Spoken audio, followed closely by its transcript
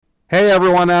Hey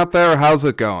everyone out there, how's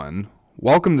it going?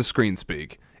 Welcome to Screen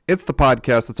Speak. It's the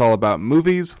podcast that's all about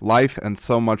movies, life, and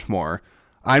so much more.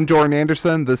 I'm Jordan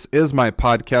Anderson, this is my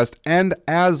podcast, and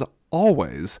as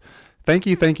always, thank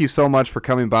you so much for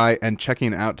coming by and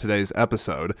checking out today's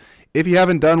episode. If you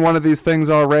haven't done one of these things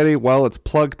already, well, it's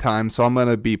plug time, so I'm going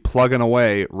to be plugging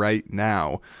away right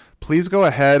now. Please go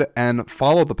ahead and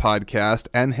follow the podcast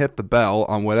and hit the bell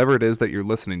on whatever it is that you're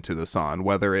listening to this on,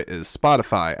 whether it is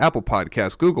Spotify, Apple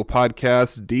Podcasts, Google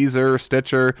Podcasts, Deezer,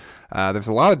 Stitcher. There's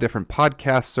a lot of different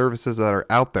podcast services that are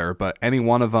out there, but any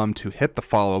one of them to hit the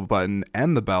follow button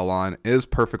and the bell on is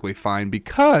perfectly fine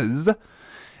because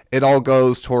it all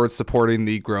goes towards supporting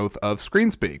the growth of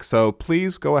ScreenSpeak. So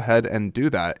please go ahead and do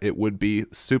that. It would be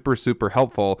super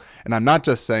helpful. And I'm not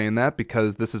just saying that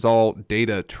because this is all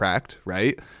data tracked,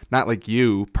 right? Not like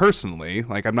you personally.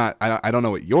 Like I don't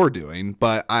know what you're doing,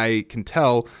 but I can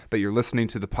tell that you're listening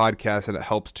to the podcast and it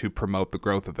helps to promote the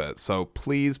growth of it. So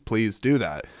please do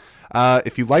that.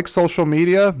 If you like social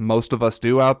media, most of us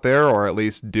do out there, or at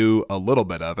least do a little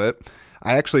bit of it.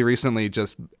 I actually recently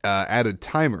just added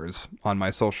timers on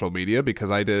my social media because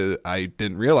I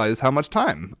didn't realize how much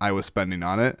time I was spending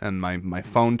on it, and my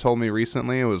phone told me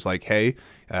recently, it was like, hey,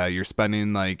 you're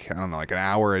spending like an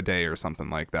hour a day or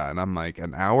something like that, and I'm like,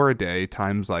 an hour a day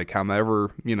times like however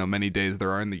many days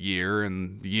there are in the year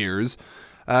and years.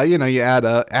 You add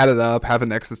it up, have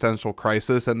an existential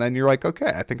crisis, and then you're like,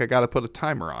 okay, I think I got to put a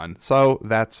timer on. So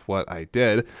that's what I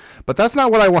did. But that's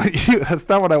not what I want you. That's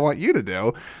not what I want you to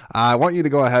do. I want you to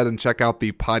go ahead and check out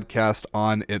the podcast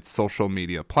on its social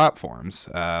media platforms.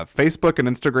 Facebook and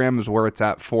Instagram is where it's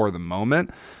at for the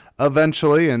moment.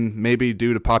 Eventually, and maybe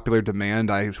due to popular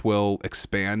demand, I will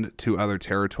expand to other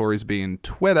territories, being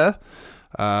Twitter,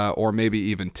 or maybe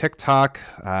even TikTok.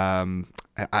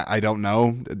 I don't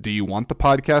know. Do you want the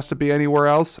podcast to be anywhere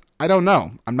else? I don't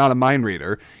know. I'm not a mind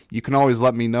reader. You can always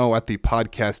let me know at the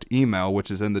podcast email,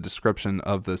 which is in the description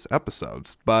of this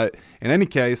episode. But in any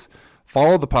case,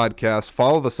 follow the podcast,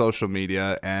 follow the social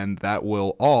media, and that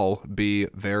will all be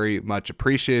very much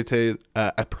appreciated.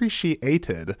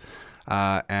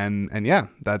 And yeah,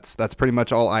 that's pretty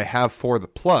much all I have for the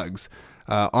plugs.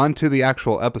 On to the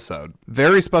actual episode.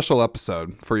 Very special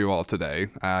episode for you all today.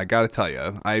 I gotta tell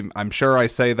you, I'm sure I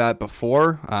say that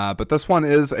before, but this one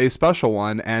is a special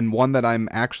one, and one that I'm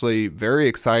actually very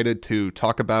excited to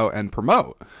talk about and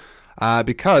promote.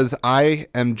 Because I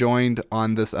am joined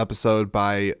on this episode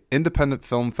by Independent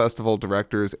Film Festival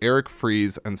directors Eric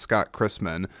Fries and Scott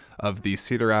Chrisman of the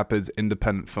Cedar Rapids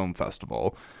Independent Film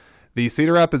Festival. The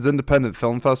Cedar Rapids Independent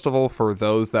Film Festival, for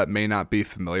those that may not be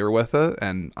familiar with it,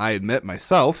 and I admit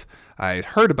myself, I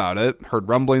heard about it, heard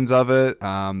rumblings of it,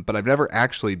 but I've never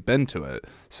actually been to it.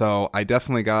 So I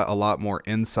definitely got a lot more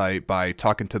insight by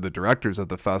talking to the directors of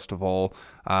the festival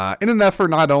in an effort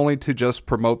not only to just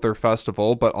promote their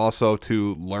festival, but also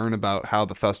to learn about how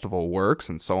the festival works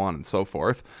and so on and so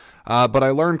forth. But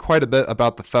I learned quite a bit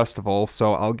about the festival,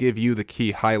 so I'll give you the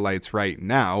key highlights right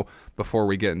now before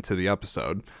we get into the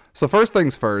episode. So first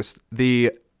things first,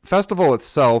 the festival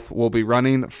itself will be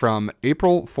running from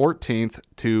April 14th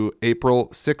to April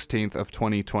 16th of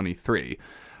 2023.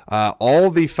 All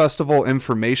the festival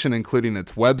information, including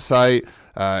its website,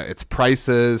 its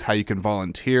prices, how you can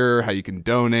volunteer, how you can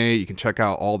donate, you can check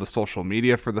out all the social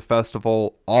media for the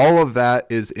festival, all of that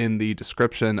is in the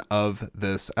description of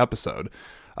this episode.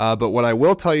 But what I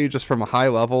will tell you just from a high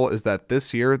level is that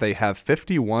this year they have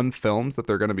 51 films that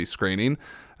they're going to be screening.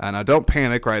 And don't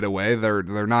panic right away. They're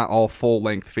not all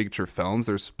full-length feature films.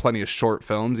 There's plenty of short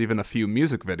films, even a few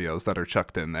music videos that are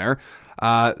chucked in there.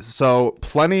 So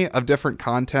plenty of different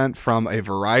content from a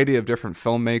variety of different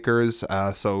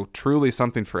filmmakers. So truly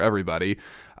something for everybody.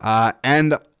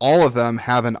 And all of them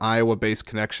have an Iowa-based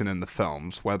connection in the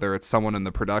films, whether it's someone in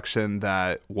the production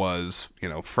that was,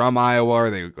 from Iowa, or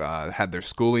they had their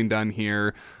schooling done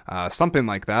here, something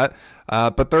like that.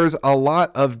 But there's a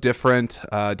lot of different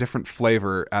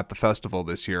flavor at the festival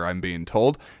this year, I'm being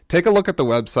told. Take a look at the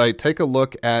website. Take a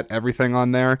look at everything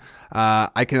on there.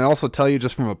 I can also tell you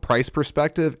just from a price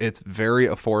perspective, it's very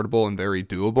affordable and very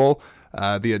doable.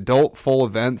 The adult full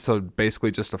event, so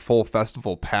basically just a full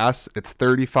festival pass, it's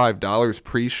 $35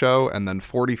 pre-show and then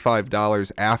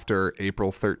 $45 after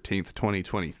April 13th,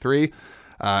 2023.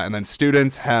 And then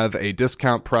students have a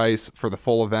discount price for the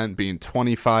full event being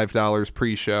 $25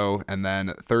 pre-show and then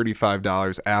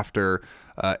 $35 after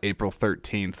April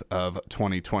 13th of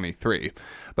 2023.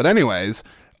 But anyways,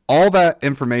 All that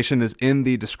information is in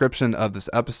the description of this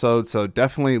episode, so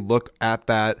definitely look at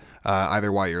that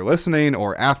either while you're listening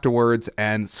or afterwards,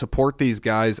 and support these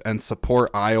guys and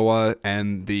support Iowa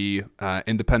and the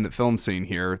independent film scene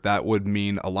here. That would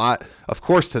mean a lot, of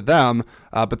course, to them,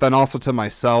 but then also to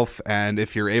myself. And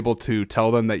if you're able to tell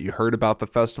them that you heard about the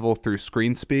festival through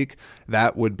ScreenSpeak,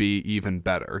 that would be even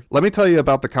better. Let me tell you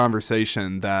about the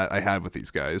conversation that I had with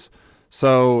these guys.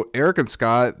 So Eric and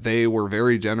Scott, they were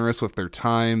very generous with their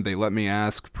time. They let me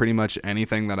ask pretty much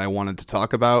anything that I wanted to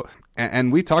talk about,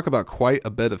 and we talk about quite a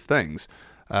bit of things.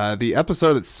 The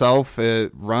episode itself,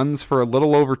 it runs for a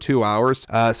little over 2 hours.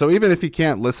 So even if you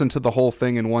can't listen to the whole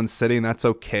thing in one sitting, that's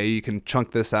okay. You can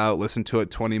chunk this out, listen to it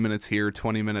 20 minutes here,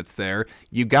 20 minutes there.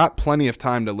 You got plenty of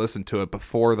time to listen to it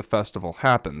before the festival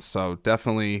happens. So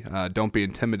definitely don't be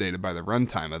intimidated by the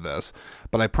runtime of this.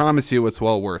 But I promise you it's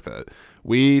well worth it.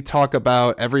 We talk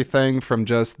about everything from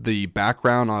just the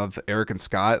background of Eric and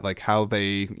Scott, like how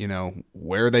they,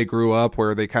 where they grew up,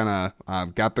 where they kind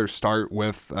of got their start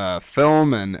with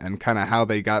film, and kind of how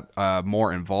they got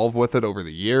more involved with it over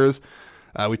the years.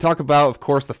 We talk about, of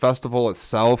course, the festival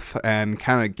itself and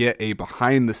kind of get a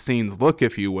behind the scenes look,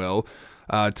 if you will,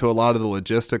 to a lot of the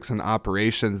logistics and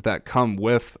operations that come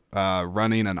with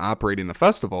running and operating the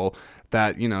festival.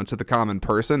 That, to the common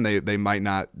person, they might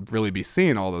not really be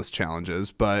seeing all those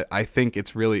challenges, but I think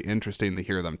it's really interesting to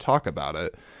hear them talk about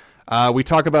it. We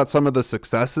talk about some of the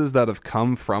successes that have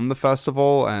come from the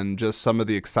festival and just some of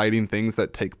the exciting things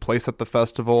that take place at the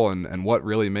festival and what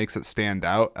really makes it stand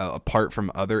out apart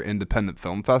from other independent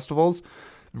film festivals.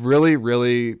 Really,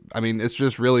 really, it's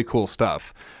just really cool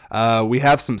stuff. We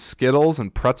have some Skittles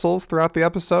and pretzels throughout the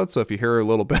episode, so if you hear a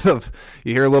little bit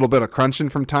of crunching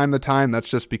from time to time, that's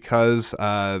just because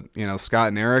Scott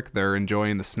and Eric, they're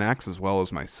enjoying the snacks as well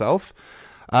as myself.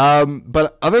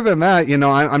 But other than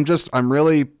that, I'm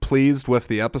really pleased with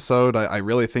the episode. I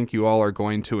really think you all are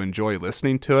going to enjoy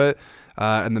listening to it.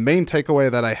 And the main takeaway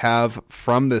that I have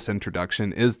from this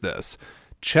introduction is this.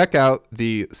 Check out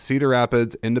the Cedar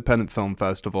Rapids Independent Film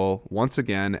Festival. Once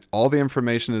again, all the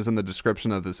information is in the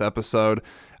description of this episode.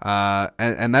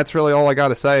 And that's really all I got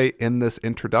to say in this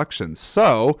introduction.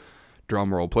 So,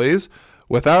 drum roll, please.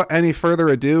 Without any further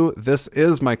ado, this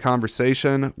is my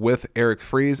conversation with Eric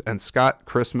Fries and Scott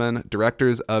Chrisman,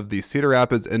 directors of the Cedar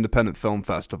Rapids Independent Film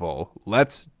Festival.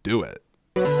 Let's do it.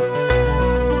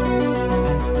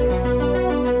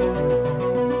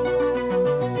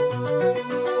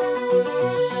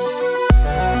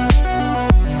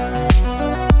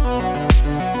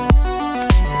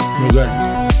 Good.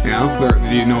 Yeah?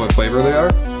 Do you know what flavor they are?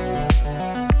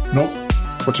 Nope.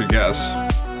 What's your guess?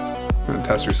 Gonna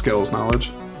test your skills knowledge.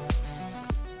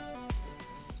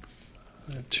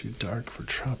 They're too dark for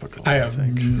tropical, I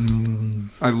think.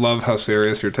 I love how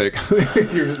serious you're taking.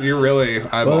 you're really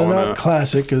eyeballing Well, they're not it.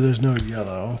 classic because there's no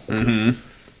yellow. Mm-hmm.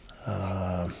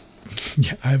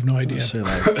 Yeah, I have no idea. I'll say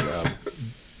like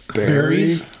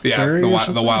Berries? Yeah, berry or the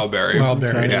something? wild berry. Wild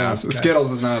berries. Yeah, Okay.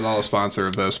 Skittles is not at all a sponsor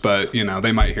of this, but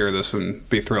they might hear this and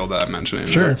be thrilled that I'm mentioning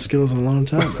Sure, it. it's Skittles a long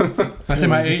time. I say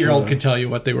my 8-year-old could tell you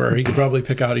what they were. He could probably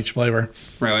pick out each flavor.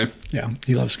 Really? Yeah,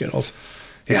 he loves Skittles.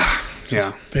 Yeah. It's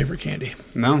Yeah. his favorite candy.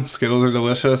 No, Skittles are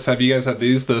delicious. Have you guys had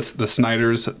these? The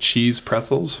Snyder's cheese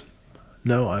pretzels?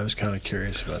 No, I was kind of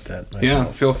curious about that Yeah,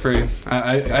 myself. feel free.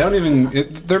 I don't even.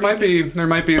 There might be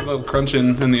a little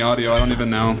crunching in the audio. I don't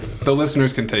even know. The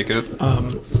listeners can take it.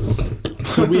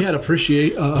 So we had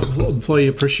employee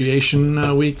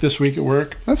appreciation week this week at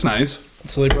work. That's nice.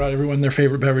 So they brought everyone their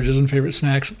favorite beverages and favorite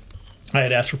snacks. I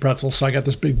had asked for pretzels, so I got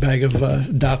this big bag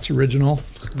of Dots Original.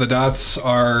 The Dots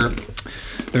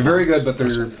they're very good, but they're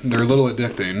a little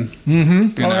addicting.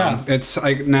 Mm-hmm. Yeah. It's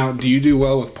like, now, do you do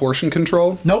well with portion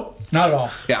control? Nope, not at all.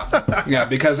 Yeah,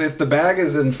 because if the bag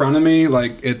is in front of me,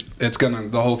 like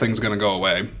the whole thing's gonna go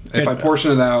away. If I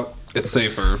portion it out, it's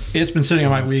safer. It's been sitting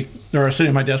on sitting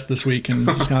on my desk this week, and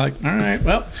just kind of like,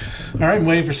 all right, I'm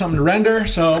waiting for something to render.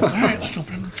 So, all right, let's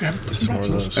open up grab some More of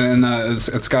pretzels.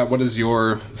 those. And Scott, what is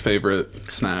your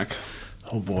favorite snack?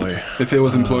 Oh boy. If it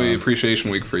was Employee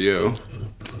Appreciation Week for you.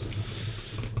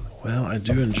 Well, I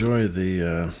do enjoy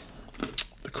the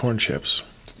corn chips.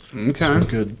 Okay. Some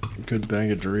good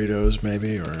bag of Doritos,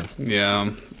 maybe, or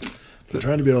Yeah. I'm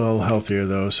trying to be a little healthier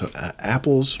though. So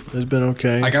apples has been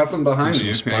okay. I got some behind Some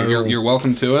you. spiral- You're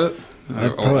welcome to it.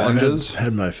 I've Oranges.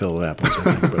 had my fill of apples,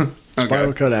 I think, but Okay.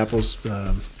 spiral cut apples,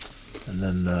 and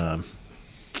then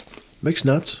mixed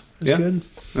nuts is Yeah. good.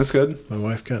 That's good. My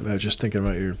wife got me. I was just thinking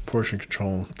about your portion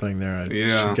control thing there.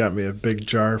 Yeah. She got me a big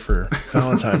jar for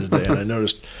Valentine's Day, and I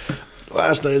noticed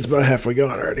last night it's about halfway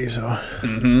gone already, so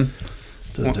Mm-hmm.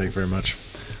 it doesn't take very much.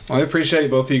 Well, I appreciate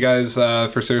both of you guys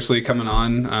for seriously coming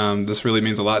on. This really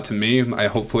means a lot to me. I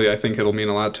think it'll mean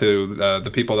a lot to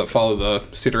the people that follow the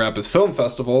Cedar Rapids Film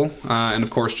Festival, and of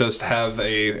course, just have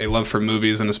a love for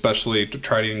movies, and especially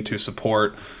trying to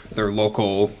support their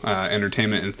local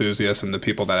entertainment enthusiasts and the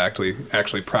people that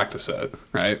actually practice it.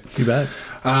 Right? You bet.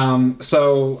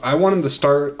 So I wanted to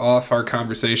start off our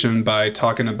conversation by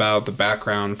talking about the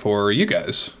background for you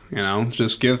guys.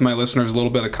 Just give my listeners a little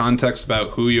bit of context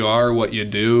about who you are, what you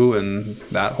do, and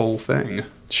that whole thing.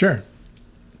 Sure.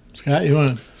 Scott, you want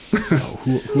to?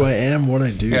 Who I am, what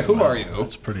I do. Yeah, who are you?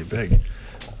 That's pretty big.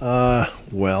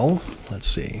 Well, let's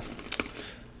see.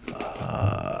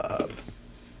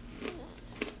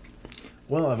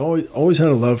 Well, I've always had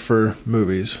a love for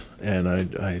movies, and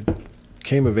I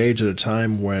came of age at a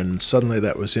time when suddenly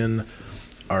that was in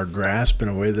our grasp in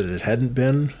a way that it hadn't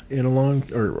been in a long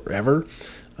or ever.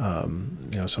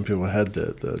 Some people had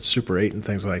the Super 8 and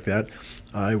things like that.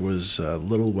 I was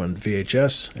little when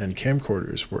VHS and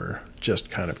camcorders were just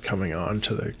kind of coming on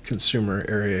to the consumer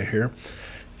area here.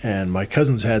 And my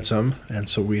cousins had some, and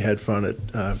so we had fun at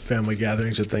family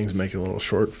gatherings and things, making a little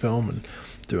short film and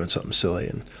doing something silly.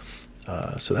 And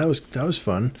so that was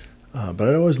fun. But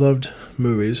I always loved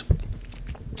movies.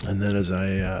 And then as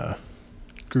I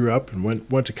grew up and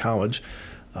went to college,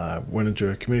 went into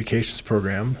a communications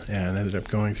program and ended up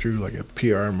going through like a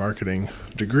PR and marketing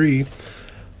degree,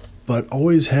 but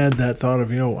always had that thought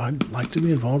of, I'd like to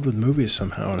be involved with movies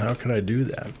somehow, and how could I do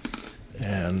that?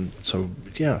 And so,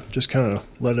 just kind of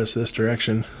led us this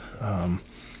direction.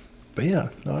 But I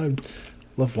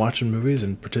love watching movies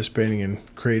and participating in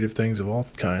creative things of all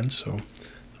kinds. So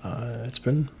it's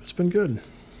been good.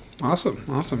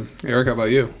 Awesome. Eric, how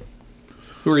about you?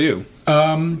 Who are you?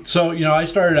 I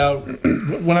started out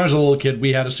when I was a little kid.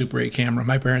 We had a Super 8 camera.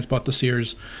 My parents bought the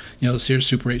Sears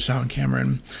Super 8 sound camera,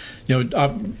 and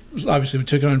obviously we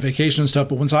took it on vacation and stuff.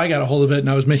 But once I got a hold of it, and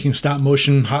I was making stop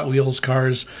motion Hot Wheels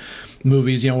cars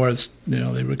movies, where they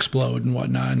would explode and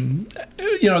whatnot. And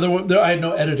I had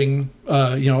no editing,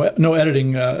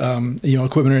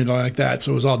 equipment or anything like that,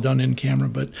 so it was all done in camera.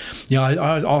 But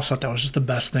I also thought that was just the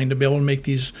best thing, to be able to make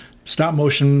these stop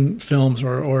motion films,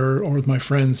 or with my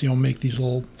friends, make these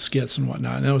little skits and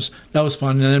whatnot. And that was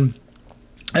fun. And then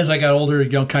as I got older,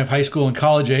 kind of high school and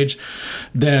college age,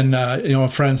 then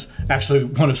friends, actually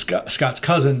one of Scott's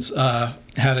cousins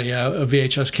had a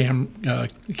VHS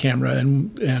camera,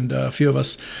 and a few of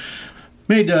us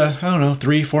made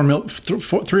three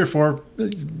or four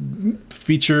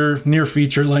near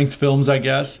feature length films, I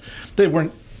guess. They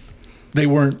weren't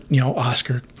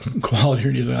Oscar quality or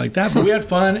anything like that, but we had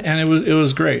fun, and it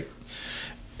was great.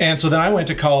 And so then I went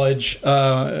to college,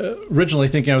 originally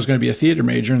thinking I was going to be a theater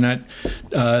major, and that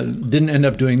didn't end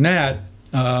up doing that.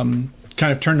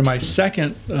 Kind of turned to my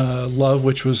second love,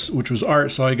 which was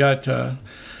art. So I got a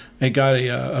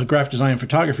graphic design and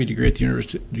photography degree at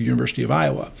the University of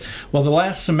Iowa. Well, the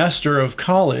last semester of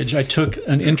college, I took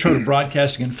an intro to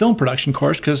broadcasting and film production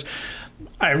course, because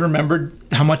I remembered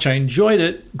how much I enjoyed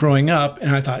it growing up,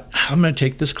 and I thought, I'm going to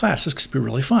take this class. This could be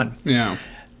really fun. Yeah.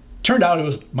 Turned out it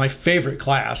was my favorite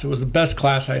class. It was the best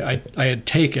class I had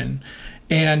taken.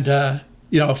 And,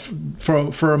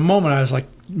 for a moment, I was like,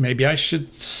 maybe I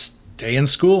should stay in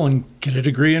school and get a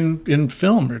degree in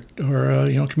film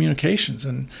or communications.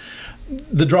 And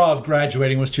the draw of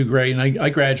graduating was too great. And I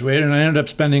graduated, and I ended up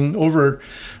spending over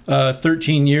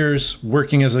 13 years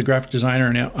working as a graphic designer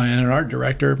and an art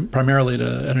director, primarily at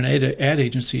an ad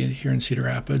agency here in Cedar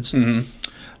Rapids.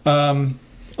 Mm-hmm.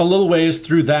 A little ways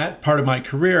through that part of my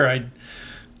career, I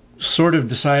sort of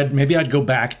decided maybe I'd go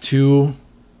back to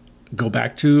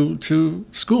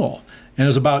school. And it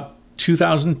was about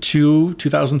 2002,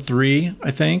 2003,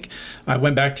 I think. I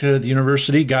went back to the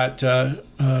university, got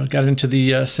into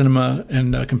the cinema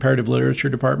and comparative literature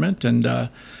department, and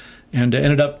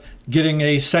ended up getting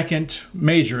a second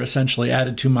major essentially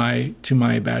added to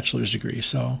my bachelor's degree.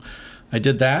 So I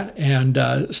did that, and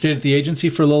stayed at the agency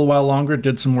for a little while longer,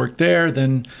 did some work there,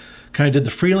 then kind of did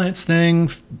the freelance thing,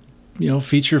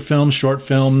 feature films, short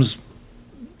films,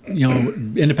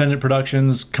 independent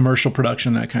productions, commercial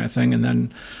production, that kind of thing. And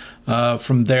then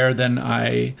from there, then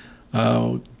I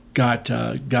got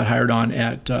hired on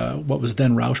at what was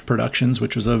then Roush Productions,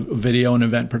 which was a video and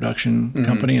event production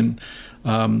company, and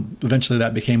eventually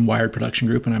that became Wired Production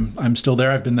Group, and I'm still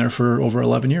there. I've been there for over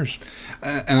 11 years.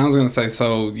 And I was going to say,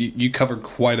 so you covered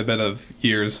quite a bit of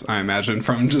years, I imagine,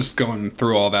 from just going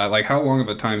through all that. Like, how long of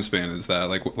a time span is that?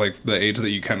 Like the age that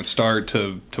you kind of start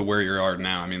to where you are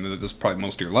now? I mean, this is probably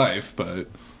most of your life, but...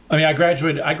 I mean, I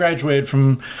graduated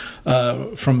from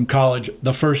college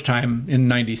the first time in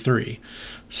 '93.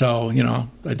 So,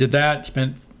 I did that,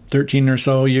 spent 13 or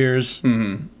so years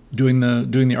doing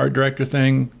the art director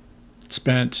thing.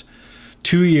 Spent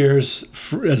 2 years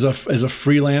as a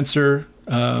freelancer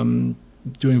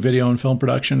doing video and film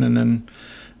production, and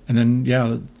then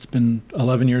yeah, it's been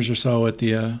 11 years or so at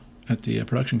the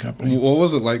production company. What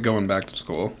was it like going back to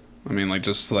school? I mean, like,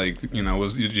 just like, you know,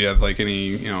 did you have like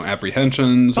any,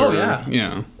 apprehensions? Oh, or,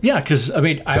 yeah. Yeah, because I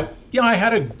mean, I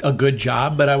had a good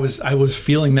job, but I was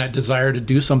feeling that desire to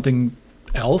do something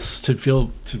else, to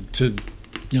feel to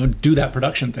do that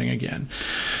production thing again.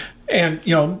 And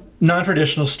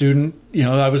non-traditional student,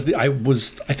 I was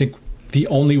I think the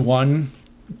only one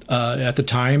at the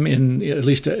time, in at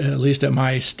least at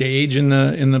my stage in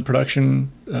the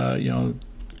production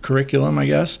curriculum, I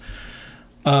guess.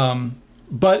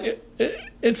 But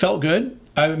it felt good.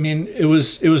 I mean, it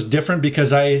was different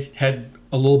because I had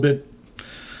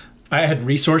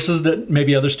resources that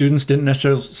maybe other students didn't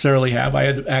necessarily have. I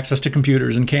had access to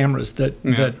computers and cameras that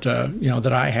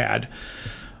I had.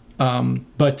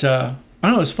 But I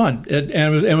don't know, it was fun.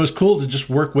 It was cool to just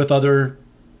work with other,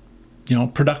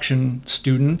 production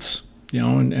students,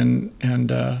 I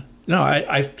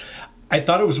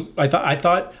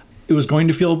thought it was going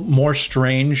to feel more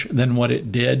strange than what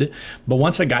it did. But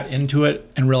once I got into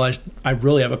it and realized I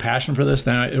really have a passion for this,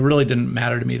 then it really didn't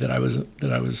matter to me that I was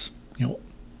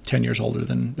 10 years older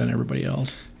than everybody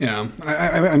else. Yeah.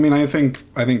 I mean, I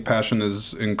think passion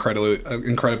is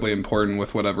incredibly important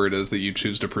with whatever it is that you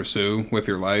choose to pursue with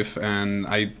your life. And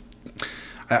I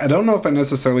don't know if I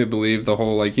necessarily believe the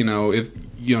whole, like, if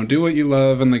do what you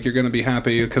love and like you're going to be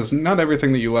happy, because not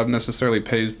everything that you love necessarily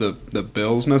pays the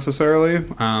bills necessarily.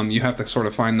 You have to sort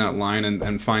of find that line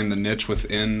and find the niche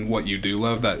within what you do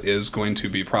love that is going to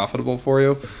be profitable for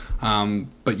you.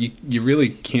 But you really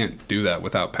can't do that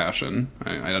without passion.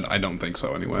 I don't think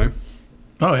so anyway.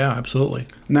 Oh yeah, absolutely.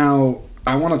 Now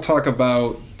I want to talk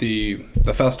about the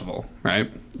festival, right?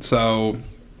 So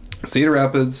Cedar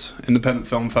Rapids Independent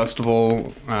Film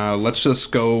Festival. Let's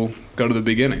just go to the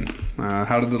beginning.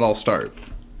 How did it all start?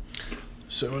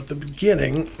 So at the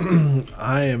beginning,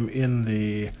 I am in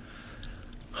the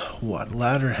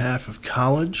latter half of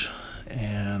college,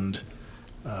 and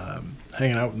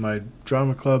hanging out with my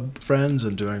drama club friends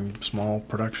and doing small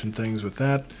production things with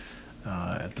that.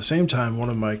 At the same time, one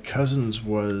of my cousins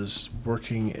was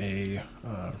working a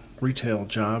retail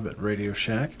job at Radio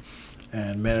Shack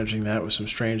and managing that with some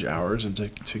strange hours. And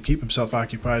to keep himself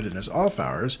occupied in his off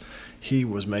hours, he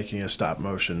was making a stop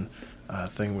motion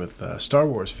thing with Star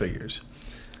Wars figures.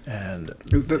 And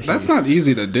that's not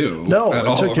easy to do. No, at it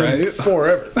all, took him right?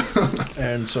 forever.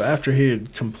 And so after he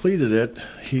had completed it,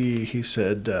 he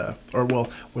said,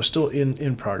 was still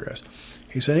in progress.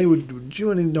 He said, "Hey, would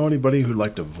you know anybody who'd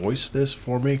like to voice this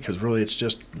for me? Because really, it's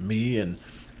just me, and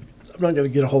I'm not going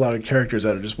to get a whole lot of characters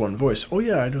out of just one voice." "Oh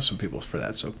yeah, I know some people for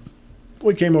that." So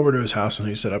we came over to his house, and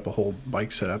he set up a whole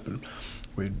mic setup, and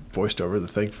we voiced over the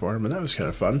thing for him, and that was kind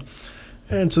of fun.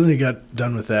 And so then he got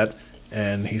done with that.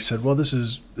 And he said, "Well, this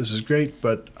is great,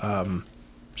 but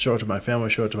show it to my family,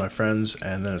 show it to my friends,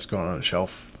 and then it's going on a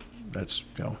shelf." That's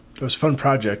it was a fun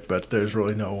project, but there's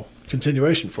really no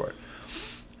continuation for it.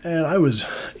 And I was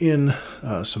in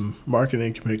some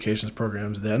marketing communications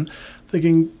programs then,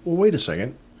 thinking, well, wait a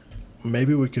second,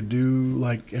 maybe we could do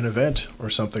like an event or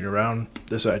something around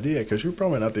this idea, because you're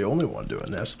probably not the only one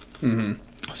doing this. Mm-hmm.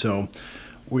 So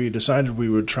we decided we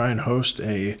would try and host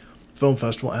a film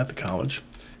festival at the college.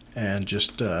 And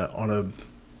just on a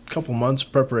couple months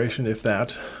preparation, if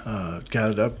that,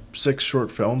 gathered up 6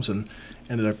 short films and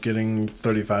ended up getting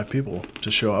 35 people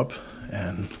to show up.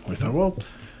 And we thought, well,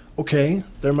 okay,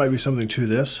 there might be something to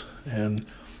this, and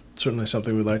certainly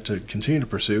something we'd like to continue to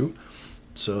pursue.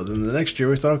 So then the next year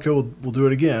we thought, okay, we'll do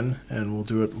it again, and we'll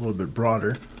do it a little bit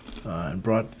broader, and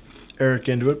brought Eric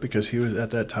into it because he was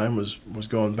at that time was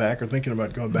going back or thinking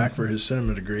about going back for his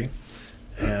cinema degree.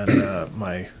 And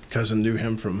my cousin knew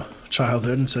him from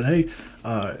childhood and said, hey,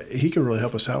 he could really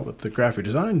help us out with the graphic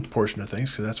design portion of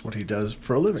things, because that's what he does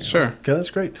for a living. Sure. Okay, that's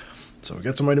great. So we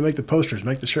got somebody to make the posters,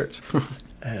 make the shirts.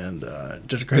 And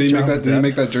did a great job with that. Did he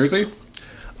make that jersey?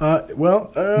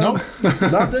 No,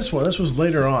 not this one. This was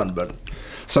later on, but...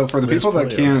 So for the people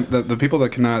that can't, the people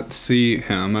that cannot see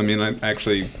him, I mean, I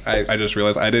just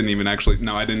realized I didn't even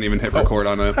hit record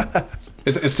on it.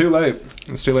 It's too late.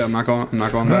 It's too late. I'm not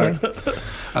going back.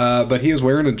 But he is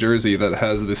wearing a jersey that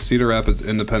has the Cedar Rapids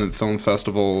Independent Film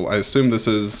Festival. I assume this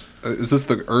is this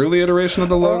the early iteration of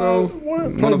the logo?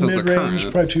 One of the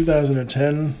current, probably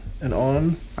 2010 and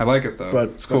on. I like it though. But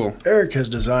it's cool. But Eric has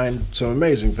designed some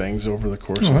amazing things over the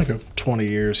course of 20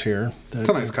 years here. That's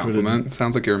a nice compliment.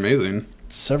 Sounds like you're amazing.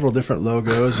 Several different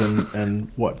logos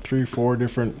and 3 or 4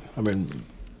 different,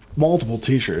 multiple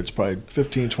T-shirts, probably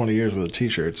 15, 20 years worth of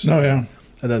T-shirts. Oh yeah,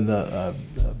 And then the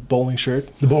bowling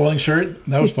shirt. the bowling shirt,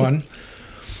 that was fun.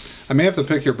 I may have to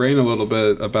pick your brain a little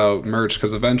bit about merch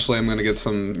because eventually I'm going to get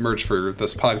some merch for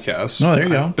this podcast. Oh, there you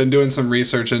go. I've been doing some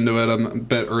research into it. I'm a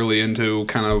bit early into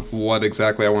kind of what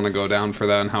exactly I want to go down for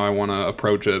that and how I want to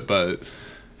approach it, but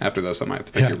after this I might have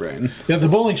to pick your brain. Yeah, the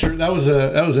bowling shirt, that was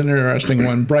an interesting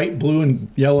one. Bright blue and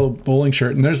yellow bowling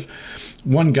shirt. And there's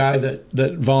one guy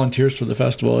that volunteers for the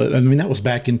festival. I mean, that was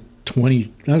back in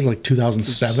that was like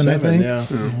 2007, I think. Yeah.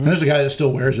 And there's a guy that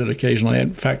still wears it occasionally.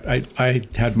 In fact, I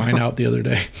had mine out the other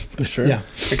day. But Sure. Yeah.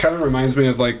 It kind of reminds me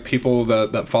of like people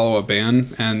that follow a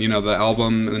band and, you know, the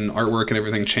album and artwork and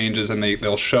everything changes and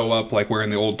they'll show up like wearing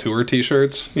the old tour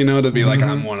t-shirts, you know, to be like,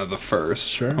 I'm one of the first.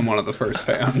 Sure. I'm one of the first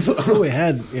fans. Well, we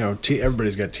had, you know,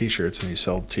 everybody's got T-shirts and you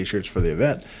sell T-shirts for the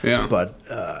event. Yeah. But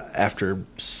after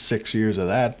 6 years of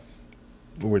that,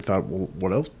 we thought, well,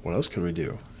 what else could we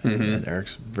do? And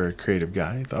Eric's a very creative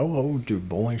guy. He thought, well, we'll do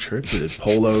bowling shirts. We did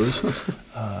polos.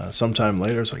 Sometime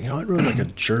later, I was like, you know, I'd really like a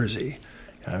jersey.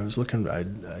 I was looking, I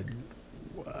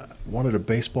wanted a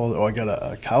baseball. Oh, I got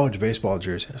a college baseball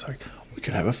jersey. I was like, we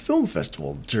could have a film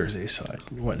festival jersey. So I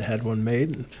went and had one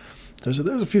made. And there's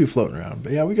a few floating around.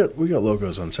 But yeah, we got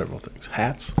logos on several things.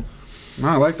 Hats. No,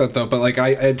 I like that though, but like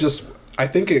I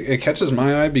think it catches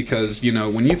my eye because, you know,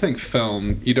 when you think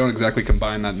film, you don't exactly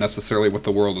combine that necessarily with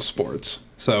the world of sports.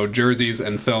 So jerseys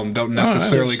and film don't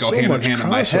necessarily go hand in hand in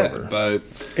my head, but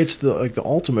it's the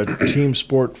ultimate team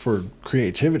sport for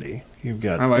creativity. You've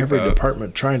got every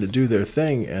department trying to do their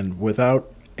thing, and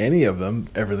without any of them,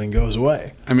 everything goes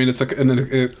away. I mean,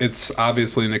 it's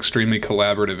obviously an extremely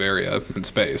collaborative area in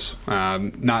space,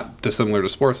 not dissimilar to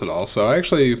sports at all. So I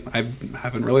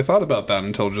haven't really thought about that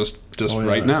until just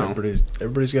right now.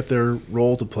 Everybody's got their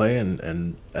role to play,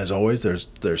 and as always,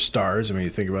 there's stars. I mean, you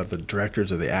think about the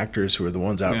directors or the actors who are the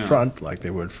ones out front, like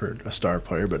they would for a star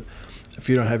player. But if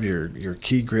you don't have your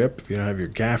key grip, if you don't have your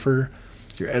gaffer,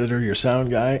 your editor, your sound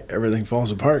guy, everything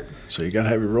falls apart. So you got to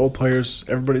have your role players.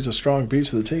 Everybody's a strong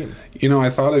piece of the team. You know,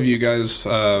 I thought of you guys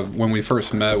when we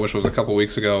first met, which was a couple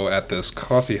weeks ago at this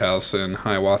coffee house in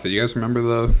Hiawatha. You guys remember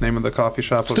the name of the coffee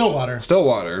shop? Stillwater.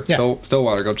 Yeah.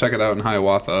 Stillwater. Go check it out in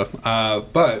Hiawatha.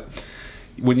 But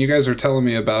when you guys were telling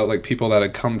me about like people that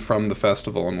had come from the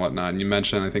festival and whatnot, and you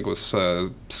mentioned, I think it was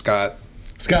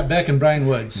Scott Beck and Brian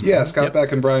Woods. Yeah, Scott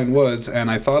Beck and Brian Woods, and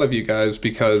I thought of you guys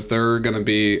because they're going to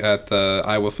be at the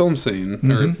Iowa film scene,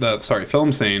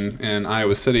 film scene in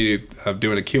Iowa City,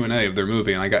 doing a Q&A of their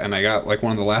movie, and I got like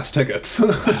one of the last tickets,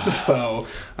 so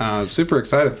super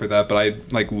excited for that. But I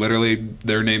like literally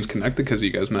their names connected because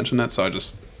you guys mentioned that, so I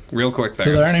just real quick there.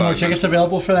 So there are any more tickets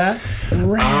available for that?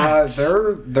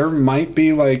 There might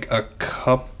be like a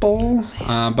couple,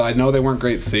 but I know they weren't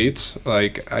great seats.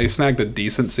 Like I snagged a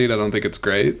decent seat. I don't think it's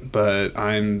great, but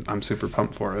I'm super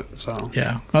pumped for it. So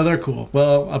yeah, they're cool.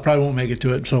 Well, I probably won't make it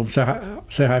to it, so say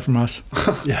hi from us.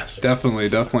 Yes, definitely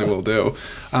will do.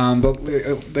 But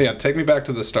yeah, take me back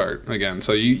to the start again.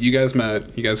 So you guys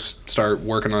met. You guys start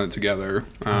working on it together.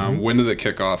 When did it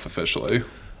kick off officially?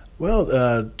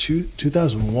 Well,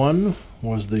 2001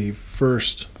 was the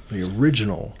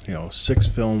original, 6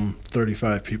 film,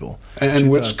 35 people.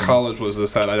 And which college was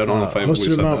this at? I don't know if I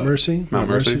hosted said at Mount that. Mercy. Mount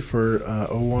Mercy for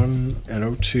 01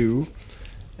 and 02.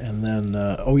 And then,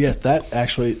 that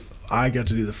actually, I got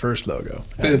to do the first logo.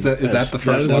 Is that the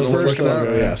first logo? That is the first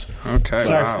logo, yes. Okay.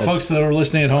 Sorry, wow. folks that are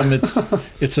listening at home,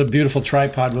 it's a beautiful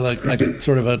tripod with like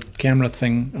sort of a camera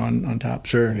thing on top.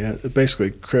 Sure, yeah.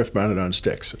 Basically, Criff mounted on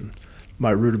sticks. And my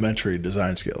rudimentary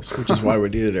design skills, which is why we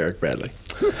needed Eric badly.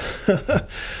 But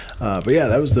yeah,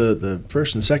 that was the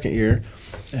first and second year.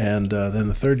 And then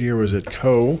the third year was at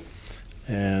Co.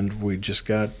 And we just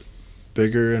got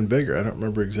bigger and bigger. I don't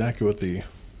remember exactly what the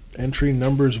entry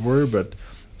numbers were, but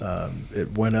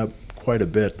it went up quite a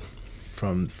bit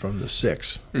from the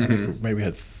 6. I think we maybe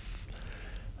had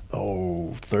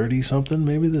 30-something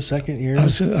maybe the second year. I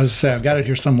was to say, I've got it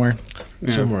here somewhere.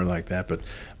 Somewhere like that. But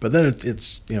then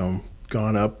it's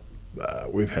gone up.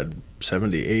 We've had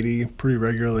 70, 80 pretty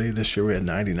regularly. This year we had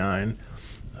 99.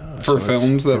 For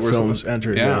films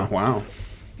entered. Yeah, wow.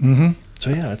 Mm-hmm. So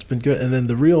yeah, it's been good. And then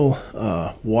the real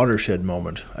watershed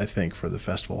moment, I think, for the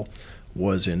festival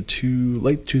was in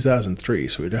late 2003.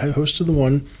 So we hosted the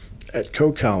one at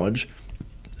Co College,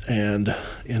 and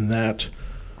in that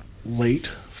late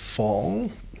summer,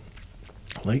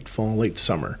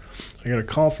 I got a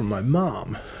call from my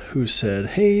mom who said,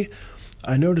 "Hey,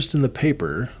 I noticed in the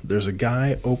paper there's a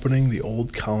guy opening the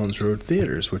old Collins Road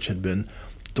theaters, which had been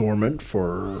dormant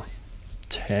for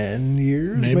 10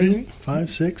 years, Maybe. maybe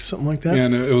 5, 6, something like that. Yeah,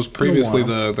 and it was previously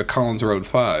while. the Collins Road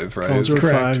 5, right? Collins Road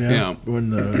Correct. 5, yeah. Yeah.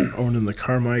 When owned in the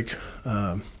Carmike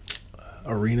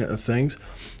arena of things.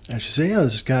 And she said, yeah,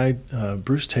 this guy,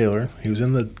 Bruce Taylor, he was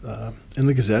in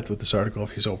the Gazette with this article.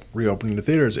 He's reopening the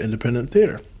theater as independent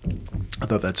theater. I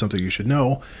thought that's something you should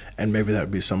know, and maybe that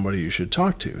would be somebody you should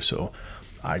talk to. So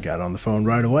I got on the phone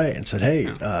right away and said, hey,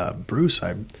 Bruce,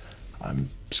 I'm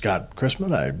Scott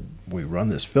Chrisman. We run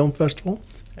this film festival,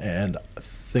 and I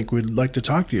think we'd like to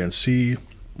talk to you and see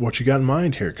what you got in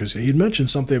mind here. Because he'd mentioned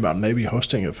something about maybe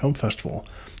hosting a film festival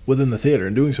within the theater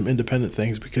and doing some independent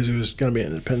things because he was going to be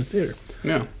an independent theater.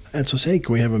 Yeah. And so I said, hey,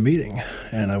 can we have a meeting?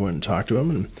 And I went and talked to him,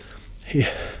 and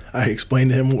I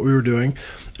explained to him what we were doing,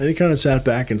 and he kind of sat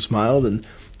back and smiled and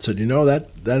said,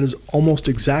 that is almost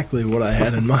exactly what I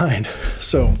had in mind.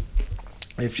 So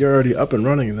if you're already up and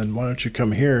running, then why don't you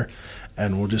come here,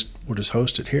 and we'll just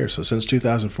host it here. So since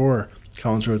 2004,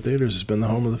 Collins Road Theaters has been the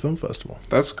home of the film festival.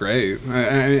 That's great.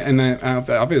 And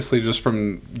obviously just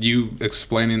from you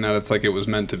explaining that, it's like it was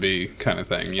meant to be kind of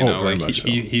thing, very like much so.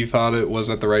 he thought it was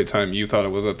at the right time. You thought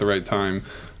it was at the right time.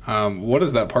 What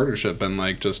has that partnership been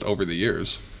like just over the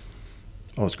years?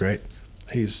 Oh, it's great.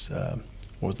 He's,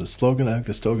 what was the slogan? I think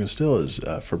the slogan still is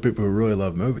for people who really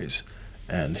love movies.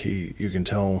 And you can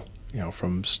tell,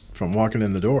 from walking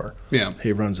in the door. Yeah.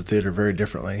 He runs the theater very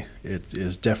differently. It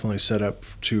is definitely set up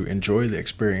to enjoy the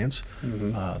experience.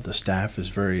 Mm-hmm. The staff is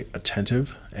very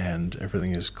attentive, and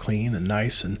everything is clean and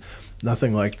nice, and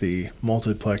nothing like the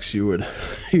multiplex you've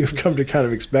come to kind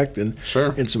of expect in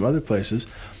some other places.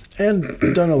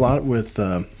 And done a lot with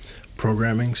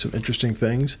programming, some interesting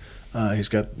things. He's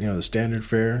got the standard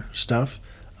fare stuff,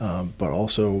 but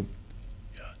also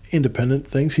independent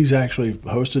things. He's actually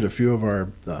hosted a few of our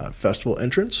festival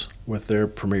entrants with their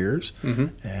premieres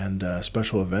and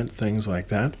special event things like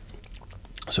that.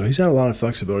 So he's had a lot of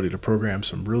flexibility to program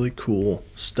some really cool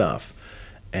stuff,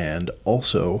 and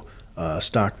also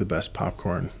stock the best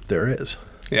popcorn there is.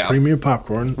 Yeah. Premium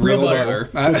popcorn. Real butter.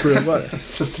 With real butter. I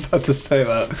was just about to say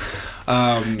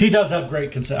that. He does have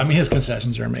great concessions. I mean, his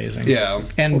concessions are amazing. Yeah.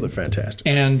 And They're fantastic.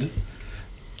 And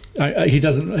he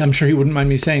doesn't. I'm sure he wouldn't mind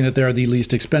me saying that they are the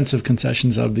least expensive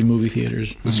concessions of the movie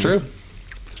theaters. It's true.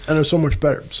 And they're so much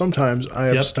better. Sometimes I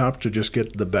have Yep. stopped to just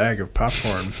get the bag of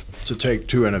popcorn to take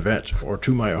to an event or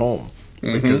to my home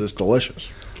because it's delicious.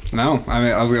 No, I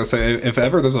mean, I was going to say, if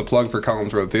ever there's a plug for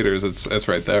Collins Road Theaters, it's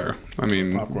right there. I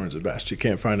mean, Popcorn's the best. You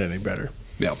can't find any better.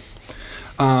 yeah.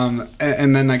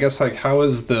 And then I guess, like, how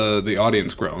has the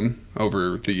audience grown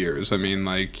over the years? I mean,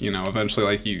 like, eventually,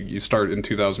 like, you start in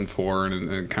 2004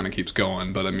 and it kind of keeps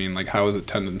going. But, I mean, like, how has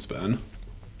attendance been?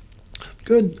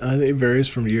 Good. It varies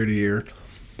from year to year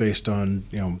based on,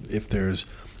 if there's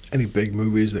any big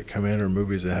movies that come in or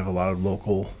movies that have a lot of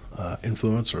local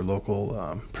influence or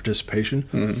local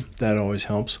participation. That always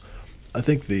helps. I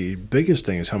think the biggest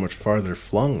thing is how much farther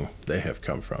flung they have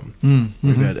come from.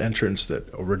 We've had entrants that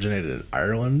originated in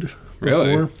Ireland before.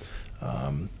 Really?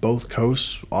 Both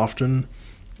coasts often,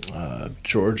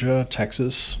 Georgia,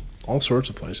 Texas, all sorts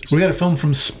of places. We got a film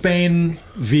from Spain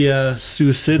via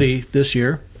Sioux City this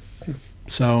year.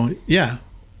 So yeah,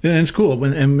 and it's cool,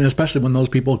 and especially when those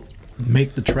people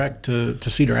make the trek to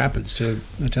Cedar Rapids to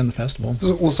attend the festival.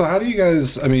 Well, so how do you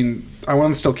guys, I mean, I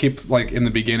want to still keep, like, in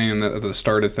the beginning and the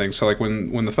start of things. So, like,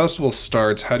 when the festival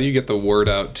starts, how do you get the word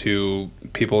out to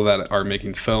people that are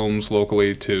making films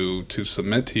locally to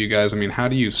submit to you guys? I mean, how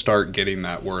do you start getting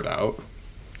that word out?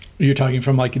 You're talking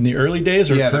from, like, in the early days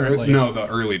or currently? The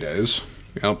early days.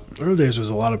 Yep. Early days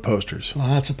was a lot of posters.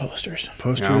 Lots of posters.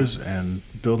 And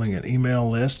building an email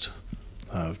list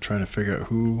of trying to figure out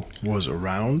who was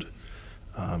around.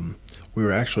 We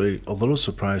were actually a little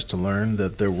surprised to learn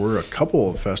that there were a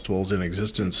couple of festivals in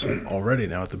existence already.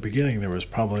 Now, at the beginning, there was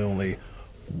probably only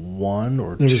one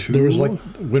or two. There was like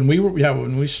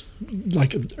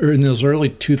in those early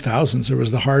 2000s, there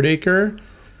was the Hardacre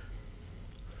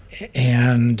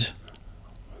and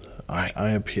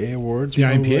IMPA Awards. The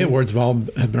IMPA Awards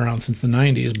have been around since the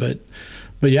 90s, but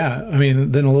yeah, I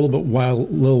mean, then a little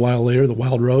while later, the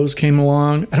Wild Rose came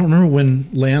along. I don't remember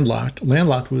when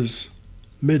Landlocked was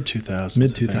mid 2000s.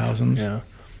 Mid 2000s. Yeah.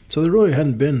 So there really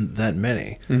hadn't been that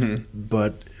many,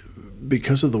 but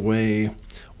because of the way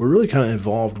we're really kind of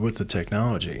involved with the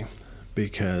technology,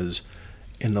 because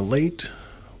in the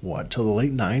till the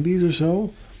late 90s or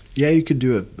so, yeah, you could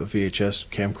do a VHS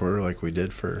camcorder like we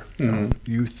did for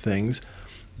youth things,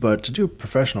 but to do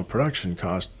professional production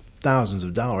cost thousands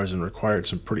of dollars and required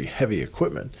some pretty heavy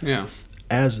equipment. Yeah.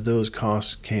 As those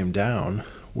costs came down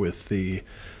with the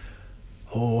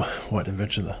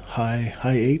invention of the high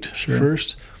 8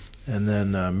 first, And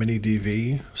then mini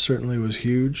DV certainly was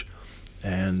huge.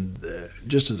 And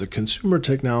just as the consumer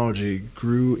technology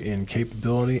grew in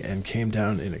capability and came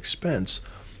down in expense,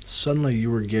 suddenly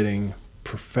you were getting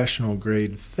professional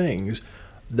grade things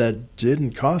that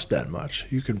didn't cost that much.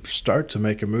 You could start to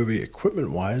make a movie equipment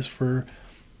wise for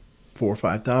 $4,000 or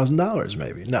 $5,000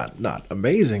 maybe. Not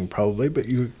amazing probably, but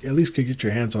you at least could get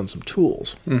your hands on some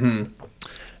tools. Mm-hmm.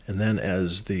 And then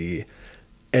as the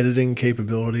editing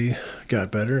capability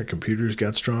got better and computers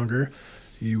got stronger,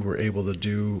 you were able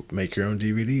to make your own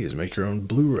DVDs, make your own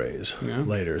Blu-rays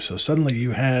later. So suddenly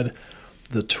you had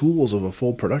the tools of a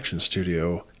full production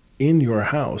studio in your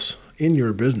house, in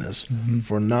your business,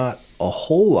 for not a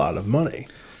whole lot of money.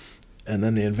 And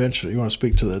then the invention, you want to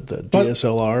speak to the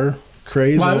DSLR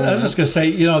craze? Well, I was just going to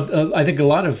say, I think a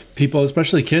lot of people,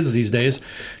 especially kids these days,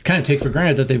 kind of take for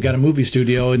granted that they've got a movie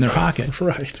studio in their pocket.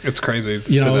 Right. It's crazy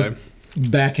today.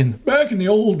 Back in the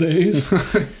old days,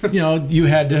 you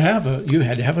had to have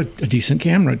a decent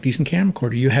camera, a decent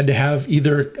camcorder. You had to have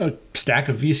either a stack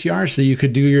of VCRs so you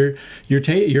could do your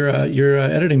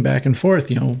editing back and forth,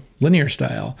 linear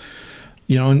style.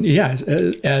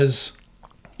 As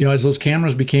those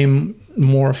cameras became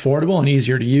more affordable and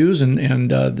easier to use, and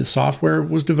the software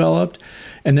was developed,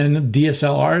 and then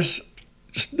DSLRs,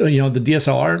 the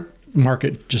DSLR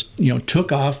market just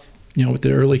took off. With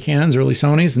the early Canons, early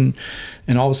Sonys,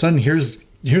 and all of a sudden here's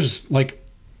like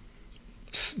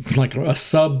a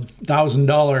sub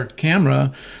 $1,000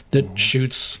 camera that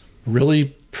shoots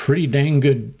really pretty dang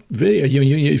good video.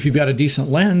 If you've got a decent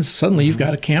lens, suddenly you've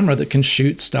got a camera that can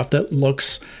shoot stuff that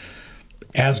looks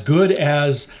as good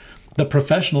as the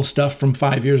professional stuff from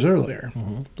 5 years earlier.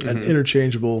 And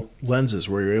interchangeable lenses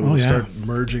where you're able to start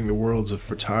merging the worlds of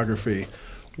photography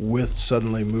with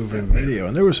suddenly moving video.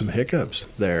 And there were some hiccups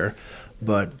there,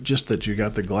 but just that you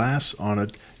got the glass on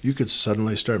it, you could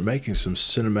suddenly start making some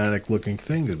cinematic looking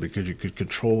things because you could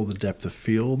control the depth of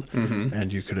field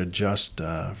and you could adjust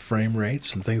frame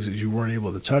rates and things that you weren't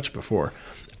able to touch before.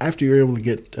 After you're able to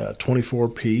get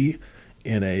 24p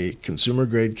in a consumer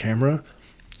grade camera,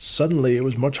 suddenly it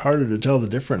was much harder to tell the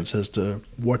difference as to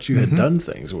what you had done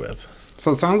things with.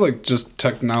 So it sounds like just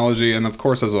technology, and of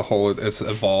course as a whole it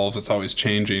evolves, it's always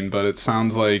changing, but it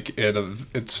sounds like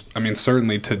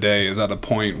certainly today is at a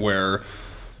point where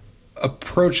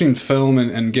approaching film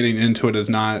and getting into it is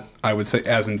not, I would say,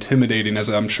 as intimidating as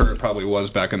I'm sure it probably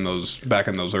was back in those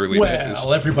early days.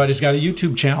 Well, everybody's got a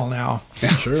YouTube channel now. Yeah.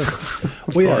 Sure.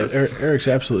 Well, yeah, Eric's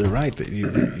absolutely right that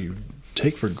you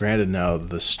take for granted now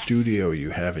the studio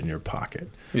you have in your pocket.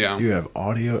 Yeah. You have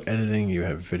audio editing, you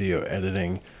have video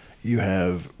editing. You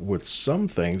have, with some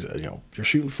things, you're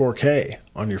shooting 4K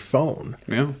on your phone.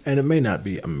 Yeah. And it may not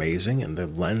be amazing, and the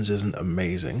lens isn't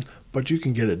amazing, but you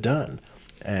can get it done.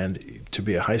 And to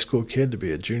be a high school kid, to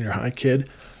be a junior high kid,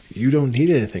 you don't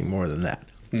need anything more than that.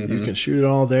 You can shoot it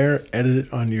all there, edit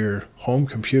it on your home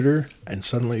computer, and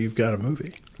suddenly you've got a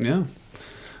movie. Yeah.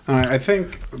 I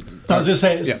think... I was just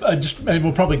saying, and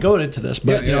we'll probably go into this,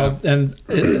 but,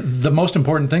 the most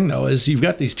important thing, though, is you've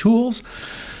got these tools...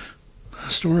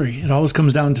 Story. It always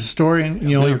comes down to story and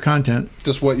your content.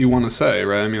 Just what you want to say,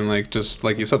 right? I mean, just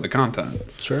like you said, the content.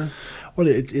 Sure. Well,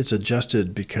 it's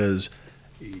adjusted because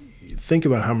think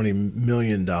about how many $1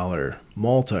 million,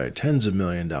 tens of $1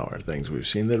 million things we've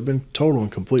seen that have been total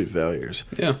and complete failures.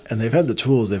 Yeah. And they've had the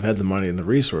tools, they've had the money and the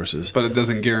resources. But it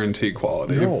doesn't guarantee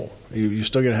quality. No. You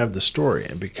still got to have the story.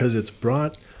 And because it's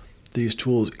brought these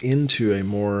tools into a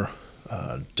more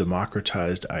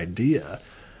democratized idea,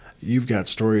 you've got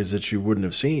stories that you wouldn't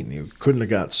have seen. You couldn't have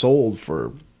got sold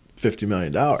for $50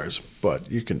 million,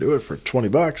 but you can do it for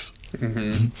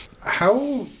 $20.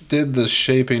 How did the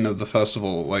shaping of the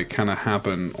festival kind of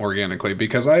happen organically?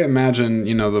 Because I imagine,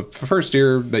 the first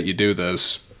year that you do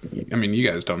this, I mean, you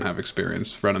guys don't have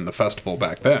experience running the festival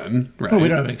back then, right? Oh, we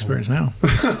don't have experience now.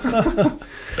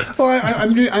 Well,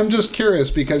 I'm just curious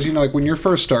because, when you're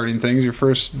first starting things, you're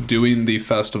first doing the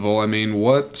festival, I mean,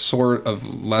 what sort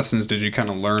of lessons did you kind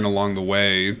of learn along the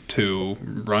way to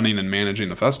running and managing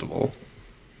the festival?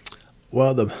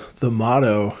 Well, the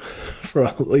motto, for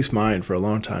at least mine for a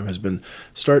long time, has been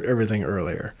start everything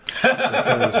earlier.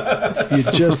 Because you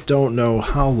just don't know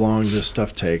how long this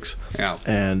stuff takes. Yeah.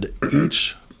 And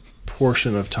each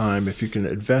portion of time, if you can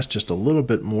invest just a little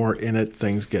bit more in it,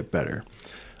 things get better.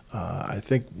 I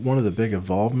think one of the big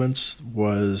involvements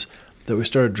was that we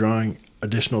started drawing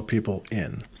additional people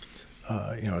in.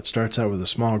 It starts out with a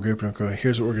small group and go,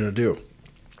 here's what we're going to do.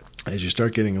 As you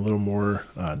start getting a little more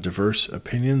diverse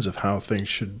opinions of how things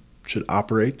should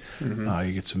operate,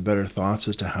 you get some better thoughts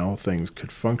as to how things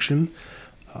could function.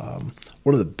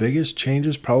 One of the biggest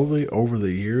changes probably over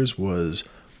the years was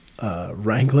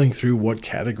wrangling through what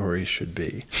categories should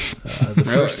be. The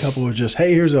first couple were just,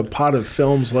 hey, here's a pot of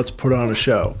films, let's put on a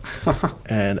show.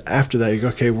 And after that, you go,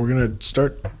 okay, we're going to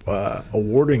start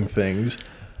awarding things.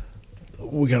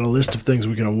 We got a list of things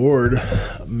we can award.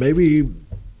 Maybe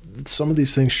some of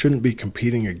these things shouldn't be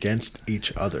competing against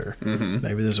each other.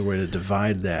 Maybe there's a way to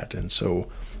divide that. And so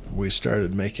we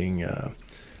started making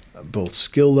both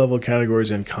skill level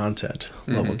categories and content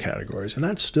level categories. And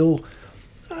that's still...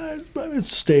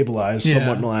 it's stabilized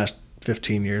somewhat in the last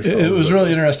 15 years. It was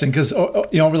really interesting because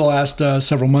over the last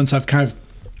several months, I've kind of,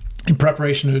 in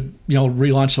preparation to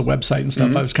relaunch the website and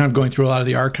stuff, I was kind of going through a lot of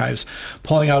the archives,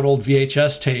 pulling out old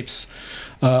VHS tapes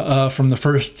from the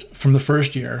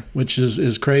first year, which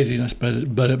is craziness,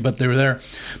 but they were there.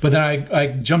 But then I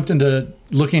jumped into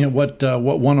looking at what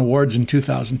won awards in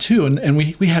 2002, and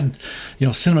we had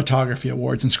cinematography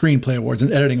awards and screenplay awards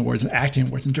and editing awards and acting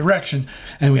awards and direction,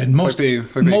 and we had most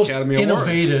Academy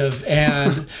innovative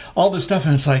and all this stuff,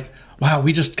 and it's like, wow,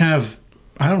 we just kind of,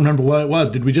 I don't remember what it was.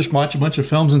 Did we just watch a bunch of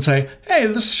films and say, hey,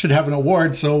 this should have an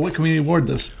award, so what can we award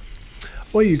this?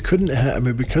 Well, you couldn't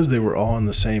have, because they were all in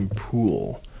the same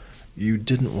pool, you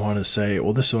didn't want to say,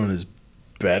 well, this one is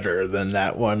better than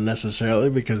that one necessarily,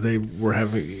 because it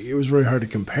was very hard to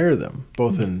compare them,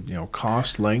 both in,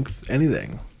 cost, length,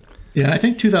 anything. Yeah, and I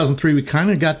think 2003, we kind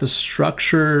of got the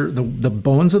structure, the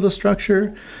bones of the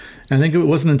structure. And I think it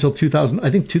wasn't until 2000, I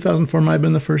think 2004 might have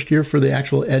been the first year for the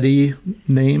actual Eddie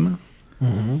name.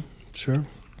 Mm-hmm. Sure.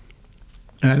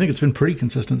 And I think it's been pretty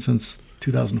consistent since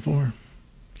 2004.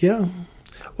 Yeah.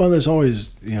 Well, there's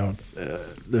always,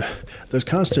 there's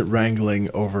constant wrangling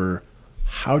over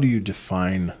how do you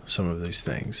define some of these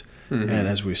things. And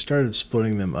as we started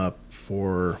splitting them up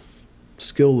for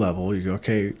skill level, you go,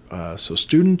 okay, so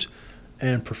student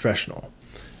and professional.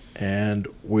 And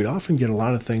we'd often get a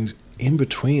lot of things in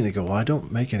between. They go, well, I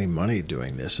don't make any money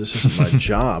doing this. This isn't my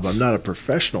job. I'm not a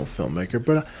professional filmmaker,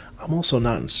 but I'm also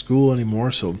not in school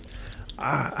anymore. So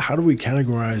how do we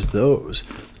categorize those?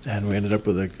 And we ended up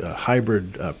with a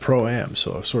hybrid pro-am,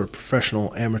 so a sort of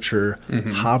professional, amateur,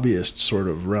 hobbyist sort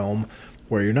of realm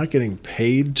where you're not getting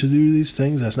paid to do these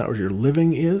things. That's not what your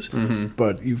living is,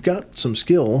 but you've got some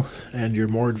skill and you're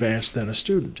more advanced than a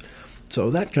student.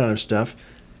 So that kind of stuff.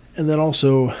 And then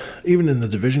also, even in the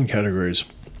division categories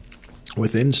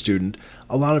within student,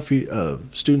 a lot of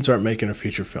students aren't making a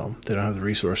feature film. They don't have the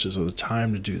resources or the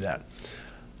time to do that.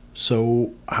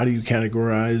 So how do you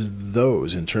categorize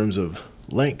those in terms of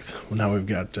length? Well, now we've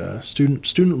got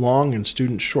student long and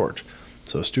student short.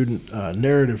 So student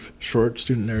narrative short,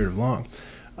 student narrative long.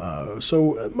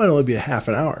 So it might only be a half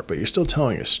an hour, but you're still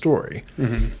telling a story.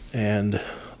 And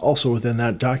also within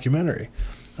that, documentary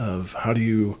of how do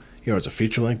you, it's a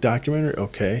feature-length documentary,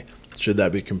 okay. Should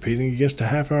that be competing against a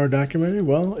half-hour documentary?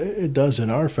 Well, it does in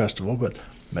our festival, but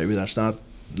maybe that's not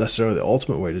necessarily the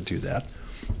ultimate way to do that.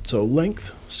 So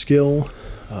length, skill,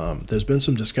 there's been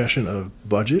some discussion of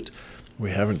budget. We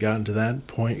haven't gotten to that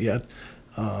point yet.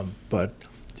 But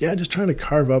yeah, just trying to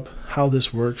carve up how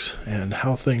this works and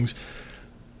how things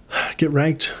get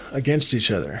ranked against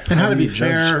each other. And how to be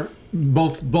fair,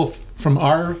 both from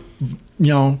our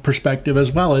perspective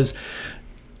as well as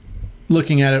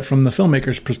looking at it from the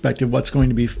filmmaker's perspective. What's going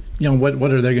to be,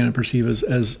 what are they going to perceive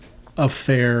as a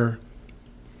fair,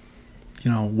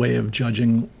 way of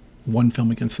judging one film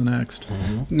against the next.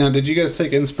 Now, did you guys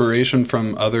take inspiration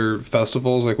from other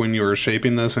festivals, like when you were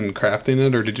shaping this and crafting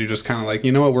it, or did you just kind of like,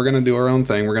 we're going to do our own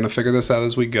thing, we're going to figure this out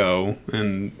as we go,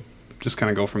 and just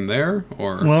kind of go from there?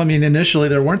 Or well, initially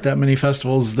there weren't that many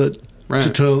festivals that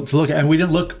to look at, and we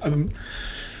didn't look.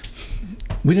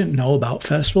 We didn't know about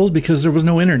festivals because there was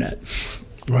no internet.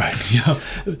 Right.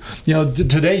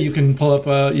 Today you can pull up.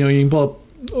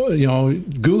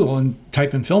 Google and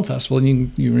type in film festival,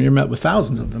 and you're met with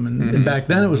thousands of them. And back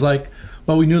then it was like,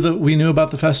 well, we knew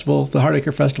about the festival, the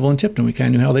Hardacre Festival in Tipton. We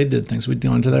kind of knew how they did things. We'd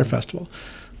go into their festival.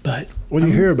 But when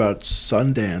you hear about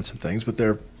Sundance and things, but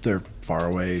they're far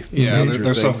away. Yeah,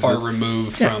 they're so far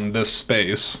removed from this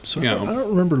space. So I don't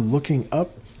remember looking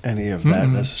up any of that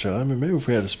necessarily. Maybe if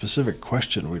we had a specific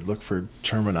question, we'd look for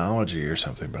terminology or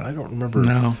something, but I don't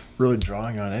remember really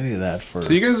drawing on any of that for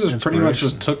So you guys just pretty much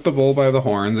just took the bull by the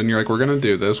horns, and you're like, we're going to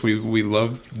do this. We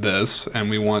love this, and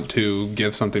we want to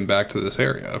give something back to this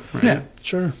area. Right? Yeah,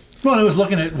 sure. Well, I was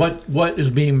looking at what is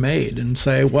being made and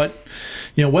say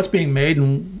what's being made,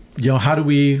 and how do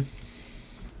we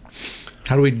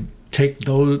take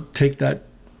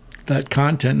that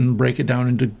content and break it down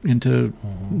into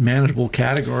manageable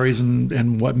categories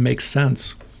and what makes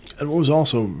sense. And what was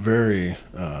also very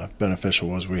beneficial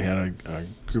was we had a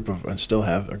group of, and still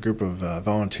have, a group of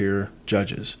volunteer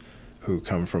judges who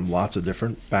come from lots of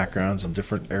different backgrounds and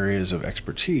different areas of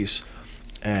expertise.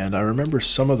 And I remember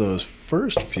some of those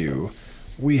first few,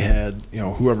 we had,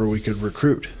 whoever we could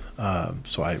recruit.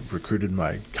 So I recruited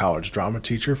my college drama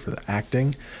teacher for the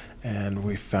acting, and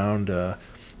we found a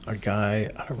guy,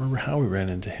 I don't remember how we ran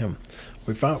into him.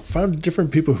 We found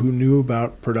different people who knew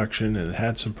about production and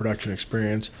had some production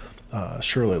experience.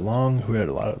 Shirley Long, who had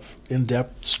a lot of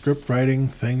in-depth script writing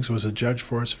things, was a judge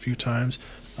for us a few times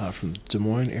from the Des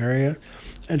Moines area.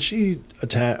 And she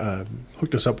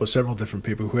hooked us up with several different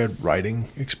people who had writing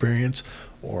experience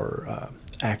or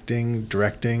acting,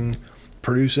 directing,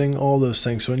 producing, all those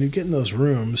things. So when you get in those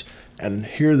rooms and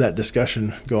hear that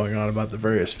discussion going on about the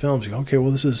various films, you go, okay,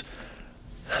 well, this is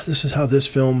how this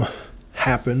film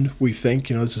happened. We think,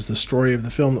 this is the story of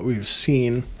the film that we've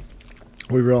seen.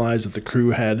 We realize that the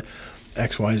crew had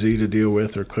XYZ to deal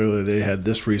with, or clearly they had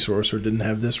this resource or didn't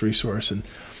have this resource. And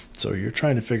so you're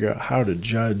trying to figure out how to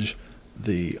judge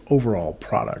the overall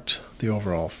product, the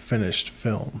overall finished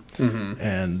film. Mm-hmm.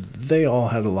 And they all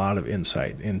had a lot of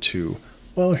insight into,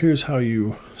 well, here's how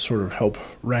you sort of help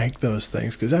rank those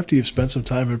things. Because after you've spent some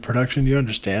time in production, you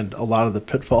understand a lot of the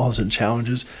pitfalls and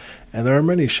challenges. And there are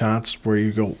many shots where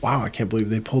you go, wow, I can't believe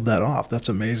they pulled that off. That's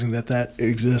amazing that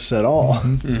exists at all.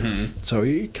 Mm-hmm. So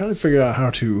you kind of figure out how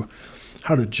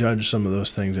to judge some of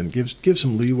those things and give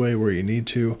some leeway where you need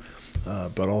to,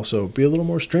 but also be a little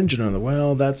more stringent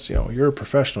on that's, you're a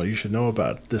professional. You should know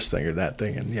about this thing or that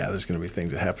thing. And yeah, there's going to be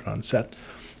things that happen on set.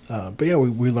 But yeah,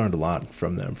 we learned a lot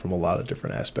from them, from a lot of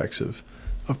different aspects of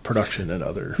production and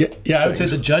other Yeah, I would say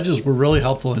the judges were really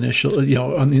helpful initially,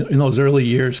 in those early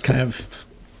years, kind of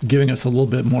giving us a little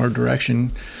bit more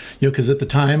direction, because at the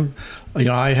time,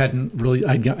 I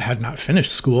had not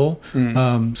finished school.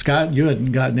 Scott, you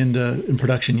hadn't gotten in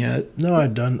production yet. No,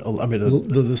 I'd done.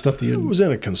 The stuff that you was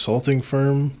in a consulting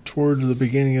firm towards the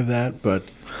beginning of that, but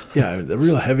yeah, the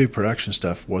real heavy production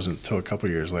stuff wasn't until a couple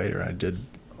of years later. I did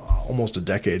almost a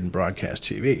decade in broadcast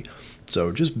TV.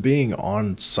 So just being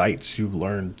on sites, you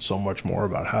learn so much more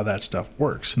about how that stuff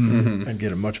works, and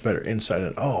get a much better insight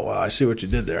on, oh, well, I see what you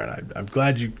did there, and I'm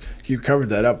glad you covered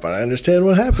that up, but I understand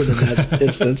what happened in that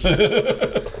instance.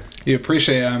 You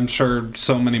appreciate, I'm sure,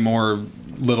 so many more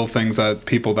little things that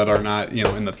people that are not,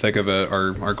 in the thick of it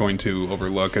are going to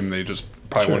overlook, and they just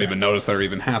probably won't even notice they're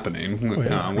even happening,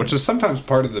 which is sometimes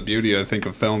part of the beauty, I think,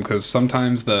 of film, because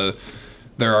sometimes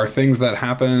there are things that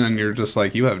happen and you're just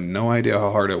like, you have no idea how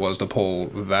hard it was to pull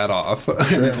that off.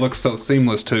 And it looks so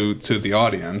seamless to the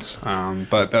audience.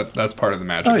 But that's part of the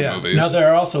magic of movies. Now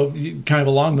there are also kind of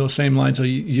along those same lines. So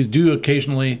you do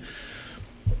occasionally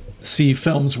see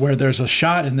films where there's a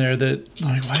shot in there that,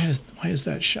 like, why is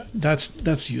that shot?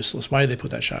 That's useless. Why did they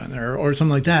put that shot in there or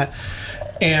something like that?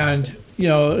 And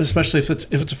especially if it's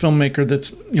a filmmaker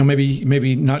that's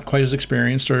maybe not quite as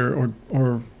experienced or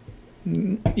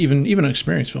even an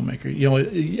experienced filmmaker,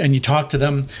 and you talk to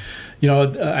them,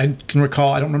 I can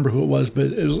recall, I don't remember who it was, but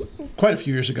it was quite a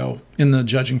few years ago in the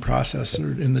judging process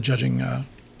or in the judging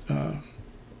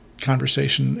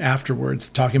conversation afterwards,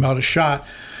 talking about a shot.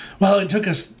 Well, it took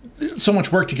us so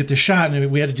much work to get this shot,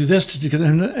 and we had to do this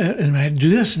and I had to do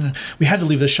this, and we had to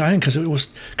leave this shot in because it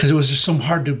was just so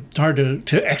hard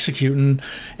to execute.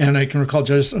 And I can recall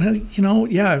judges,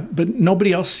 but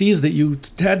nobody else sees that you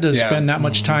had to spend that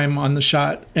much time on the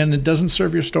shot, and it doesn't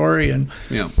serve your story. And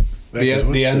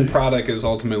the end product is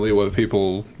ultimately what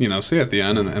people see at the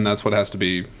end, and that's what has to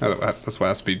be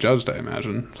judged, I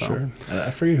imagine. So. Sure. And I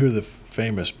forget who the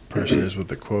famous person is with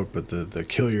the quote, but the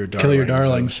kill your darlings. Kill your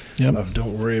darlings. Of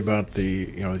don't worry about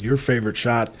your favorite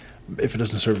shot. If it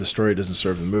doesn't serve the story, it doesn't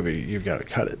serve the movie, you've got to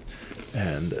cut it.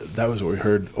 And that was what we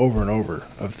heard over and over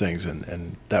of things.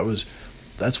 And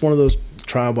that's one of those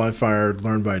trial by fire,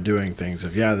 learn by doing things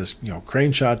of, this,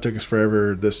 crane shot took us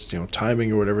forever. This,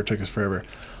 timing or whatever took us forever.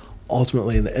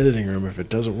 Ultimately in the editing room, if it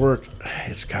doesn't work,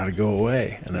 it's got to go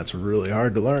away. And that's really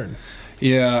hard to learn.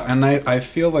 Yeah, and I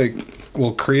feel like,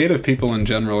 creative people in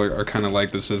general are kind of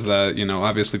like this, is that,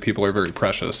 obviously people are very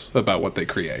precious about what they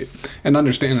create. And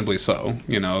understandably so.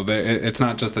 It's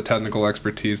not just the technical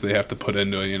expertise they have to put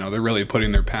into it. They're really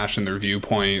putting their passion, their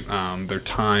viewpoint, their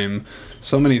time,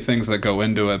 so many things that go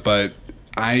into it. But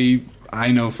I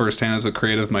know firsthand as a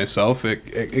creative myself,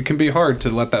 it can be hard to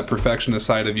let that perfectionist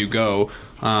side of you go,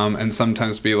 and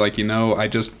sometimes be like,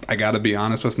 I got to be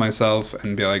honest with myself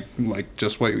and be like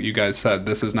just what you guys said,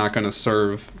 this is not going to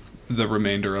serve the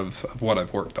remainder of what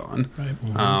I've worked on.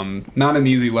 Right. Not an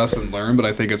easy lesson learned, but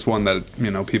I think it's one that,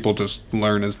 people just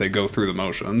learn as they go through the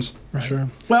motions. Right. Sure.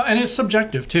 Well, and it's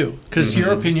subjective too, because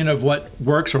your opinion of what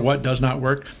works or what does not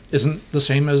work isn't the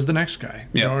same as the next guy,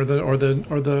 Yeah. or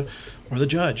the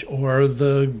judge or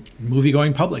the movie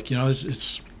going public.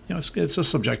 It's a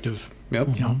subjective Yep.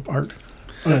 art,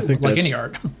 And I think like that's any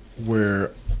art.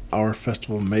 where our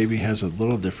festival maybe has a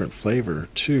little different flavor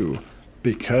too,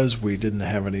 because we didn't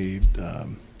have any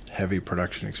heavy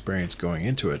production experience going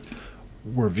into it.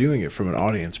 We're viewing it from an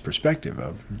audience perspective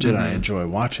of, did I enjoy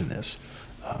watching this?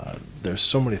 There's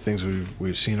so many things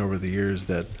we've seen over the years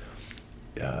that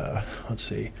let's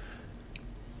see,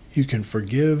 you can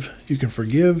forgive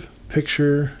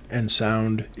picture and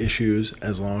sound issues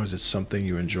as long as it's something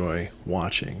you enjoy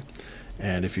watching.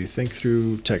 And if you think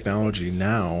through technology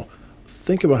now,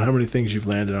 think about how many things you've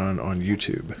landed on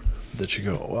YouTube that you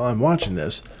go, well, I'm watching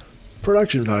this.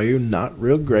 Production value, not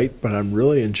real great, but I'm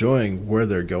really enjoying where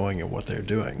they're going and what they're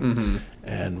doing.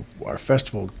 And our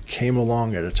festival came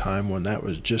along at a time when that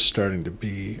was just starting to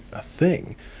be a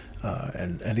thing.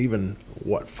 And even,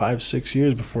 5-6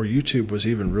 years before YouTube was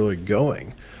even really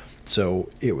going. So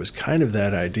it was kind of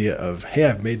that idea of, hey,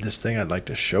 I've made this thing, I'd like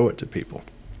to show it to people.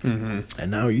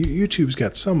 And now YouTube's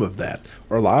got some of that,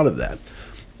 or a lot of that.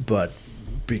 But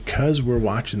because we're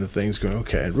watching the things going,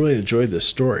 okay, I really enjoyed this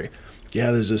story.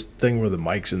 Yeah, there's this thing where the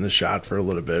mic's in the shot for a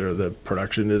little bit, or the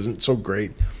production isn't so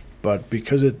great. But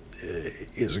because it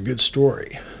is a good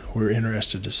story, we're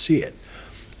interested to see it.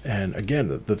 And again,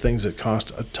 the things that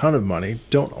cost a ton of money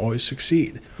don't always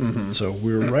succeed. So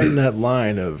we're right in that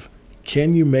line of,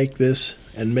 can you make this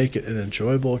and make it an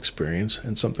enjoyable experience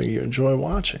and something you enjoy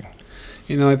watching?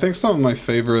 I think some of my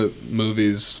favorite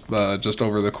movies just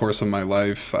over the course of my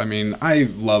life, I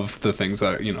love the things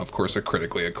that, of course, are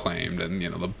critically acclaimed and,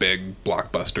 the big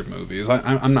blockbuster movies.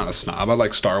 I'm not a snob. I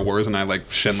like Star Wars and I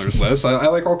like Schindler's List. I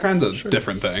like all kinds of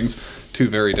different things. Two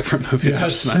very different movies I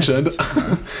just mentioned.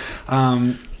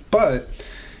 But,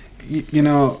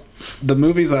 the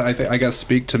movies that I guess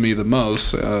speak to me the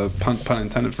most, pun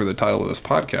intended for the title of this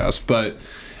podcast, but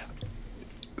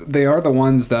they are the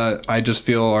ones that I just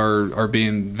feel are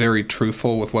being very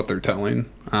truthful with what they're telling,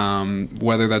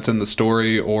 whether that's in the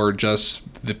story or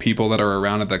just the people that are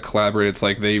around it that collaborate. It's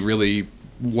like they really,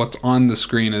 what's on the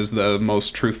screen is the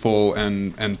most truthful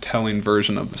and telling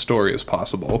version of the story as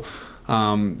possible.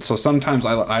 So sometimes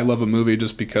I love a movie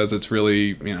just because it's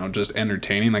really, just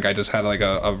entertaining. Like I just had like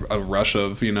a rush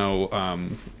of,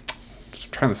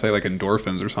 trying to say like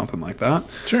endorphins or something like that.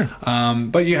 Sure.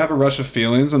 But you have a rush of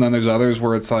feelings, and then there's others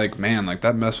where it's like, man, like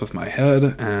that messed with my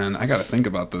head, and I got to think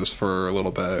about this for a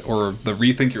little bit. Or the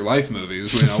Rethink Your Life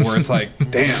movies, where it's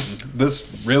like, damn, this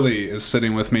really is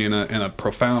sitting with me in a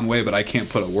profound way, but I can't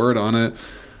put a word on it.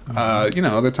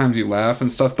 Other times you laugh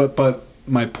and stuff, but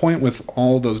my point with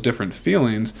all those different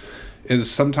feelings is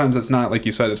sometimes it's not, like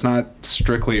you said, it's not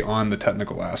strictly on the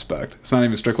technical aspect. It's not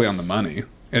even strictly on the money.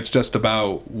 It's just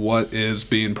about what is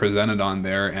being presented on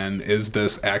there, and is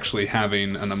this actually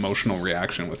having an emotional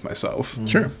reaction with myself?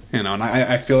 Sure. And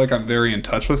I feel like I'm very in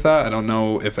touch with that. I don't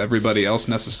know if everybody else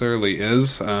necessarily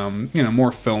is.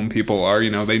 More film people are.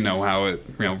 They know how it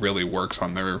really works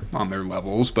on their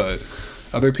levels, but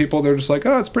other people, they're just like,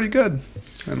 oh, it's pretty good.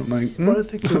 And I'm like, Well, I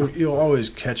think you'll always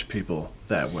catch people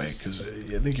that way, because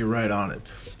I think you're right on it.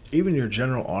 Even your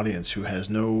general audience who has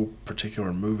no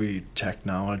particular movie tech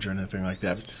knowledge or anything like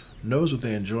that knows what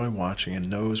they enjoy watching and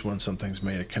knows when something's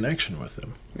made a connection with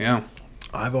them. yeah.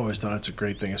 I've always thought it's a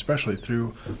great thing, especially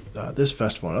through this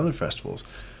festival and other festivals,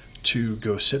 to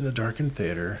go sit in a darkened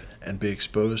theater and be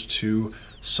exposed to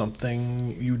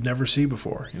something you'd never see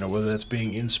before. Whether that's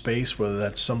being in space, whether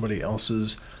that's somebody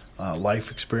else's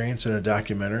life experience in a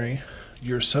documentary.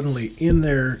 You're suddenly in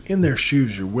their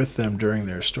shoes. You're with them during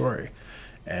their story.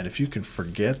 And if you can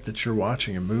forget that you're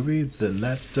watching a movie, then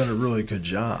that's done a really good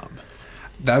job.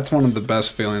 That's one of the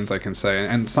best feelings I can say.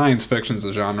 And science fiction is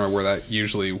a genre where that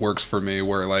usually works for me,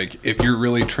 where like if you're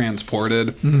really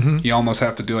transported, you almost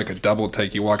have to do like a double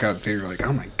take. You walk out of the theater, you're like,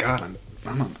 oh my God,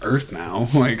 I'm on Earth now.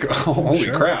 Like, holy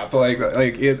crap. Like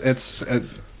it's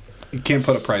you can't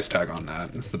put a price tag on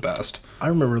that. It's the best. I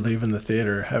remember leaving the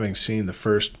theater having seen the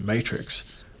first Matrix,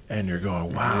 and you're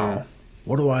going, wow.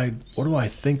 What do I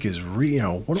think is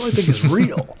real? What do I think is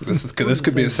real? This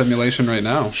could be a simulation right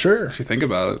now. Sure. If you think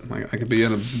about it, like I could be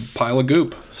in a pile of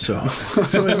goop. So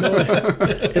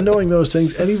in knowing those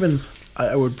things, and even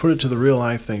I would put it to the real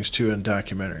life things too in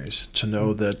documentaries, to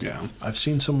know that I've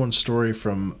seen someone's story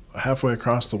from halfway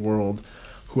across the world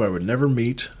who I would never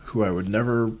meet, who I would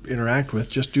never interact with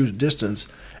just due to distance,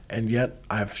 and yet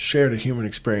I've shared a human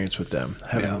experience with them,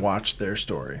 having watched their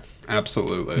story.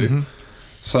 Absolutely.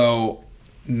 So,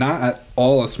 not at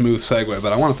all a smooth segue,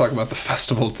 but I want to talk about the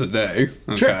festival today.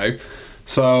 Okay. Sure.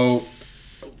 So,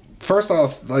 first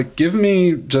off, like, give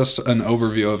me just an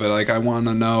overview of it. Like, I want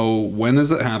to know, when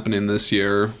is it happening this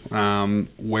year?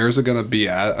 Where's it going to be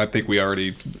at? I think we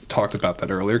already talked about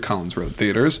that earlier, Collins Road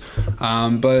Theaters.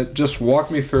 But just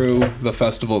walk me through the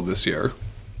festival this year.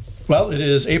 Well, it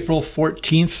is April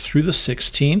 14th through the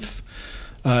 16th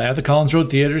at the Collins Road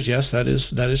Theaters. Yes, that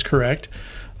is correct.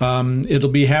 It'll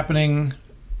be happening,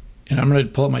 and I'm going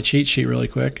to pull up my cheat sheet really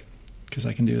quick because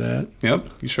I can do that. Yep,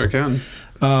 you sure can.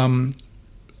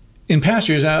 In past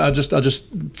years, I'll just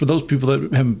for those people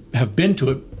that have been to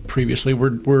it previously,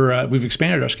 we've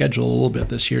expanded our schedule a little bit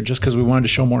this year just because we wanted to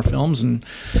show more films and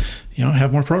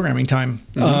have more programming time.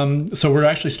 So we're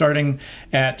actually starting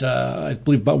at I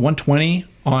believe about 1:20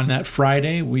 on that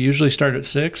Friday. We usually start at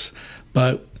 6,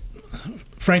 but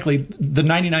frankly, the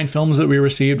 99 films that we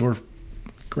received were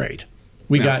great.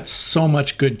 We got so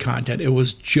much good content. It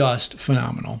was just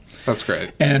phenomenal. That's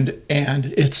great. And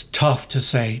it's tough to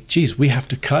say, geez, we have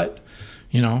to cut,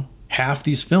 half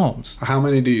these films. How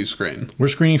many do you screen? We're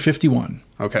screening 51.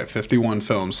 Okay, 51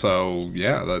 films. So,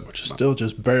 which is still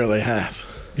just barely half.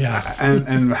 Yeah.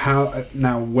 And how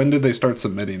now? When did they start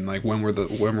submitting? Like, when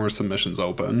were submissions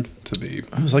open to be?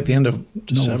 It was like the end of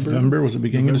December? November. Was it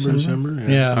beginning of December?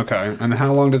 Yeah. Okay. And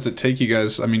how long does it take you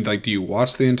guys? I mean, like, do you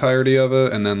watch the entirety of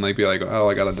it and then like be like, oh,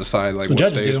 I got to decide like what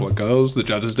stays, what goes? The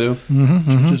judges do.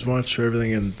 Judges watch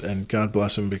everything, and God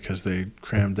bless them because they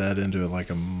crammed that into like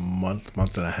a month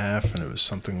and a half, and it was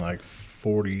something like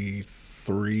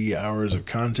 43 hours of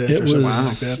content or something like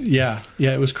that.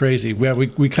 Yeah, it was crazy.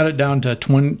 We cut it down to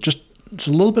 20, just it's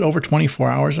a little bit over 24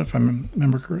 hours if I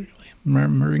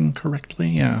remembering correctly.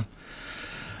 Yeah.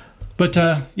 But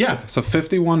So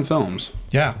 51 films.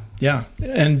 Yeah.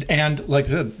 And like I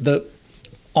said,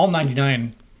 all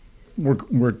 99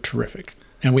 were terrific.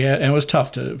 And it was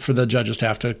tough for the judges to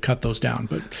have to cut those down,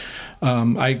 but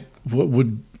I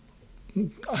would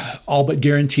all but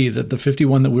guarantee that the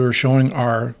 51 that we were showing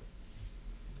are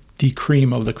the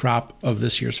cream of the crop of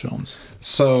this year's films.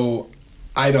 So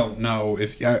I don't know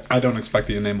if I don't expect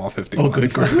you to name all 51. Oh,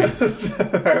 good grief.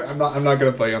 I'm not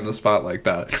going to play you on the spot like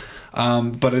that.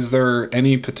 But is there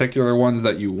any particular ones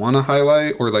that you want to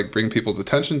highlight or like bring people's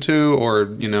attention to, or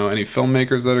any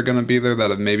filmmakers that are going to be there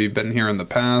that have maybe been here in the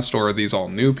past, or are these all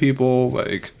new people?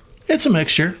 Like, it's a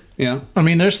mixture. Yeah. I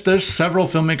mean, there's several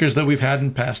filmmakers that we've had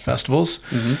in past festivals.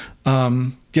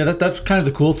 That's kind of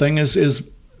the cool thing is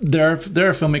there are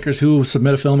filmmakers who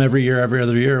submit a film every year, every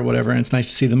other year, or whatever, and it's nice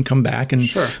to see them come back and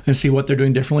see what they're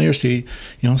doing differently, or see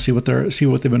what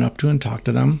they've been up to and talk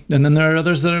to them. And then there are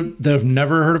others that have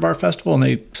never heard of our festival and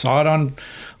they saw it on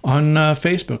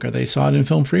Facebook, or they saw it in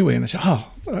Film Freeway and they say,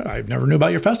 "Oh, I never knew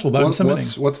about your festival, but I'm submitting."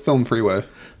 What's Film Freeway?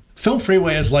 Film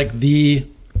Freeway is like the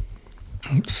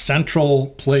central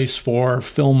place for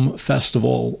film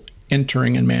festival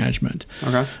entering and management.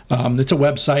 Okay. It's a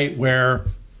website where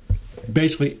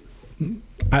basically,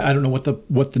 I don't know what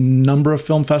the number of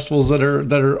film festivals that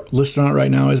are listed on it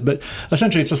right now is, but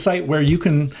essentially it's a site where you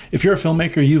can, if you're a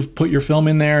filmmaker, you've put your film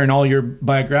in there and all your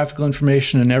biographical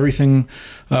information and everything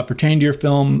pertaining to your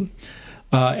film,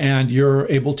 and you're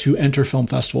able to enter film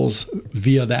festivals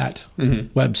via that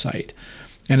website.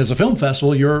 And as a film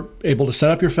festival, you're able to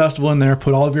set up your festival in there,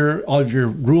 put all of your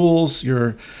rules,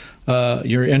 your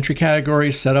entry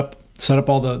categories, set up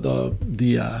all the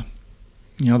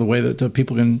way that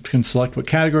people can select what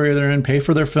category they're in, pay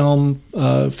for their film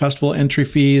festival entry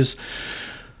fees.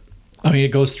 I mean,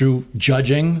 it goes through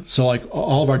judging. So like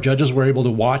all of our judges were able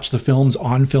to watch the films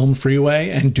on Film Freeway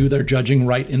and do their judging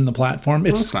right in the platform.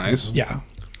 That's nice. Yeah.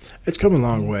 It's come a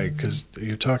long way, because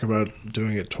you talk about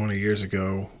doing it 20 years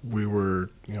ago. We were,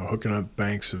 hooking up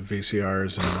banks of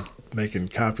VCRs and making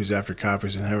copies after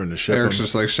copies and having to ship Eric's them.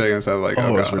 just like shaking his head like,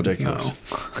 oh, it was God, ridiculous.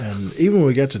 No. And even when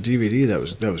we got to DVD,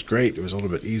 that was great. It was a little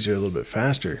bit easier, a little bit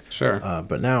faster. Sure.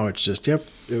 But now it's just, it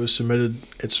was submitted.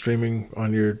 It's streaming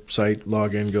on your site.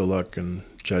 Log in, go look, and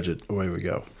judge it. Away we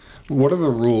go. What are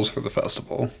the rules for the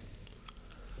festival?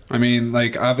 I mean,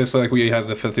 like, obviously, like, we have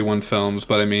the 51 films,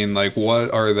 but I mean, like,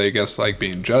 what are they,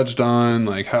 being judged on?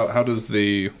 Like, how does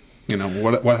the,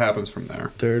 what happens from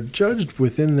there? They're judged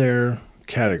within their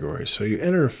categories. So you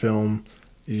enter a film,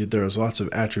 there's lots of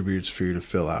attributes for you to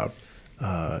fill out,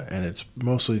 and it's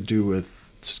mostly due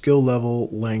with skill level,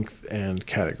 length, and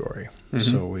category.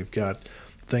 So we've got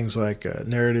things like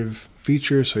narrative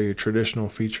feature, so your traditional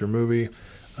feature movie,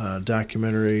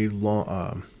 documentary,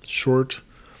 long, short,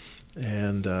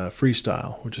 and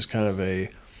freestyle, which is kind of a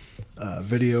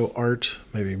video art,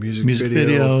 maybe music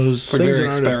videos. It's like things very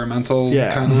that aren't experimental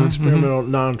kind kind of. experimental,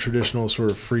 non-traditional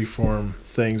sort of free-form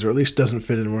things, or at least doesn't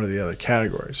fit in one of the other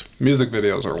categories. Music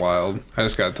videos are wild. I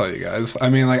just got to tell you guys. I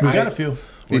mean, like, We got a few.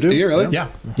 Do you really? Yeah.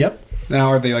 Yep. Now,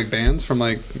 are they like bands from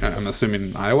like, I'm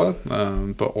assuming Iowa,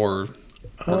 or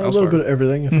A little elsewhere? bit of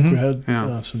everything. I think we had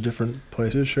Yeah. some different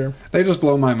places, sure. They just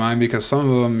blow my mind because some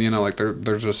of them, like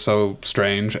they're just so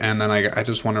strange, and then I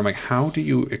just wonder, like, how do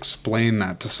you explain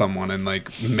that to someone and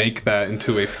like make that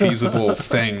into a feasible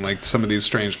thing, like some of these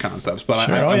strange concepts? But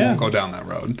Sure. I won't go down that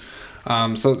road.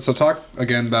 So talk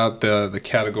again about the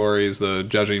categories, the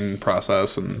judging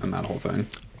process, and that whole thing.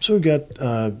 So we got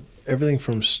everything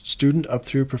from student up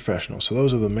through professional. So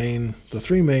those are the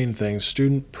three main things: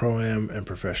 student, pro-am, and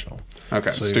professional. Okay,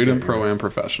 So you've student, got your pro, and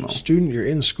professional. Student, you're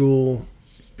in school,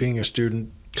 being a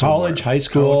student. College, somewhere. high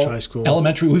school, College, high school.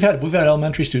 elementary. We've had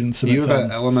elementary students submit You've film.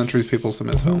 had elementary people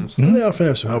submit films. And they often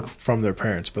have some help from their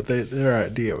parents, but their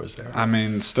idea was there. I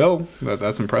mean, still,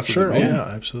 that's impressive. Sure, to me. yeah,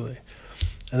 absolutely.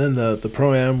 And then the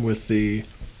pro-am with the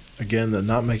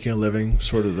not making a living,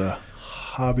 sort of the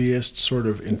hobbyist, sort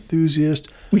of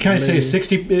enthusiast. We kind of say maybe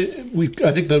 60.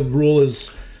 I think the rule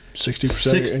is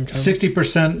 60% of your income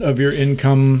 60% of your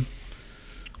income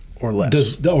or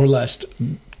less. or less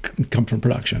come from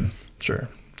production. Sure.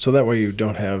 So that way you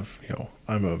don't have,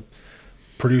 I'm a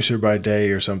producer by day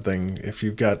or something. If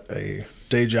you've got a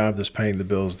day job that's paying the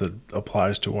bills that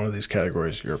applies to one of these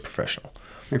categories, you're a professional.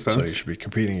 Makes So sense. you should be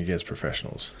competing against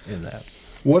professionals in that.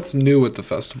 What's new at the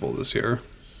festival this year?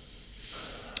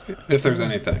 If there's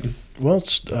anything. Well,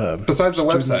 it's, Besides the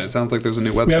website, it sounds like there's a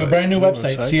new website. We have a brand new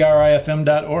website,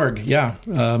 crifm.org. Yeah.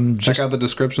 Check out the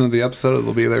description of the episode.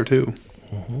 It'll be there too.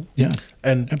 Yeah.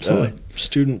 and Absolutely.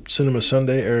 Student Cinema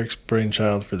Sunday, Eric's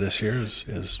brainchild for this year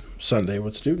is Sunday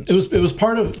with students. It was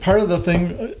part of the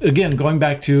thing, again, going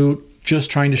back to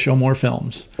just trying to show more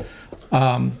films.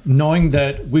 Knowing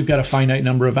that we've got a finite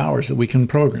number of hours that we can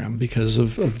program because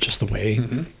of just the way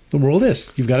the world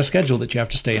is. You've got a schedule that you have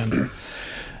to stay under.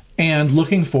 And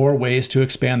looking for ways to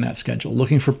expand that schedule,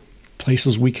 looking for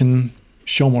places we can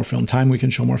show more film, time we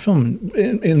can show more film.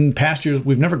 In past years,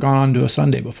 we've never gone on to a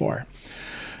Sunday before.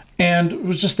 And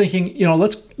was just thinking,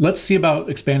 let's see about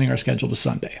expanding our schedule to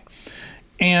Sunday.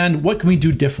 And what can we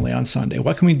do differently on Sunday?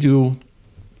 What can we do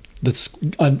that's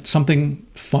something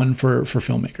fun for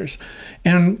filmmakers?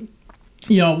 And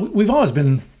we've always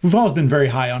been very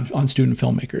high on student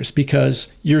filmmakers because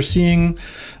you're seeing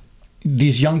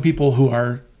these young people who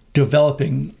are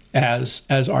developing as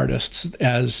artists,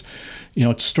 as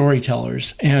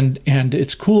storytellers, and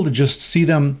it's cool to just see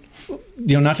them.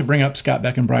 Not to bring up Scott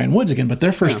Beck and Brian Woods again, but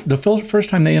the first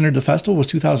time they entered the festival was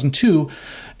 2002,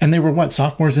 and they were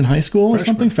sophomores in high school or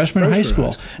something, freshmen in high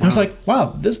school. And I was like,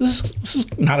 wow, this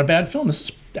is not a bad film. This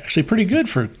is actually pretty good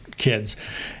for kids.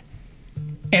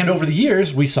 And over the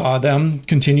years, we saw them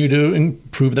continue to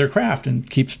improve their craft and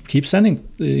keep sending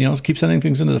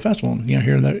things into the festival. And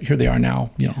here they are now,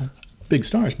 big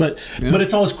stars. But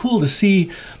it's always cool to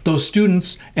see those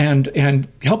students and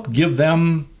help give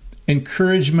them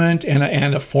encouragement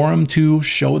and a forum to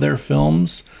show their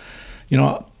films.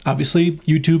 Obviously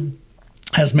YouTube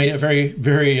has made it very,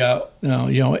 very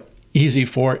easy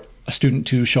for a student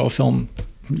to show a film,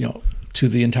 to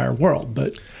the entire world.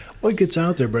 But it gets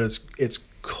out there, but it's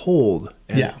cold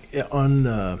and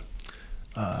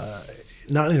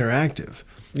not interactive.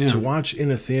 Yeah. To watch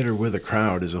in a theater with a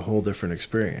crowd is a whole different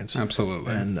experience.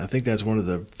 Absolutely. And I think that's one of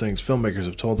the things filmmakers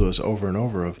have told us over and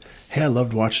over of, hey, I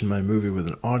loved watching my movie with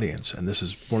an audience, and this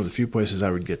is one of the few places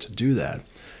I would get to do that.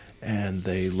 And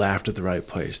they laughed at the right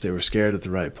place. They were scared at the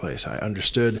right place. I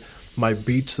understood my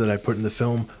beats that I put in the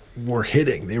film were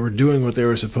hitting. They were doing what they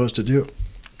were supposed to do.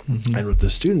 Mm-hmm. And with the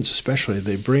students especially,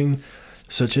 they bring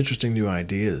such interesting new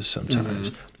ideas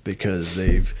sometimes because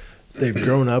they've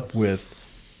grown up with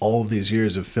all of these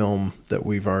years of film that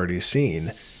we've already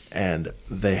seen, and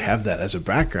they have that as a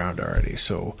background already.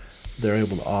 So they're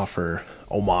able to offer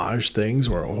homage things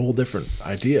or a whole different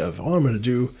idea of, I'm going to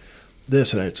do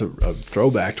this. And it's a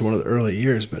throwback to one of the early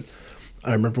years. But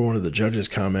I remember one of the judges'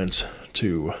 comments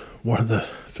to one of the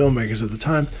filmmakers at the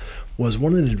time was,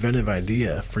 what an inventive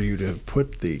idea for you to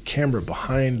put the camera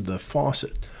behind the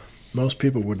faucet. Most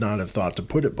people would not have thought to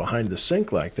put it behind the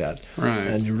sink like that. Right.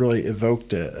 And you really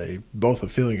evoked both a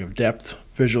feeling of depth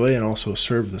visually and also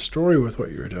served the story with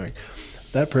what you were doing.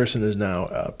 That person is now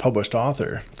a published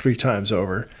author 3 times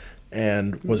over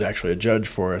and was actually a judge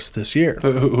for us this year.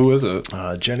 Who is it?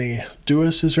 Jenny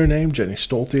Dewis is her name, Jenny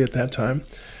Stolte at that time.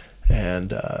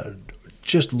 And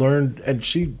just learned, and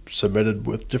she submitted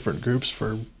with different groups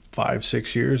for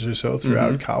 5-6 years or so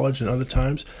throughout college and other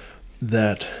times.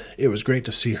 that it was great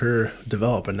to see her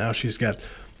develop. And now she's got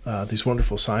these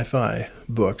wonderful sci-fi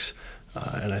books.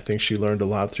 And I think she learned a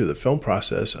lot through the film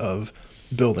process of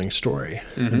building story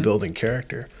and building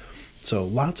character. So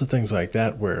lots of things like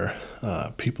that where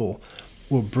people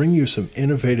will bring you some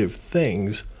innovative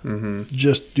things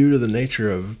just due to the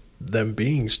nature of them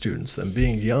being students, them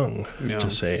being young, to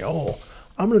say, oh,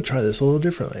 I'm going to try this a little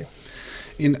differently.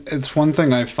 It's one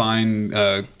thing I find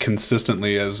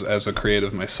consistently as a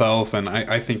creative myself, and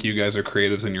I think you guys are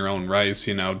creatives in your own rights,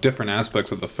 different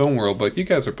aspects of the film world, but you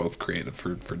guys are both creative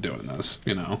for doing this,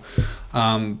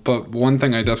 But one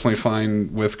thing I definitely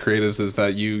find with creatives is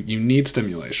that you need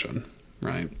stimulation.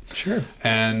 Right. Sure.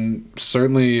 And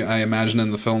certainly I imagine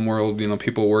in the film world,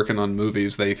 people working on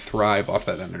movies, they thrive off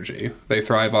that energy. They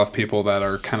thrive off people that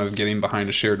are kind of getting behind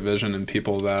a shared vision and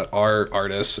people that are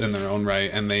artists in their own right,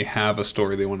 and they have a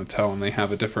story they want to tell and they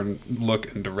have a different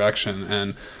look and direction.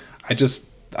 And I just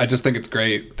think it's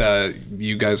great that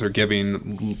you guys are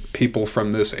giving people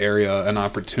from this area an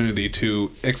opportunity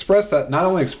to express that, not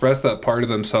only express that part of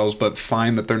themselves, but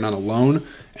find that they're not alone.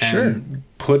 And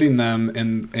putting them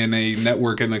in a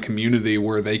network, in a community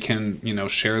where they can,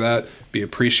 share that, be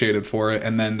appreciated for it,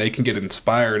 and then they can get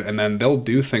inspired, and then they'll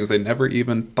do things they never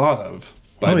even thought of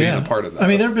by being a part of that. I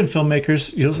mean, there have been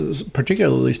filmmakers,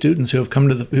 particularly students, who have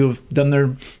who have done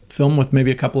their film with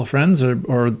maybe a couple of friends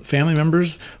or family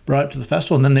members, brought it to the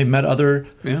festival, and then they've met other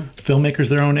filmmakers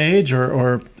their own age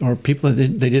or people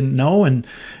that they didn't know,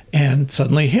 and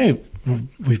suddenly, hey,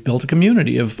 we've built a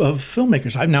community of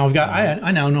filmmakers. I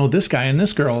now know this guy and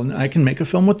this girl, and I can make a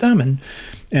film with them,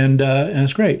 and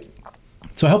it's great.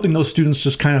 So helping those students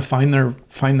just kind of find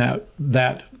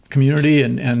that community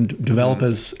and develop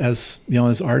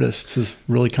as artists is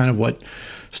really kind of what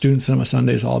Student Cinema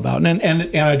Sunday is all about.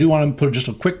 And I do want to put just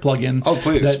a quick plug in. Oh,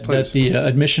 please. That the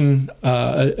admission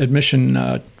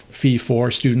fee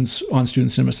for students on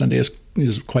Student Cinema Sunday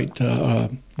is quite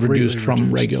reduced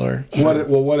from regular.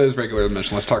 What is regular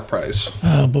admission? Let's talk price.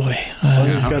 Oh boy,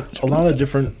 you've got a lot of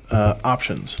different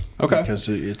options. Okay. Because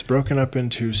it's broken up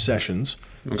into sessions.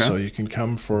 Okay. So you can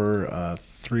come for a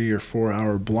 3 or 4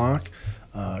 hour block.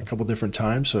 A couple different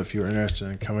times. So if you're interested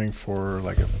in coming for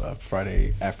like a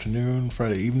Friday afternoon,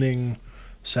 Friday evening,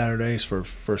 Saturdays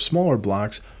for smaller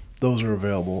blocks, those are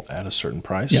available at a certain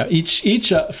price. Yeah,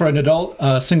 each for an adult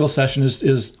single session is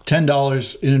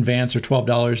 $10 in advance or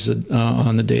 $12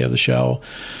 on the day of the show.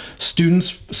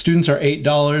 Students are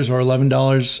 $8 or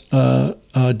 $11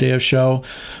 a day of show.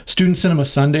 Student Cinema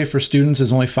Sunday for students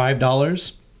is only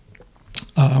 $5,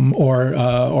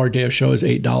 or day of show is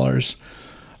 $8.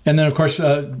 And then, of course,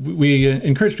 we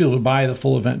encourage people to buy the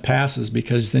full event passes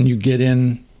because then you get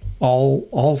in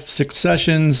all 6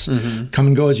 sessions, come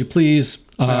and go as you please.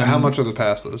 How much are the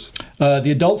passes?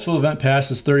 The adult full event pass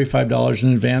is $35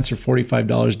 in advance or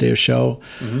 $45 day of show,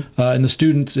 and the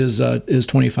students is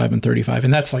 $25 and $35,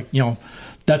 and that's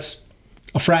that's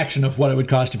a fraction of what it would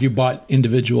cost if you bought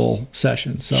individual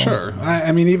sessions. So. Sure.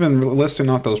 I mean, even listing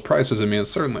off those prices, it's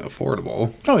certainly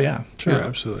affordable. Oh, yeah. Sure,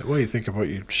 absolutely. Well, you think of what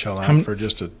you shell out for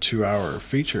just a 2-hour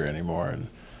feature anymore, and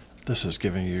this is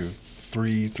giving you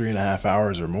 3.5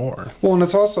 hours or more. Well, and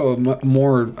it's also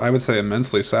more, I would say,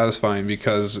 immensely satisfying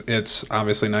because it's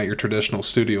obviously not your traditional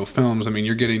studio films. I mean,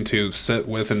 you're getting to sit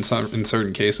with, in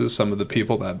certain cases, some of the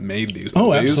people that made these movies.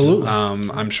 Oh, absolutely.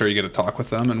 I'm sure you get to talk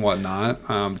with them and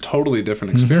whatnot. Totally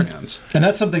different experience. And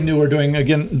that's something new we're doing,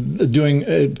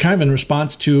 kind of in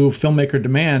response to filmmaker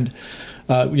demand.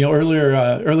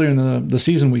 Earlier in the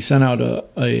season, we sent out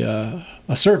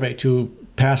a survey to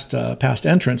past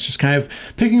entrants, just kind of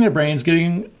picking their brains,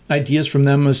 getting ideas from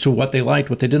them as to what they liked,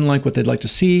 what they didn't like, what they'd like to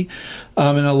see,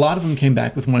 and a lot of them came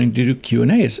back with wanting to do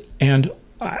Q&As. And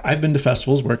I've been to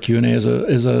festivals where Q&A is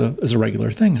a regular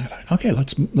thing. And I thought, okay,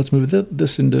 let's move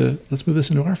this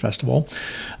into our festival.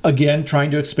 Again,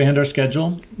 trying to expand our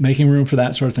schedule, making room for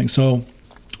that sort of thing. So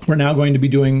we're now going to be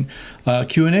doing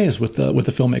Q&As with the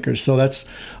filmmakers. So that's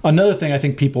another thing I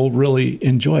think people really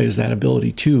enjoy is that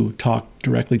ability to talk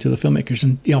directly to the filmmakers.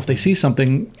 And if they see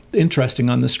something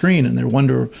interesting on the screen and they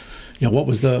wonder, what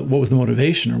was the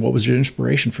motivation or what was your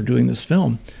inspiration for doing this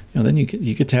film, then you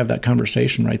get to have that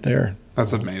conversation right there.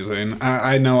 That's amazing.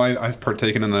 I know I've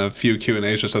partaken in a few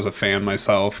Q&As just as a fan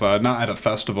myself, not at a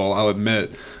festival, I'll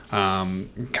admit. Kind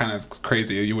of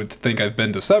crazy. You would think I've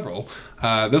been to several.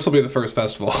 This will be the first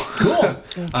festival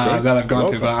that I've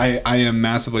gone to, but I am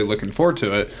massively looking forward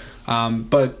to it.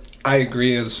 But I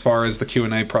agree as far as the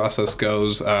Q&A process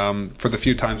goes. For the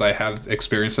few times I have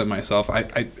experienced it myself,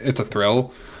 it's a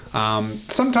thrill.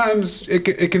 Sometimes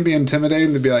it can be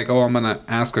intimidating to be like, oh, I'm going to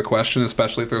ask a question,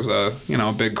 especially if there's a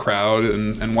big crowd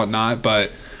and whatnot.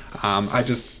 But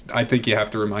I think you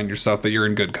have to remind yourself that you're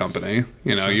in good company.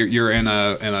 You know, you're in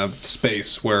a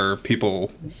space where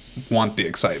people want the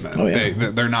excitement. Oh,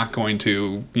 yeah. They're not going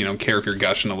to, you know, care if you're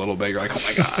gushing a little bit. You're like, oh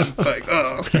my god, like,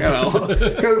 oh, you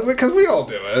know, because we all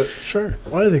do it. Sure.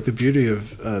 Well, I think the beauty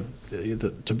of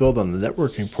to build on the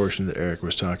networking portion that Eric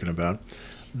was talking about,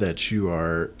 that you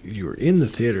are in the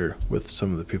theater with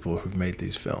some of the people who've made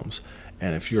these films.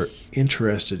 And if you're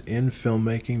interested in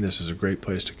filmmaking, this is a great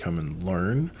place to come and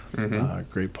learn, a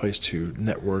great place to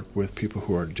network with people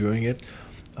who are doing it.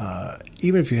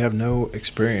 Even if you have no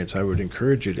experience, I would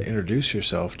encourage you to introduce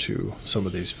yourself to some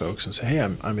of these folks and say, hey,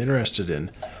 I'm interested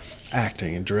in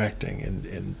acting and directing and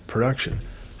in production.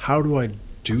 How do I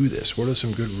do this? What are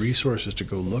some good resources to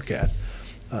go look at?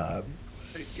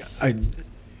 I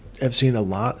have seen a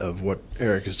lot of what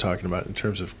Eric is talking about in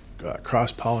terms of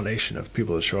cross-pollination of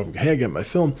people that show up and go, hey, I get my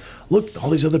film. Look,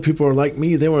 all these other people are like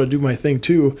me. They want to do my thing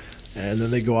too. And then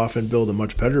they go off and build a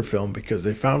much better film because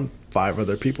they found 5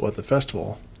 other people at the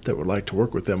festival that would like to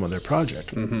work with them on their project.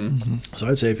 So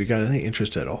I'd say if you got any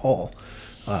interest at all,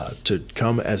 to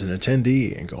come as an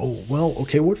attendee and go, oh, well,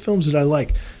 okay, what films did I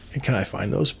like? And can I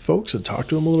find those folks and talk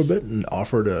to them a little bit and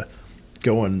offer to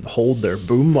go and hold their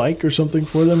boom mic or something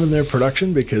for them in their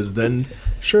production? Because then,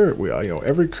 sure,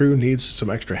 every crew needs some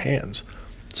extra hands.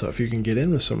 So if you can get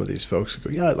in with some of these folks and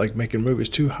go, yeah, I like making movies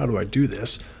too. How do I do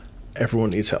this? Everyone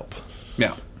needs help.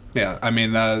 Yeah. I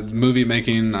mean, movie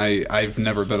making, I've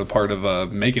never been a part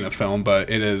of making a film, but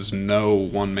it is no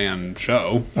one-man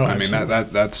show. Oh, I mean,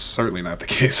 that's certainly not the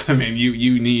case. I mean,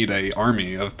 you need a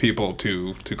army of people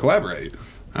to collaborate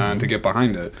and to get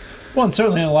behind it. Well, and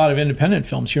certainly in a lot of independent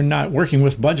films, you're not working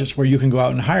with budgets where you can go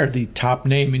out and hire the top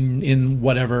name in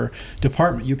whatever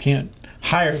department. You can't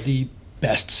hire the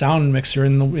best sound mixer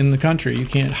in the country. You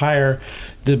can't hire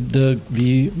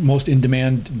the most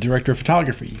in-demand director of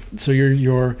photography. So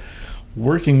you're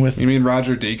working with. You mean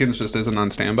Roger Deakins just isn't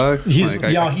on standby?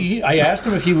 I asked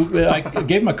him if I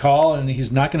gave him a call, and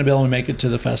he's not going to be able to make it to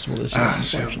the festival this year,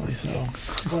 unfortunately.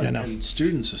 So, And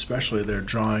students especially, they're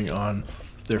drawing on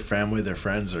their family, their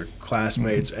friends, their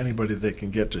classmates, anybody they can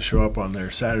get to show up on their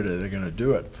Saturday, they're going to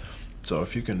do it. So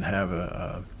if you can have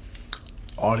a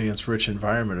audience-rich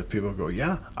environment of people who go,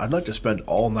 yeah, I'd like to spend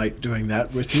all night doing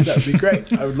that with you, that'd be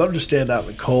great. I would love to stand out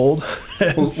in the cold.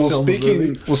 Well,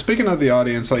 speaking of the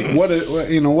audience, like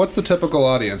what's the typical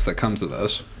audience that comes to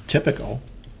this? Typical.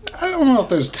 I don't know if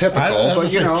there's typical, but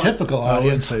typical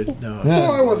audience. I wouldn't say no.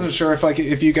 Well, I wasn't sure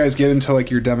if you guys get into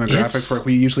like your demographics, where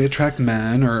we usually attract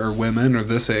men or women or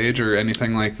this age or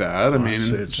anything like that. I mean,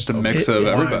 it's just a mix of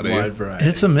everybody. Wide variety.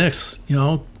 It's a mix,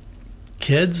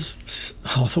 kids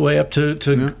all the way up to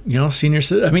senior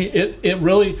citizens. I mean, it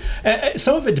really,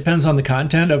 some of it depends on the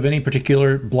content of any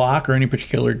particular block or any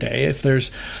particular day. If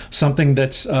there's something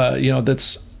that's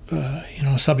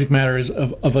subject matter is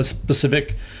of a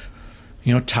specific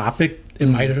topic, it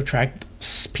might attract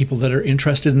people that are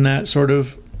interested in that sort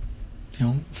of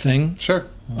thing. Sure.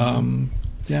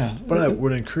 Yeah. But I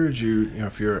would encourage you,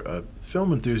 if you're a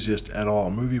film enthusiast at all,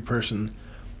 a movie person,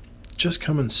 just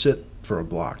come and sit for a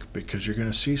block, because you're going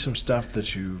to see some stuff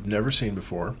that you've never seen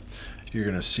before. You're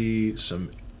going to see some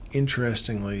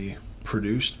interestingly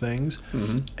produced things.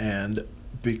 And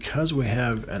because we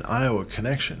have an Iowa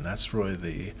connection, that's really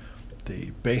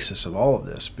the basis of all of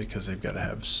this, because they've got to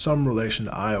have some relation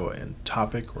to Iowa in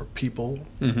topic or people.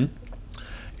 You're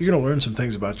going to learn some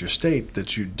things about your state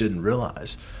that you didn't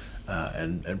realize,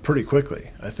 and pretty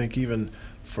quickly. I think even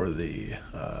for the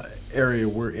area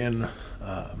we're in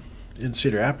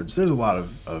Cedar Rapids, there's a lot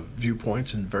of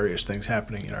viewpoints and various things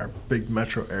happening in our big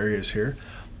metro areas here.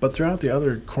 But throughout the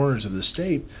other corners of the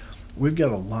state, we've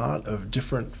got a lot of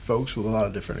different folks with a lot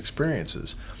of different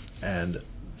experiences. And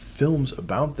films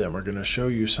about them are going to show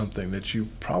you something that you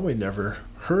probably never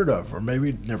heard of or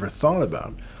maybe never thought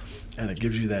about. And it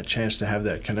gives you that chance to have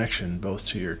that connection both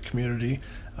to your community,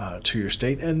 to your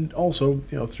state, and also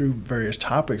through various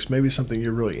topics, maybe something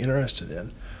you're really interested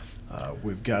in.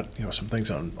 We've got some things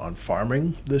on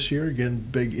farming this year. Again,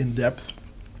 big in-depth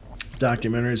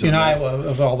documentaries in Iowa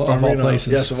of all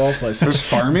places. Yes, of all places. There's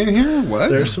farming here. What?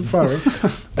 There's some farming.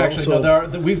 Actually, no, there are.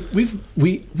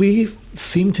 We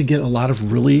seem to get a lot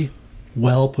of really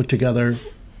well put together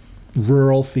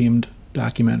rural themed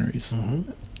documentaries,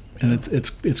 and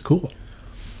it's cool.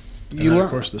 And then, of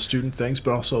course, the student things,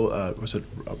 but also was it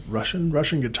a Russian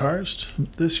guitarist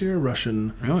this year?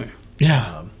 Really?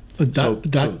 Yeah.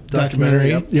 Documentary.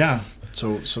 Yep. Yeah.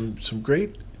 So some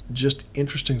great, just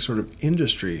interesting sort of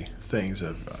industry things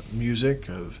of music,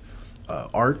 of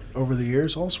art over the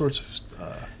years, all sorts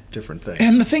of different things.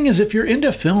 And the thing is, if you're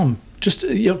into film, just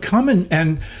come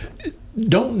and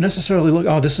don't necessarily look,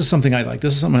 oh, this is something I like.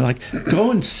 This is something I like.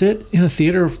 Go and sit in a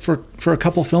theater for a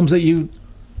couple films that you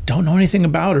don't know anything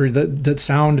about or that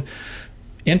sound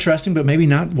interesting, but maybe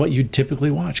not what you'd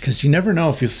typically watch. Because you never know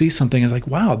if you see something it's like,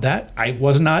 wow, that I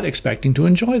was not expecting to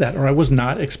enjoy that, or I was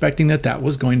not expecting that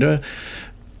was going to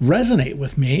resonate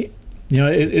with me.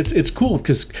 It's cool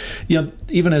because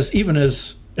even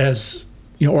as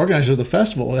organizer of the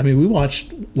festival, I mean, we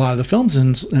watched a lot of the films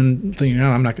and thinking,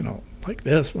 I'm not going to like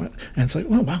this, and it's like,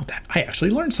 well, wow, I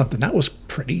actually learned something. That was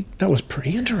pretty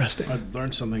interesting. I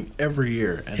learned something every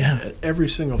year, and at every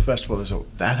single festival, there's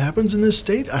that happens in this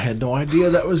state. I had no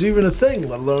idea that was even a thing,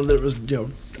 let alone that it was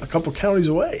a couple counties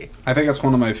away. I think that's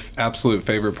one of my absolute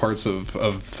favorite parts of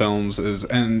films is,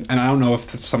 and I don't know if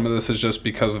some of this is just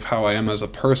because of how I am as a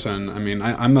person. I mean,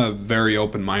 I'm a very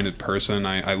open-minded person.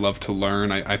 I love to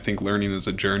learn. I think learning is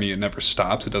a journey. It never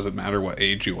stops. It doesn't matter what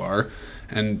age you are.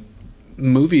 And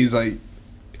movies,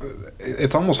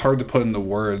 it's almost hard to put into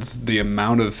words the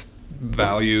amount of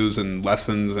values and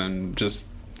lessons and just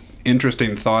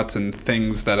interesting thoughts and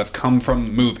things that have come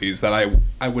from movies that I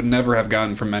would never have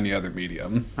gotten from any other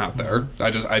medium out there. I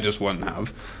just wouldn't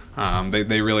have.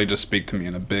 They really just speak to me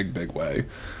in a big way.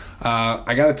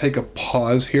 I got to take a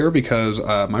pause here because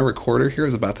my recorder here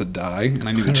is about to die, and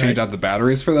I need to change out the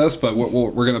batteries for this. But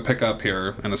we're going to pick up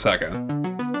here in a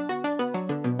second.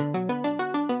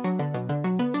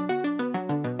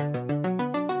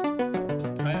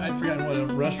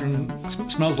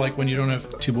 Smells like when you don't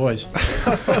have two boys.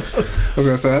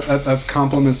 Okay, so that's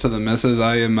compliments to the missus.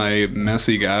 I am a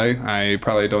messy guy. I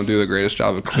probably don't do the greatest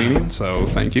job of cleaning, so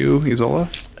thank you, Isola.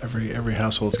 Every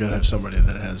household's got to have somebody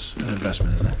that has an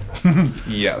investment in that.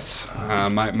 Yes.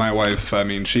 My wife, I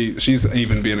mean, she's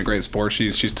even being a great sport.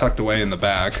 She's tucked away in the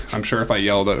back. I'm sure if I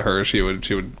yelled at her, she would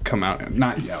come out.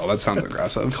 Not yell, that sounds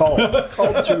aggressive. Call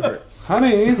to her.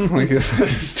 Honey, like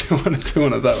just do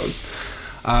one of those.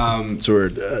 So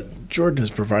Jordan has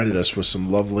provided us with some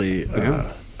lovely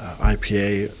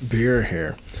IPA beer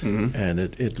here, and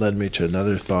it led me to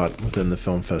another thought within the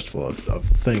film festival of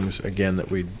things, again, that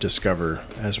we discover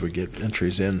as we get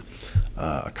entries in.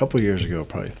 A couple years ago,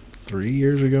 probably 4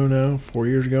 years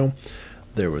ago,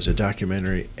 there was a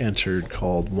documentary entered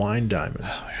called Wine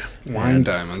Diamonds. Oh, yeah. Wine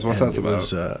Diamonds, what's that about? It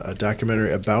was a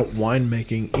documentary about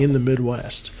winemaking in the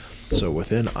Midwest. So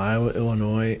within Iowa,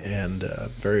 Illinois, and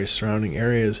various surrounding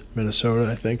areas, Minnesota,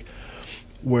 I think,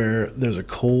 where there's a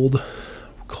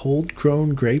cold-grown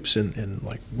grapes in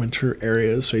like winter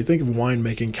areas. So you think of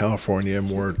winemaking, California,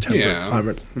 more temperate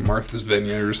climate. Martha's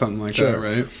Vineyard or something like that,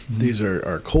 right? These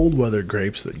are cold-weather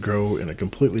grapes that grow in a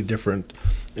completely different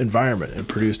environment and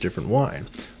produce different wine.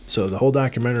 So the whole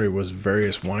documentary was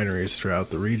various wineries throughout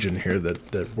the region here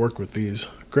that work with these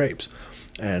grapes.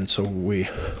 And so we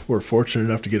were fortunate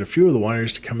enough to get a few of the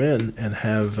wineries to come in and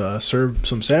have served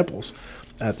some samples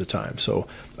at the time. So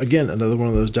again, another one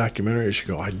of those documentaries you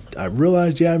go, I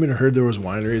realized, I heard there was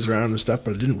wineries around and stuff,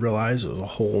 but I didn't realize it was a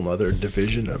whole other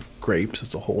division of grapes.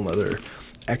 It's a whole other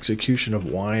execution of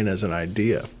wine as an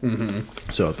idea.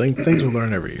 So things we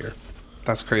learn every year.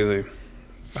 That's crazy.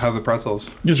 How are the pretzels?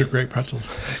 These are great pretzels.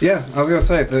 Yeah, I was going to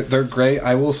say, they're great.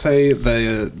 I will say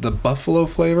the buffalo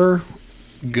flavor,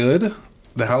 good.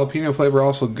 The jalapeno flavor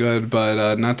also good,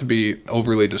 but not to be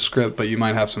overly descriptive, but you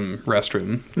might have some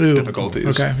restroom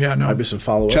difficulties. Okay, yeah, no. Might be some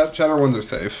follow-up. Cheddar ones are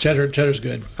safe. Cheddar's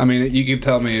good. I mean, you could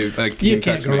tell me, like, you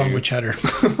can't go wrong with cheddar.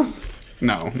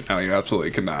 No, you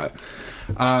absolutely cannot.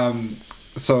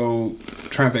 So,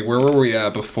 trying to think, where were we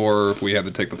at before we had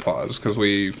to take the pause? Because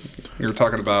you were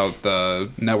talking about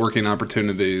the networking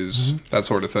opportunities, that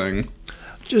sort of thing.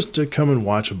 Just to come and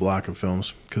watch a block of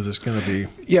films, because it's going to be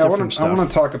I different stuff. want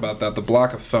to talk about that, the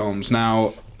block of films.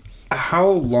 Now, how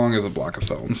long is a block of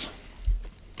films?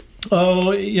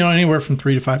 Oh, anywhere from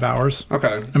 3 to 5 hours.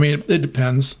 Okay. I mean, it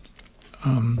depends.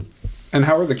 And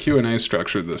how are the Q&A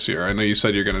structured this year? I know you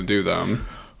said you're going to do them.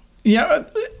 Yeah,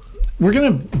 we're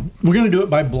gonna do it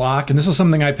by block, and this is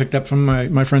something I picked up from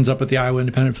my friends up at the Iowa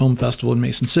Independent Film Festival in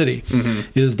Mason City.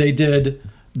 Is they did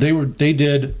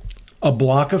a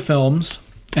block of films.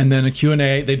 And then a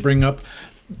Q&A, they'd bring up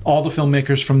all the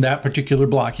filmmakers from that particular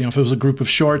block. If it was a group of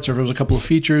shorts or if it was a couple of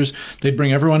features, they'd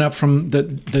bring everyone up from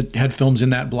that had films in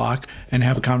that block and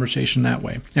have a conversation that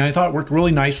way. And I thought it worked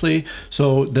really nicely,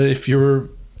 so that if you're,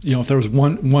 if there was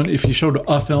one, if you showed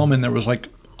a film and there was like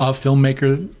a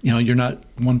filmmaker, you're not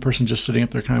one person just sitting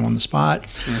up there kind of on the spot.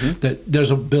 That there's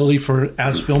ability for,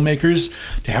 as filmmakers,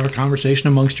 to have a conversation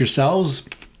amongst yourselves.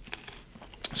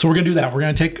 So we're going to do that. We're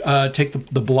going to take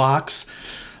the blocks.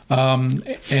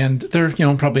 And they're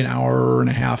probably an hour and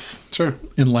a half Sure.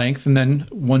 in length. And then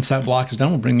once that block is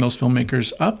done, we'll bring those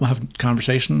filmmakers up. We'll have a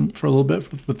conversation for a little bit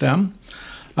with them.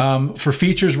 For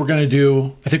features, I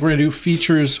think we're going to do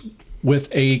features with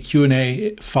a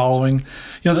Q&A following.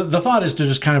 The thought is to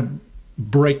just kind of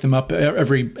break them up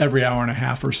every hour and a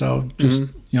half or so, just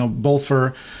both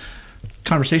for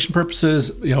conversation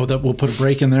purposes, that we'll put a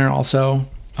break in there also,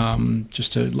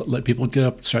 just to let people get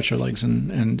up, stretch their legs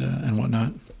and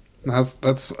whatnot. That's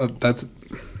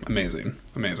amazing.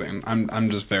 I'm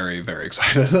just very, very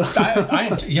excited.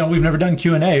 We've never done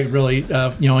Q&A really,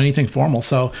 anything formal,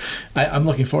 so I'm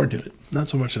looking forward to it. Not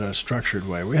so much in a structured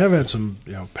way. We have had some,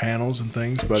 panels and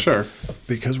things, but Sure.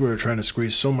 because we were trying to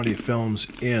squeeze so many films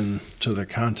in to the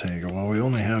content, you go, well, we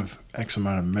only have X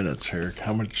amount of minutes here.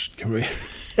 How much can we?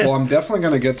 Well, I'm definitely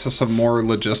going to get to some more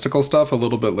logistical stuff a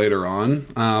little bit later on,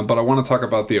 but I want to talk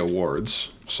about the awards.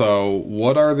 So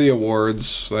what are the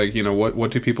awards? Like,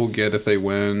 what do people get if they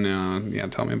win?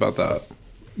 Tell me about that.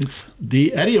 It's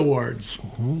the Eddie Awards.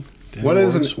 What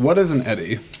is an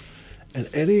eddy? An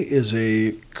eddy is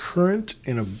a current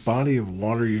in a body of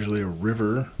water, usually a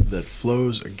river, that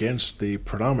flows against the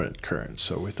predominant current.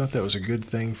 So we thought that was a good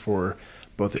thing for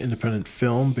both the independent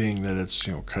film, being that it's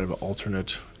kind of an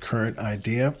alternate current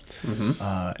idea,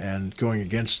 and going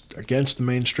against the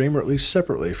mainstream, or at least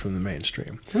separately from the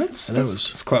mainstream.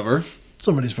 That's clever.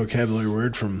 Somebody's vocabulary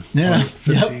word from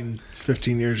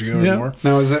 15 years ago or more.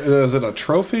 Now, is it a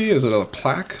trophy? Is it a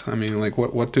plaque? I mean, like,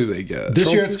 what do they get?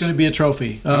 This year it's going to be a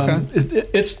trophy. Okay.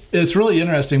 It's really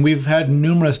interesting. We've had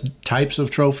numerous types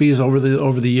of trophies over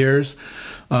the years.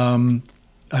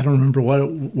 I don't remember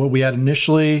what we had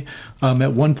initially.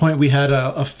 At one point, we had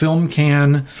a film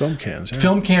can. Film cans. Yeah.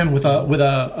 Film can with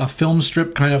a film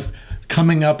strip kind of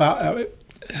coming up out.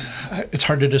 It's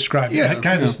hard to describe. Yeah,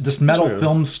 kind of this metal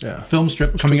film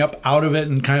strip coming up out of it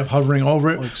and kind of hovering over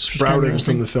it, like sprouting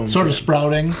from the film. Sort of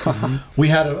sprouting. We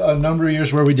had a number of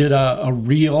years where we did a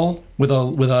reel with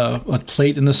a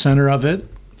plate in the center of it.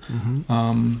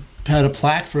 Had a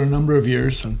plaque for a number of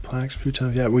years. Some plaques a few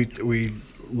times. Yeah, we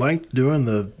liked doing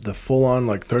the full on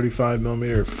like 35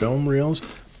 millimeter film reels,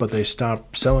 but they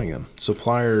stopped selling them.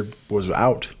 Supplier was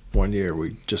out one year.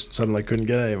 We just suddenly couldn't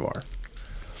get any more.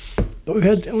 But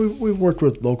we've worked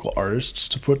with local artists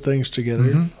to put things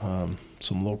together.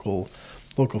 Some local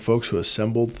folks who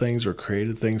assembled things or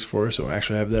created things for us. So we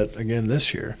actually have that again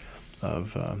this year,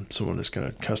 of someone that's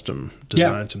going to custom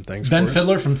design some things Ben for us.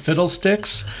 Fiddler from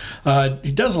Fiddlesticks.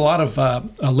 He does a lot of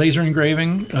laser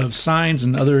engraving of signs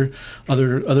and other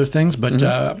things, but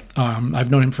I've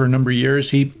known him for a number of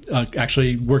years. He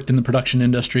actually worked in the production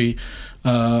industry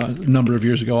a number of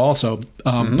years ago also.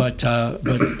 But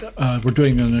we're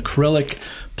doing an acrylic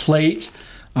plate.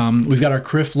 We've got our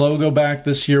CRIF logo back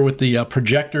this year with the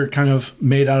projector kind of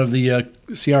made out of the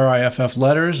CRIFF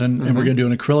letters, and we're going to do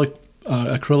an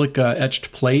acrylic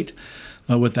etched plate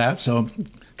with that. So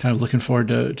kind of looking forward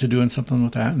to doing something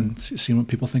with that and seeing what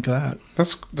people think of that.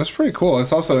 That's pretty cool.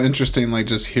 It's also interesting, like,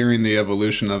 just hearing the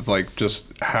evolution of, like,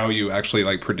 just how you actually,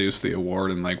 like, produce the award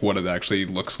and, like, what it actually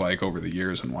looks like over the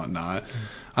years and whatnot.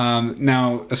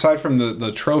 Now, aside from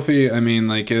the trophy, I mean,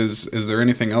 like, is there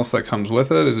anything else that comes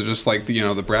with it? Is it just, like,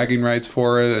 the bragging rights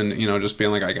for it and, just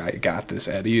being like, I got this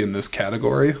Eddie in this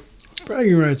category?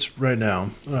 Bragging rights right now.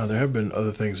 There have been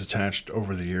other things attached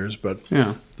over the years, but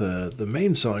the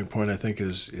main selling point, I think,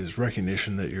 is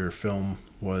recognition that your film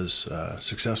was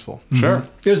successful. Sure.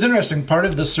 It was interesting. Part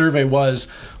of the survey was,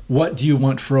 what do you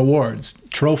want for awards?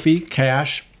 Trophy,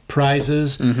 cash,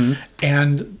 prizes,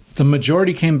 and the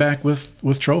majority came back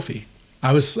with trophy.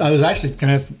 I was actually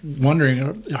kind of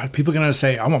wondering, are people going to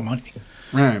say, I want money?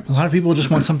 Right. A lot of people just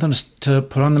want something to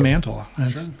put on the mantle.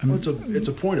 Well, it's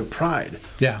a point of pride.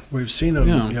 Yeah. We've seen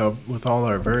them, with all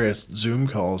our various Zoom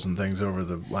calls and things over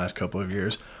the last couple of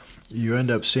years. You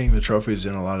end up seeing the trophies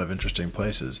in a lot of interesting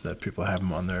places that people have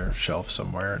them on their shelf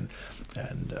somewhere,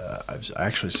 and I've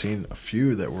actually seen a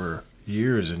few that were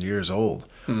years and years old.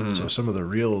 So some of the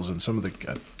reels and some of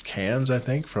the cans, I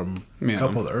think, from a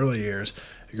couple of the early years.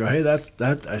 You go, hey,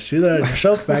 that I see that on your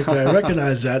shelf back there. I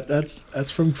recognize that.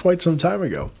 That's from quite some time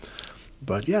ago.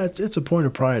 But yeah, it's a point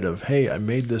of pride of, hey, I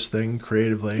made this thing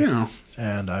creatively,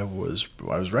 and I was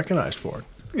recognized for it.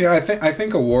 Yeah, I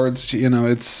think awards,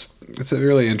 it's a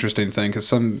really interesting thing because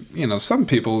some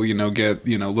people get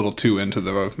a little too into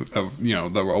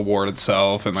the award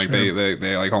itself, and like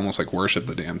they like almost like worship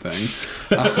the damn thing,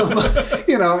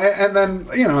 and then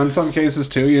in some cases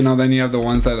too, then you have the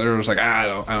ones that are just like, I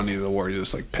don't need the award, you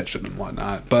just like pitch it and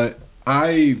whatnot. But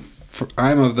I'm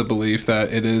of the belief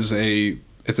that it's a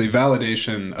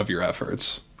validation of your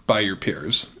efforts by your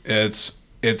peers.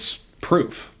 It's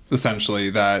proof essentially,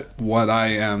 that what I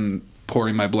am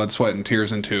pouring my blood, sweat, and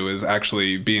tears into is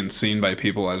actually being seen by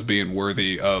people as being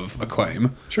worthy of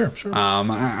acclaim. Sure.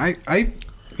 I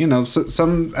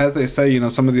some, as they say,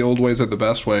 some of the old ways are the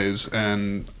best ways,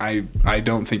 and I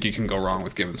don't think you can go wrong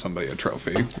with giving somebody a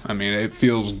trophy. I mean, it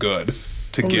feels good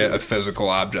to get a physical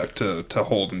object to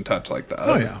hold and touch like that.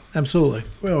 Oh, yeah, absolutely.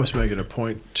 We always make it a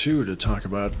point, too, to talk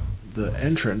about the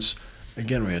entrance.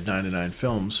 Again, we had 99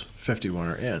 films, 51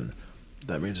 are in.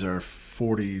 That means there are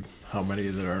 40, how many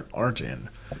that aren't in?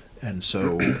 And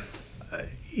so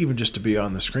even just to be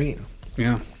on the screen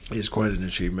is quite an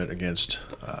achievement against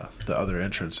the other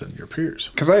entrants and your peers.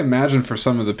 Because I imagine for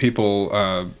some of the people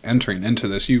entering into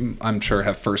this, I'm sure,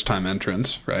 have first-time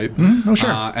entrants, right? Mm-hmm. Oh, sure.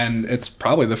 And it's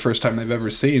probably the first time they've ever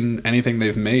seen anything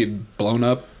they've made blown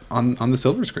up on the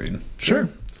silver screen. Sure.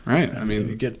 Right. I mean,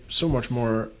 you get so much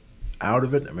more out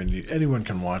of it. I mean, anyone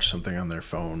can watch something on their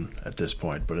phone at this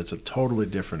point, but it's a totally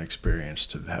different experience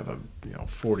to have a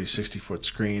 40, 60-foot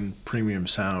screen, premium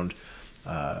sound.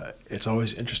 It's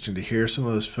always interesting to hear some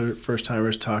of those first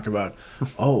timers talk about,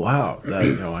 oh wow,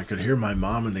 that I could hear my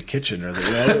mom in the kitchen, or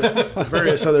the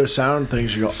various other sound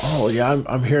things. You go, oh yeah,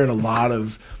 I'm hearing a lot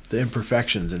of the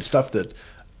imperfections and stuff that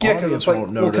audience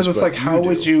won't notice. Because it's like, how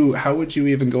would you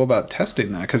even go about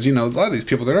testing that? Because a lot of these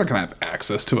people, they're not going to have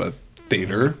access to a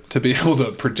theater to be able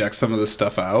to project some of this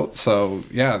stuff out. So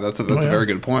yeah, that's a very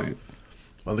good point.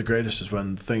 Well, the greatest is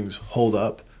when things hold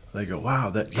up. They go, wow,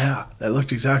 that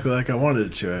looked exactly like I wanted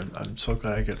it to. I'm so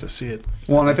glad I get to see it.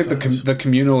 Well, and I think the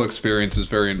communal experience is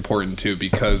very important too,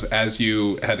 because as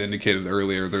you had indicated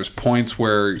earlier, there's points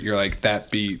where you're like,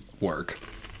 that beat worked,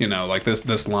 like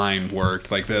this line worked,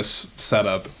 like this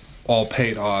setup all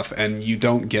paid off, and you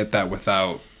don't get that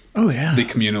without the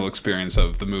communal experience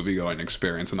of the movie-going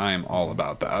experience, and I am all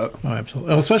about that. Oh, absolutely.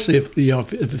 Well, especially if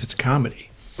it's a comedy.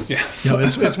 Yes.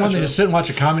 It's one thing to sit and watch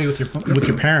a comedy with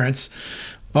your parents.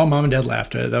 Oh, mom and dad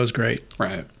laughed at it. That was great.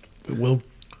 Right. But will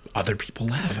other people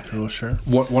laugh at it? Oh, sure.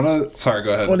 Sorry,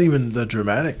 go ahead. Well, even the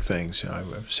dramatic things.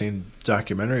 I've seen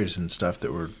documentaries and stuff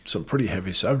that were some pretty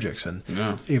heavy subjects, and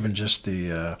even just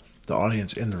the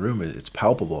audience in the room, it's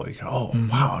palpable. You go, oh,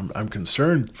 wow, I'm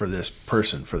concerned for this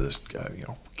person, for this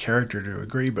character to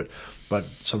agree, but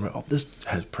this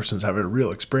person's having a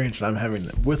real experience, and I'm having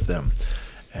it with them,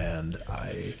 and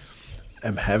I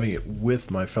am having it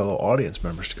with my fellow audience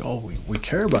members to go, oh, we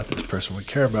care about this person, we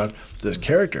care about this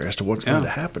character as to what's going to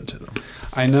happen to them.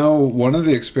 I know one of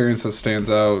the experiences that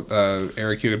stands out,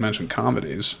 Eric, you had mentioned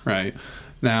comedies, right?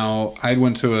 Now, I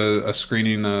went to a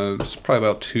screening probably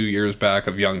about 2 years back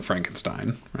of Young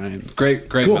Frankenstein, right? Great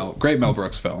cool. Mel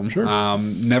Brooks film. Sure.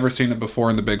 Never seen it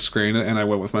before in the big screen, and I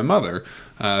went with my mother.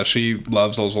 She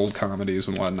loves those old comedies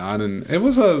and whatnot, and it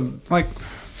was like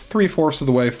 3/4 of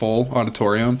the way full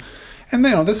auditorium. And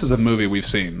this is a movie we've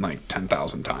seen like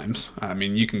 10,000 times. I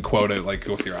mean, you can quote it like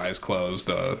with your eyes closed.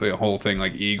 The whole thing,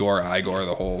 like Igor,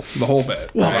 the whole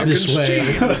bit. Walk right? this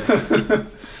way.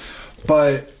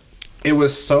 But it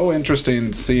was so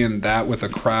interesting seeing that with a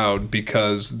crowd,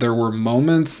 because there were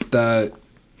moments that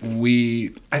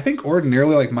I think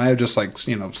ordinarily like might have just like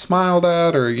smiled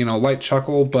at or light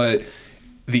chuckle, but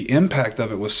the impact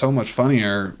of it was so much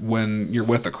funnier when you're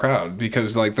with the crowd,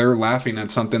 because like they're laughing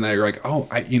at something that you're like, oh,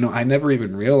 I never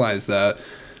even realized that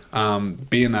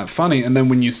being that funny. And then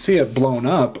when you see it blown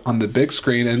up on the big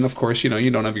screen, and of course, you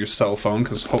don't have your cell phone,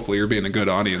 because hopefully you're being a good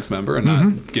audience member and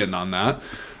not getting on that.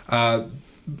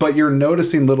 But you're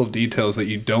noticing little details that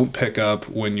you don't pick up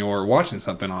when you're watching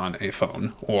something on a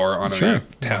phone or on a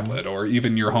tablet or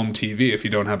even your home TV if you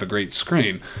don't have a great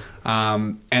screen.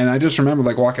 And I just remember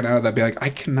like walking out of that, being like, I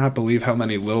cannot believe how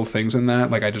many little things in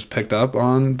that like I just picked up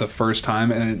on the first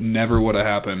time, and it never would have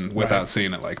happened without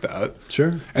seeing it like that.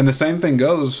 Sure. And the same thing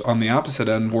goes on the opposite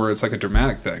end, where it's like a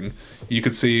dramatic thing. You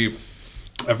could see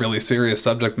a really serious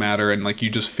subject matter, and like you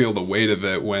just feel the weight of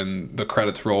it when the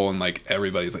credits roll and like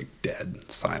everybody's like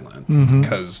dead silent,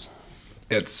 because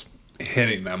it's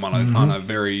hitting them on a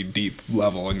very deep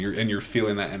level, and you're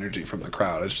feeling that energy from the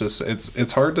crowd. It's just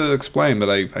it's hard to explain, but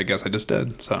I guess I just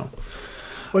did. So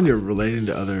when you're relating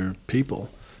to other people,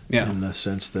 in the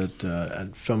sense that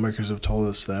and filmmakers have told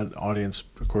us that audience,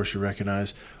 of course, you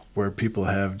recognize where people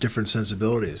have different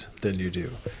sensibilities than you do,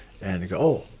 and you go,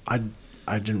 oh,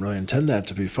 I didn't really intend that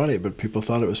to be funny, but people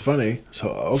thought it was funny, so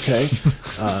okay.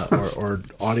 Or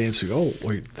audience go, oh,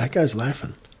 wait, that guy's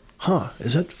laughing. Huh,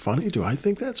 is that funny? Do I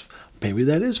think maybe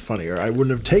that is funny, or I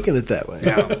wouldn't have taken it that way.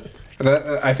 Yeah.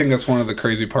 I think that's one of the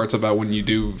crazy parts about when you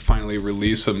do finally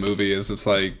release a movie, is it's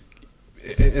like,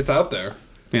 it's out there.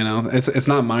 You know, it's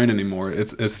not mine anymore.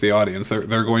 It's the audience.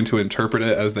 They're going to interpret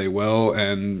it as they will,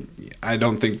 and I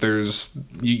don't think there's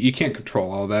you can't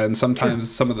control all that. And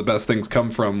sometimes some of the best things come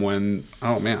from when,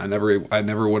 oh man, I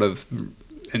never would have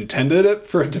intended it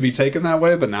for it to be taken that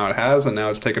way, but now it has, and now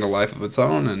it's taken a life of its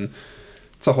own, and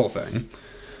it's a whole thing.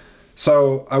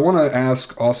 So I want to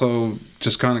ask also,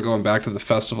 just kind of going back to the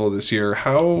festival this year,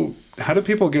 how do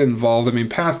people get involved? I mean,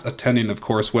 past attending, of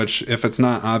course, which if it's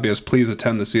not obvious, please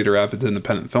attend the Cedar Rapids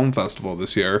Independent Film Festival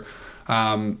this year.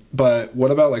 But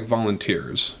what about like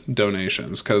volunteers,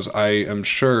 donations? Because I am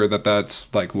sure that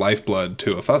that's like lifeblood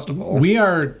to a festival. We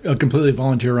are a completely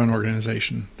volunteer-run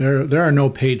organization. There are no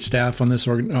paid staff on this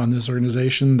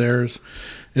organization.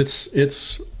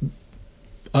 It's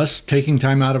us taking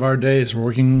time out of our days,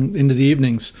 working into the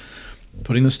evenings,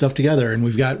 putting this stuff together, and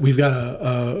we've got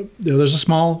there's a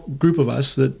small group of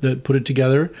us that put it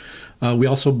together. We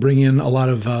also bring in a lot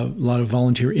of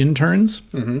volunteer interns.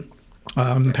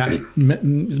 Mm-hmm. Past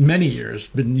many years,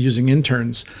 been using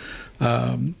interns.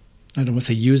 I don't want to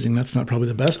say using; that's not probably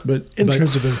the best, but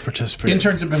interns have been participating.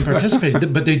 Interns have been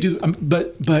participating, but they do.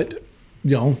 But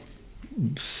you know,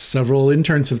 several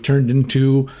interns have turned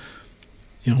into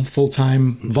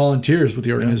full-time volunteers with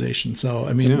the organization. So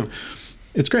I mean,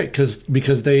 it's great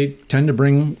because they tend to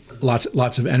bring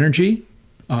lots of energy,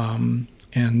 and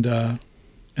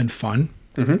fun.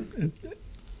 Mm-hmm.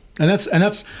 And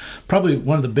that's probably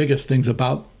one of the biggest things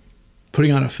about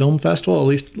putting on a film festival. At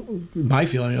least my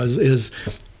feeling is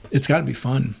it's got to be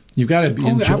fun. You've got to be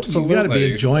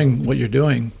enjoying what you're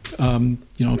doing.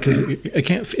 Because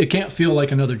it can't feel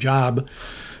like another job.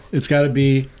 It's got to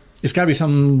be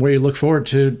something where you look forward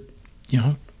to,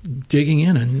 digging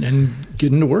in and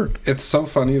getting to work. It's so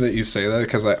funny that you say that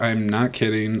because I'm not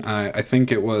kidding. I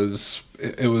think it was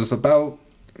about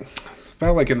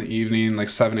like in the evening, like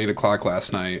 7-8 o'clock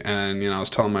last night, and I was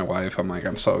telling my wife, I'm like,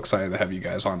 I'm so excited to have you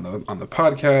guys on the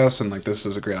podcast, and like this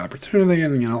is a great opportunity,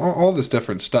 and all this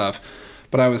different stuff.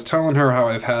 But I was telling her how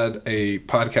I've had a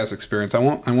podcast experience. I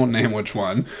won't name which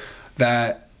one,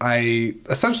 that I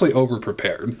essentially over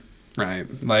prepared. Right.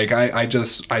 Like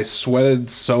I sweated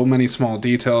so many small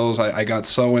details. I got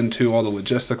so into all the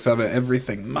logistics of it.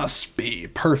 Everything must be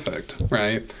perfect.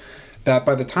 Right. That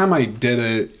by the time I did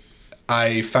it,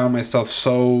 I found myself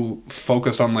so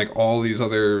focused on like all these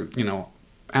other,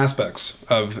 aspects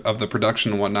of the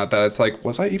production and whatnot that it's like,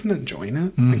 was I even enjoying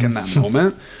it? Mm-hmm. Like in that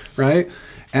moment? Right.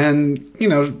 And,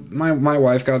 my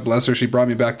wife, God bless her, she brought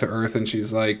me back to earth, and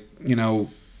she's like,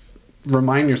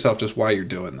 remind yourself just why you're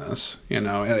doing this.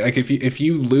 Like if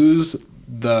you lose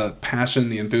the passion,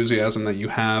 the enthusiasm that you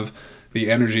have,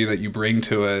 the energy that you bring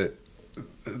to it,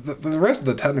 the rest of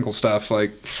the technical stuff,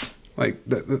 like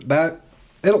that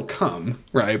it'll come,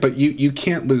 right? But you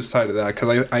can't lose sight of that,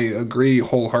 because I agree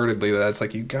wholeheartedly that it's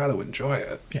like you got to enjoy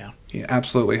it. Yeah, you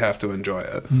absolutely have to enjoy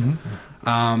it.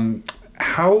 Mm-hmm.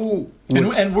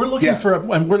 And we're looking for,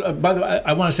 and we're, by the way,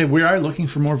 I want to say we are looking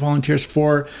for more volunteers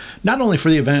for not only for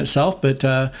the event itself, but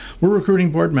we're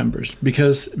recruiting board members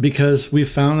because we've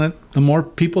found that the more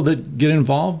people that get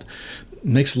involved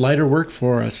makes lighter work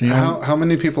for us. How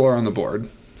many people are on the board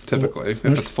typically if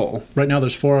it's full? Right now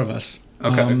there's 4 of us.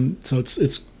 Okay. So it's.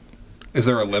 Is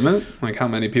there a limit? Like how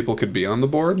many people could be on the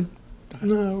board?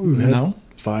 No.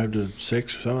 5 to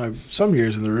 6 or some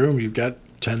years in the room you've got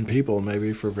 10 people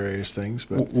maybe for various things.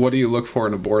 But what do you look for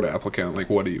in a board applicant? Like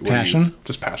passion?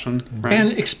 Just passion, right?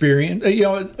 And experience.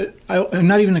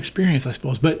 Not even experience, I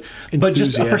suppose, but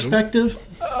just a perspective.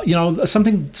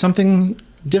 Something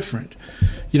different.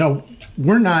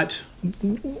 We're not.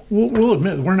 We'll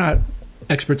admit we're not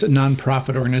experts at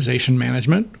nonprofit organization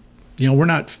management. We're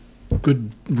not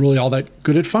really all that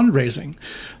good at fundraising,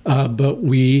 but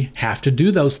we have to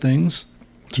do those things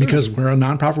because we're a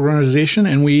nonprofit organization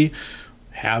and we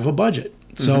have a budget.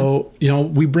 So,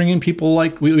 we bring in people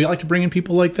like, we like to bring in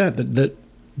people like that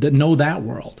know that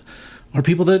world, or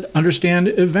people that understand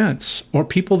events, or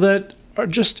people that are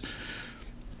just,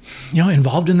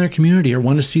 involved in their community or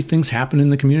want to see things happen in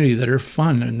the community that are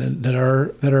fun and that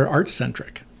are art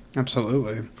centric.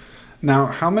 Absolutely. Now,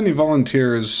 how many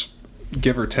volunteers,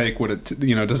 give or take,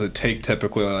 does it take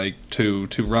typically like to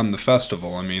run the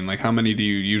festival? I mean, like how many do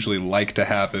you usually like to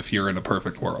have if you're in a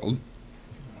perfect world?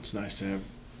 It's nice to have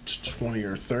 20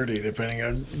 or 30 depending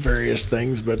on various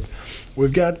things, but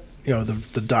we've got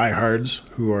the diehards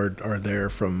who are there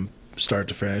from start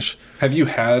to finish. Have you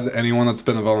had anyone that's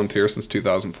been a volunteer since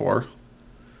 2004?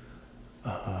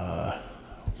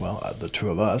 The 2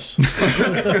 of us.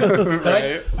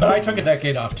 Right. But I took a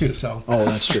decade off too, so. Oh,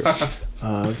 that's true.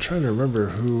 I'm trying to remember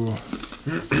who.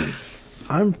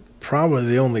 I'm probably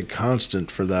the only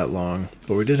constant for that long,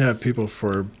 but we did have people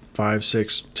for 5,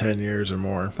 6, 10 years or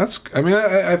more.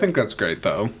 I think that's great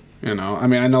though. You know, I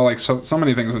mean, I know like so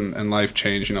many things in life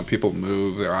change. You know, people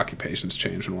move, their occupations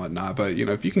change and whatnot. But you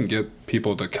know, if you can get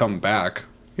people to come back,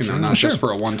 you know, not just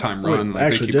for a one-time run. I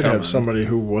actually did have somebody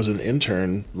who was an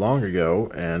intern long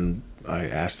ago, and I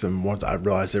asked them once. I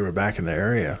realized they were back in the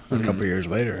area a couple of years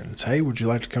later, and it's, hey, would you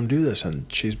like to come do this?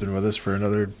 And she's been with us for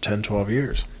another 10, 12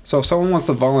 years. So if someone wants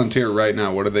to volunteer right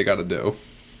now, what do they got to do?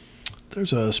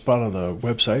 There's a spot on the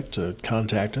website to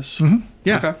contact us. Mm-hmm.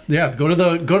 Yeah, Okay. yeah. Go to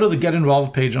the Get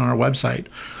Involved page on our website.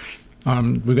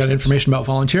 We've got information about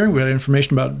volunteering. We've got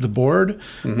information about the board.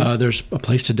 There's a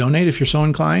place to donate if you're so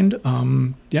inclined.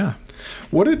 Yeah.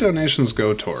 What do donations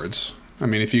go towards? I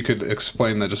mean, if you could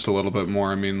explain that just a little bit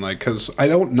more. I mean, like, because I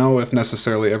don't know if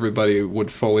necessarily everybody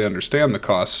would fully understand the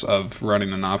costs of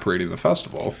running and operating the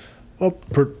festival. Well,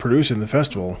 producing the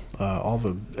festival,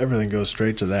 everything goes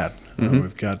straight to that.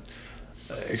 We've got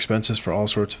expenses for all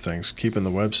sorts of things, keeping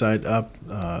the website up,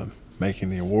 making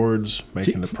the awards,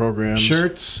 making the programs,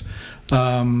 shirts,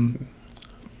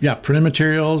 printed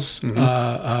materials.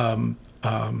 Why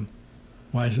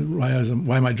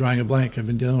am I drawing a blank? I've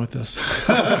been dealing with this.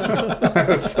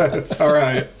 It's all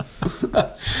right.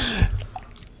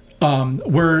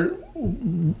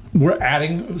 We're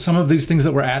adding some of these things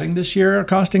that we're adding this year are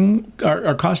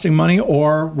costing money,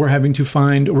 or we're needing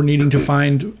to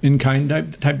find in-kind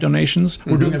type donations.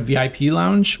 We're doing a VIP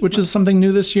lounge, which is something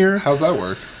new this year. How's that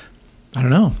work? I don't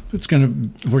know.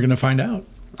 We're gonna find out.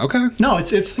 Okay. No, it's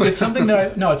something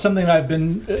that I've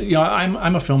been.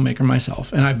 I'm a filmmaker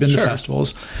myself, and I've been to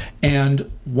festivals.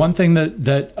 And one thing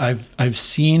that I've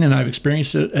seen and I've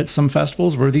experienced at some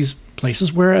festivals were these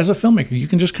places where, as a filmmaker, you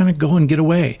can just kind of go and get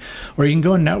away, or you can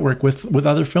go and network with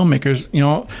other filmmakers. You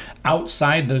know,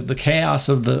 outside the chaos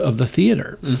of the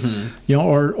theater. You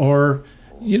know, or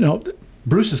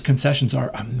Bruce's concessions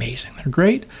are amazing. They're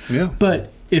great. Yeah.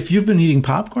 But if you've been eating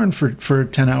popcorn for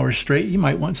 10 hours straight, you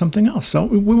might want something else. So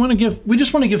we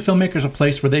just want to give filmmakers a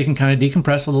place where they can kind of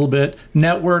decompress a little bit,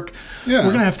 network. Yeah. We're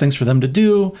going to have things for them to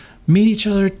do, meet each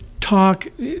other, talk,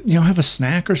 have a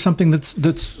snack or something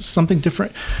that's something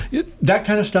different. That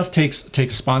kind of stuff takes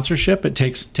sponsorship. It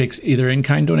takes either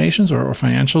in-kind donations or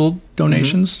financial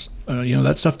donations.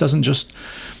 That stuff doesn't just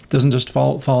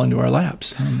fall into our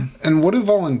laps. And what do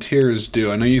volunteers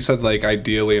do? I know you said, like,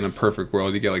 ideally in a perfect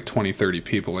world you get like 20, 30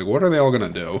 people. Like, what are they all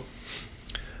going to do?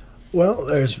 Well,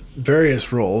 there's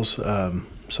various roles. Some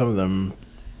of them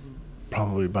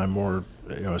probably by more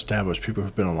established people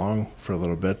who've been along for a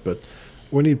little bit, but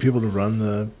we need people to run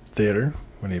the theater.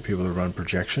 We need people to run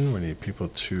projection. We need people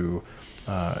to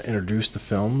introduce the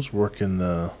films, work in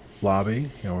the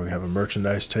lobby. We have a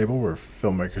merchandise table where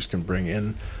filmmakers can bring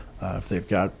in if they've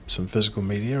got some physical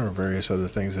media or various other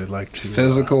things they'd like to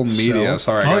physical media.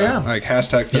 sell. Sorry, like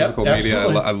hashtag physical media.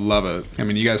 I love it. I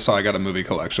mean, you guys saw I got a movie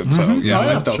collection, so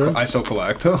I still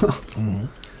collect. So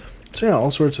yeah,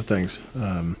 all sorts of things.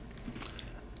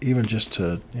 Even just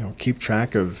to keep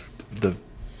track of the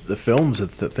films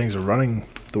that things are running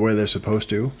the way they're supposed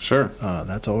to. Sure.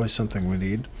 That's always something we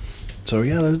need. So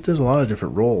yeah, there's a lot of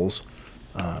different roles.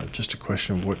 Just a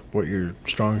question of what your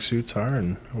strong suits are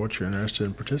and what you're interested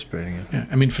in participating in. Yeah,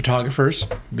 I mean, photographers,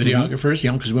 videographers,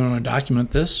 because we want to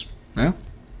document this. Yeah.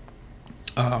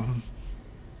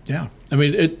 Yeah. I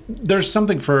mean, there's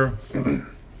something for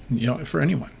for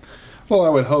anyone. Well, I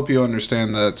would hope you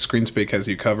understand that ScreenSpeak has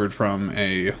you covered from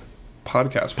a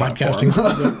podcast platform.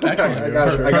 Podcasting. Excellent. I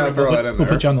got to throw that in there. We'll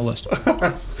put you on the list.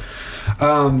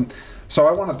 So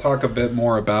I want to talk a bit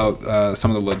more about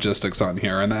some of the logistics on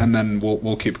here, and then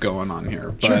we'll keep going on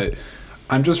here. But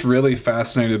I'm just really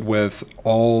fascinated with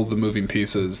all the moving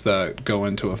pieces that go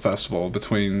into a festival,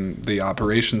 between the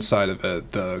operations side of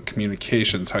it, the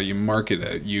communications, how you market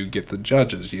it, you get the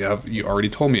judges, you already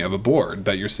told me you have a board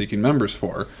that you're seeking members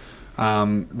for,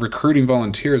 recruiting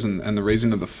volunteers and the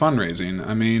raising of the fundraising.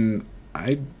 I mean,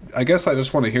 I guess I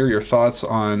just want to hear your thoughts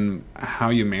on how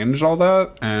you manage all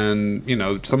that and,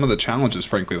 some of the challenges,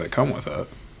 frankly, that come with it.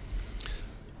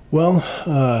 Well,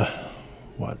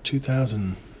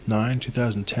 2009,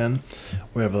 2010,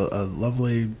 we have a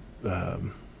lovely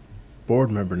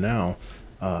board member now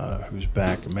who's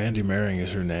back. Mandy Maring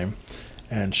is her name.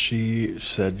 And she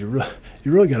said, you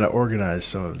really got to organize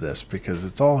some of this because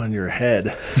it's all in your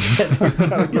head. You've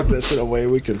got to get this in a way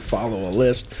we can follow a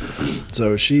list.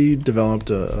 So she developed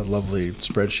a lovely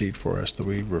spreadsheet for us that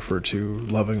we refer to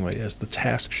lovingly as the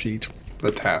task sheet.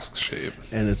 The task sheet.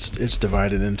 And it's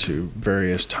divided into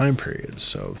various time periods.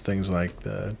 So things like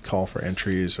the call for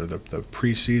entries, or the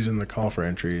pre-season, the call for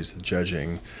entries, the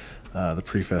judging, the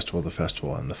pre-festival, the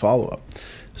festival, and the follow-up.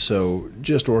 So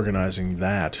just organizing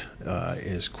that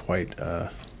is quite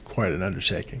a quite an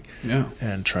undertaking. Yeah.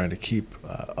 And trying to keep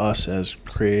us as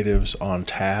creatives on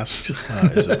task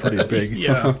is a pretty big,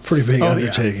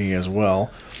 undertaking as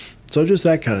well. So just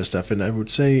that kind of stuff. And I would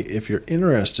say if you're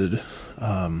interested,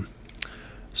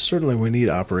 certainly we need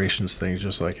operations things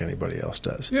just like anybody else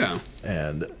does. Yeah.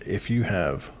 And if you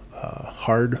have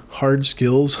hard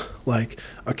skills like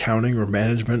accounting or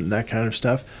management and that kind of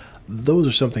stuff, those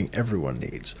are something everyone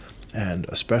needs. And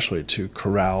especially to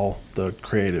corral the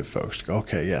creative folks to go,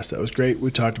 okay, yes, that was great.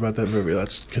 We talked about that movie.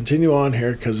 Let's continue on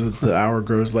here because the hour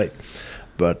grows late.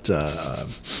 But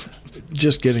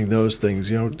just getting those things,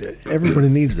 everybody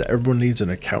needs that. Everyone needs an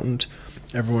accountant.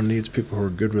 Everyone needs people who are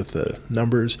good with the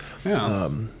numbers. Yeah.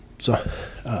 So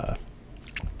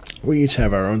we each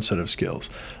have our own set of skills.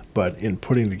 But in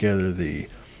putting together the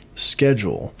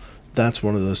schedule, that's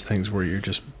one of those things where you're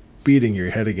just beating your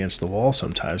head against the wall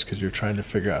sometimes because you're trying to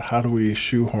figure out how do we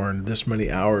shoehorn this many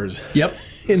hours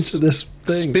into this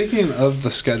thing. Speaking of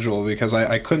the schedule, because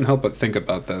I couldn't help but think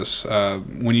about this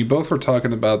when you both were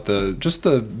talking about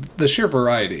the sheer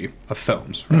variety of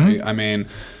films, right? Mm-hmm. I mean,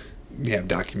 you have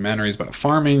documentaries about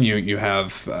farming. You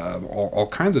have all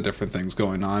kinds of different things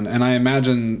going on. And I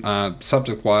imagine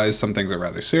subject-wise, some things are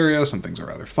rather serious, some things are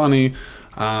rather funny.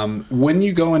 When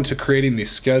you go into creating the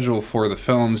schedule for the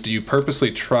films, do you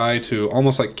purposely try to,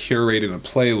 almost like curating a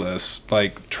playlist,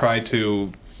 like try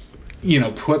to,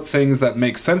 put things that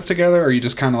make sense together? Or are you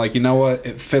just kind of like, you know what,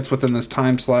 it fits within this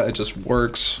time slot, it just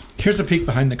works? Here's a peek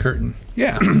behind the curtain.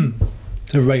 Yeah.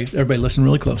 Everybody listen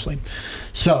really closely.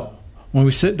 So when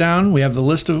we sit down, we have the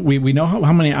list of, we know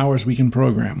how many hours we can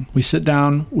program. We sit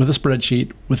down with a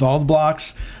spreadsheet with all the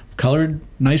blocks, colored,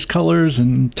 nice colors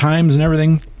and times and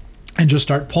everything, and just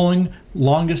start pulling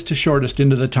longest to shortest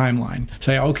into the timeline.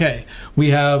 Say, okay, we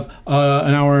have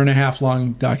an hour and a half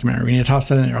long documentary. We need to toss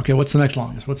that in there. Okay, what's the next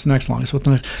longest? What's the next longest? What's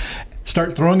the next?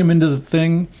 Start throwing them into the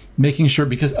thing, making sure,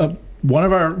 because one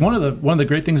of the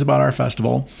great things about our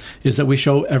festival is that we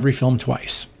show every film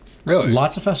twice. Really?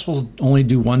 Lots of festivals only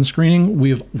do one screening.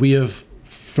 We have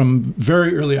from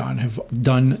very early on have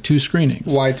done 2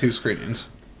 screenings. Why 2 screenings?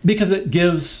 Because it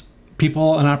gives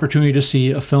people an opportunity to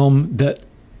see a film that,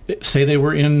 say they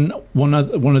were in one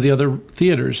of the other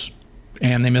theaters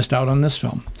and they missed out on this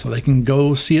film, so they can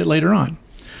go see it later on.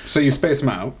 So you space them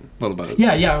out a little bit.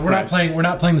 Yeah. We're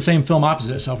not playing the same film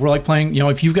opposite itself. We're like playing,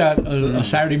 if you've got a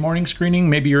Saturday morning screening,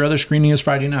 maybe your other screening is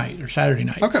Friday night or Saturday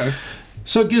night. Okay.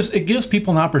 So it gives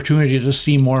people an opportunity to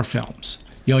see more films.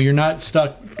 You're not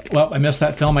stuck, well, I missed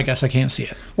that film, I guess I can't see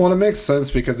it. Well, it makes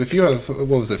sense because if you have,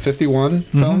 51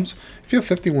 films? If you have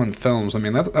 51 films, I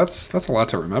mean, that's a lot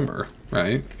to remember,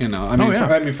 right?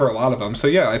 For a lot of them. So,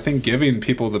 yeah, I think giving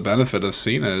people the benefit of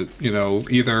seeing it,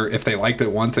 either if they liked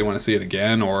it once, they want to see it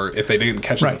again, or if they didn't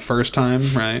catch it the first time,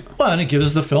 right? Well, and it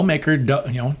gives the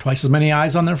filmmaker, twice as many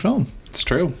eyes on their film. It's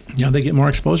true. They get more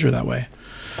exposure that way.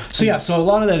 So a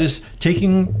lot of that is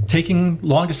taking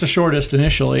longest to shortest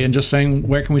initially and just saying,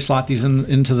 where can we slot these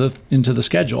into the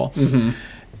schedule? Mm-hmm.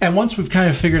 And once we've kind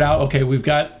of figured out, okay, we've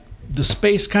got the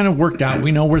space kind of worked out,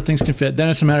 we know where things can fit, then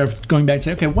it's a matter of going back and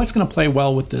saying, okay, what's going to play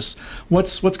well with this? What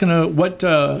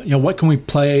can we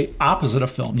play opposite a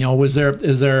film? Are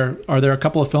there a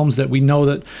couple of films that we know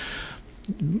that,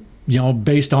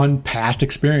 based on past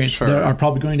experience, that are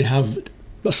probably going to have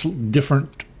a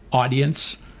different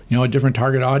audience, a different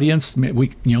target audience? Do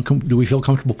we feel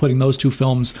comfortable putting those 2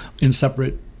 films in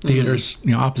separate theaters,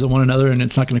 opposite one another, and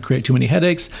it's not going to create too many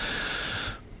headaches?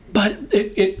 But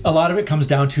a lot of it comes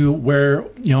down to where,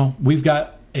 we've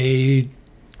got a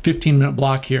 15-minute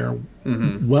block here.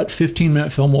 Mm-hmm. What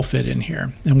 15-minute film will fit in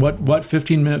here? And what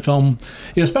 15-minute film,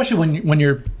 especially when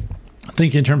you're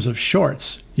thinking in terms of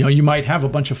shorts, you might have a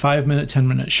bunch of 5-minute,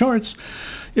 10-minute shorts.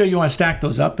 You want to stack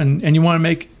those up and you want to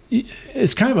make,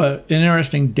 it's kind of an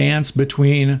interesting dance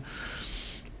between,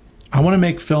 I want to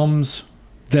make films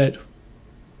that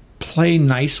play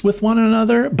nice with one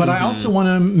another, but I also want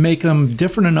to make them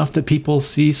different enough that people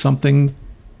see something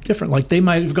different. Like they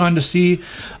might have gone to see,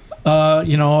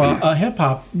 a hip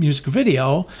hop music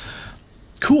video.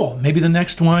 Cool. Maybe the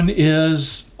next one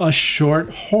is a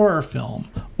short horror film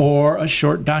or a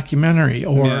short documentary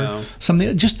or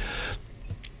something. Just,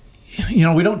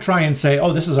 we don't try and say,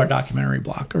 oh, this is our documentary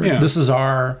block or this is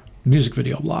our music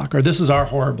video block or this is our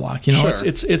horror block.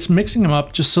 It's mixing them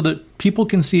up just so that people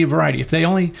can see a variety. If they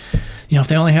only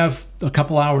have a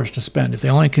couple hours to spend, if they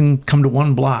only can come to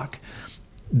one block,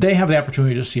 they have the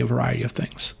opportunity to see a variety of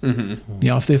things. Mm-hmm.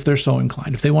 If they're so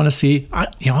inclined. If they want to see,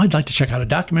 I'd like to check out a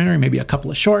documentary, maybe a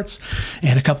couple of shorts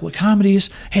and a couple of comedies.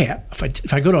 Hey,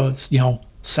 if I go to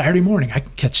Saturday morning, I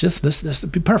can catch this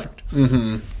would be perfect.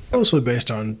 Mm-hmm. Mostly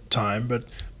based on time, but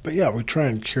But yeah, we try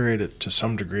and curate it to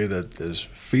some degree that is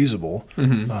feasible.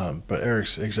 But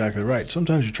Eric's exactly right.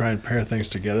 Sometimes you try and pair things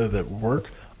together that work.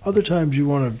 Other times you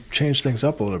want to change things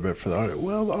up a little bit for the audience.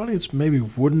 Well, the audience maybe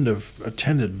wouldn't have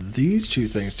attended these two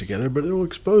things together, but it will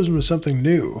expose them to something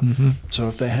new. So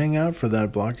if they hang out for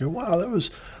that block, you go, wow, that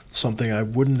was something I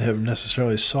wouldn't have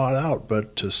necessarily sought out,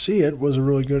 but to see it was a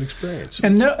really good experience.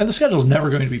 And the schedule is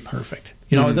never going to be perfect.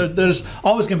 You know, there's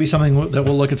always going to be something that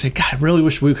we'll look and say, God, I really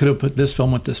wish we could have put this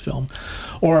film with this film.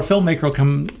 Or a filmmaker will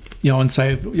come, you know, and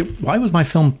say, why was my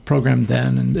film programmed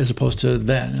then and as opposed to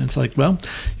then? And it's like, well,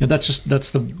 you know,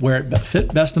 that's where it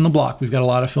fit best in the block. We've got a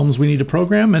lot of films we need to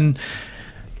program, and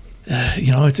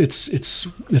you know,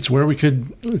 it's where we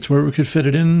could fit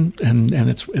it in, and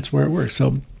it's where it works.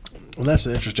 So. Well, that's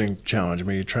an interesting challenge. I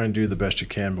mean, you try and do the best you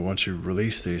can, but once you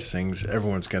release these things,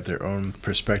 everyone's got their own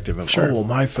perspective of, oh, well,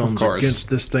 my film's against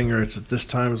this thing, or it's at this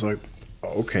time. It's like,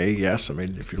 okay, yes. I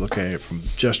mean, if you're looking at it from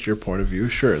just your point of view,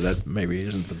 sure, that maybe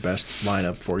isn't the best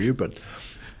lineup for you, but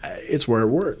it's where it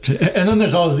worked. And then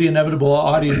there's always the inevitable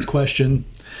audience question.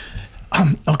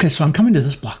 Okay, so I'm coming to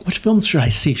this block. Which films should I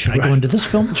see? Should I go into this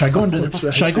film? Should I go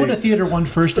into theater 1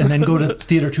 first and then go to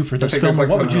theater 2 for this film? Like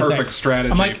what would you think? Perfect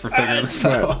strategy for figuring this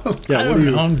out. Yeah, what do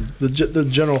you, the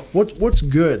general, what's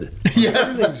good? Yeah,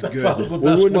 everything's good. The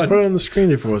we wouldn't have put it on the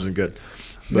screen if it wasn't good.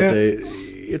 But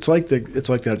it's like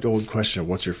that old question of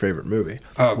what's your favorite movie?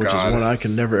 Oh, which God. is one I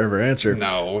can never ever answer.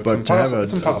 No, it's but impossible.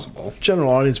 To have a general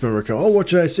audience member go, oh, what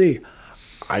should I see?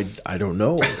 I don't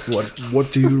know.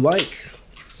 What do you like?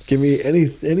 Give me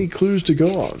any clues to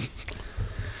go on.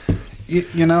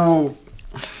 You know,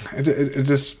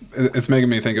 it's making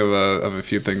me think of a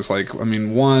few things. Like, I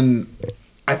mean, one,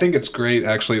 I think it's great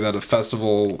actually that a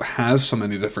festival has so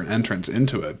many different entrants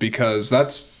into it, because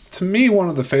that's, to me, one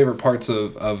of the favorite parts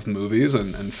of movies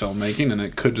and filmmaking, and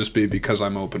it could just be because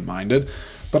I'm open-minded.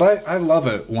 But I love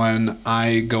it when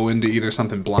I go into either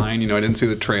something blind. You know, I didn't see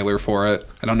the trailer for it.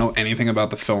 I don't know anything about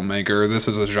the filmmaker. This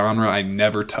is a genre I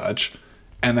never touch.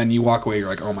 And then you walk away, you're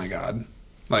like, oh my God.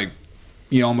 Like,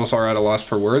 you almost are at a loss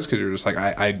for words, because you're just like,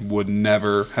 I would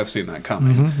never have seen that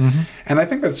coming. And I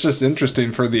think that's just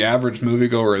interesting for the average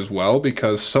moviegoer as well,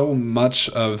 because so much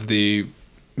of the,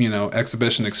 you know,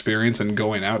 exhibition experience and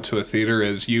going out to a theater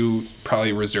is you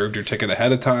probably reserved your ticket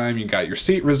ahead of time, you got your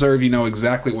seat reserved, you know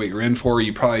exactly what you're in for,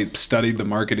 you probably studied the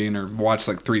marketing or watched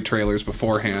like 3 trailers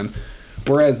beforehand.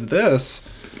 Whereas this,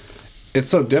 it's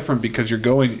so different because you're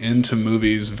going into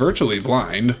movies virtually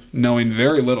blind, knowing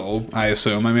very little, I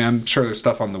assume. I mean, I'm sure there's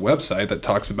stuff on the website that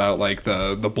talks about like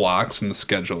the blocks and the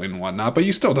scheduling and whatnot, but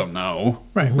you still don't know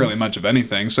really much of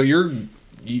anything. So you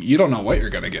don't know what you're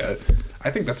going to get.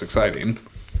 I think that's exciting.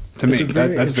 To me,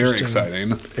 that's very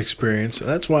exciting experience.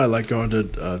 That's why I like going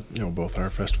to both our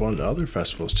festival and other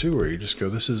festivals too, where you just go,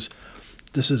 this is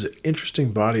an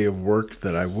interesting body of work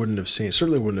that I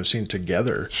certainly wouldn't have seen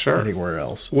together anywhere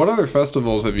else. What other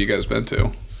festivals have you guys been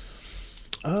to?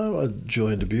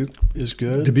 Julian Dubuque is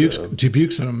good.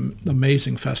 Dubuque's an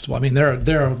amazing festival. I mean,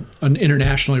 they're an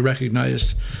internationally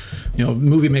recognized, you know,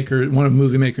 one of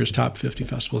Movie Maker's top 50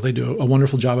 festivals. They do a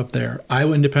wonderful job up there.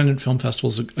 Iowa Independent Film Festival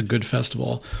is a good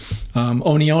festival.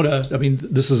 Oneota, I mean,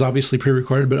 this is obviously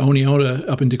pre-recorded, but Oneota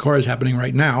up in Decorah is happening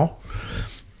right now.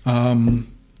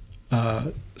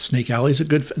 Snake Alley's a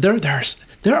good.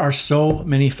 There are so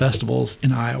many festivals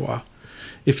in Iowa.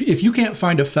 If you can't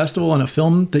find a festival and a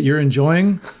film that you're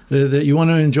enjoying, that you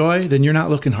want to enjoy, then you're not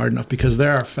looking hard enough, because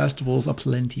there are festivals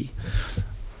aplenty.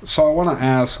 So I want to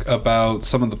ask about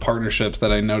some of the partnerships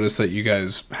that I noticed that you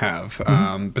guys have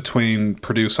between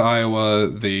Produce Iowa,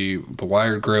 the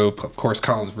Wired Group, of course,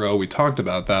 Collins Row. We talked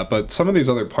about that, but some of these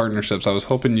other partnerships, I was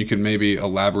hoping you could maybe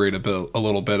elaborate a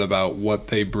little bit about what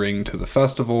they bring to the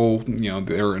festival. You know,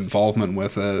 their involvement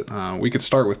with it. We could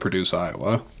start with Produce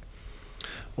Iowa.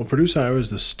 Well, Produce Iowa is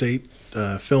the state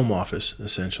film office,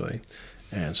 essentially.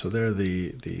 And so they're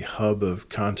the hub of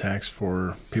contacts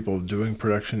for people doing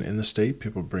production in the state,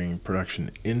 people bringing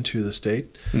production into the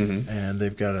state. And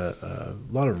they've got a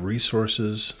lot of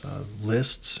resources,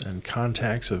 lists, and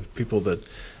contacts of people that,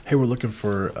 hey, we're looking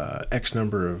for X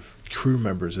number of crew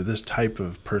members or this type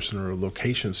of person, or a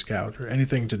location scout, or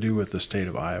anything to do with the state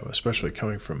of Iowa, especially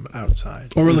coming from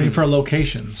outside. Or we're looking for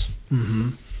locations.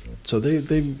 So they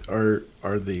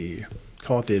are the,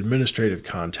 call it the administrative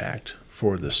contact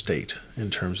for the state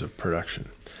in terms of production.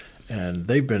 And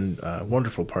they've been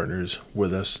wonderful partners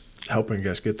with us, helping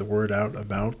us get the word out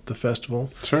about the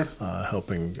festival,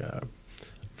 helping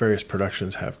various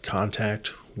productions have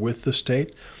contact with the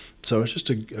state. So it's just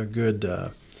a good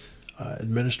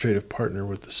administrative partner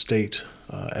with the state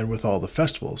and with all the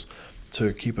festivals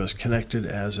to keep us connected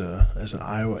as an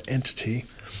Iowa entity.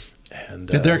 And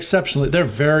They're exceptionally. They're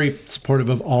very supportive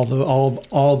of all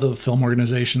the film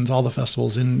organizations, all the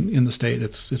festivals in the state.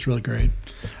 It's really great.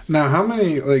 Now, how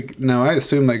many, now I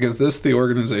assume, is this the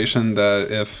organization that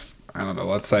if, I don't know,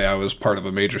 let's say I was part of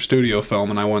a major studio film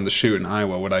and I wanted to shoot in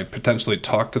Iowa, would I potentially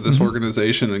talk to this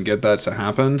organization and get that to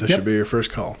happen? this should be your first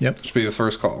call. Yep. Should be the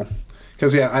first call.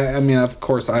 Because, I mean, of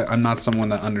course, I'm not someone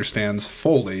that understands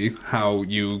fully how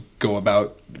you go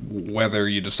about whether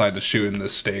you decide to shoot in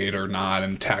this state or not,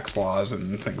 and tax laws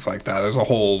and things like that.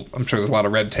 I'm sure there's a lot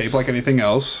of red tape like anything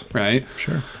else, right?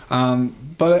 Sure.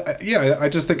 But I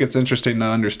just think it's interesting to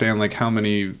understand how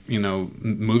many,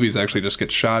 movies actually just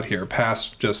get shot here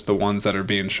past just the ones that are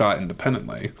being shot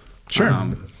independently. Sure.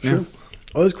 Sure.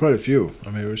 Oh, there's quite a few.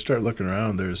 I mean, we start looking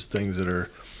around, there's things that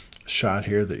are shot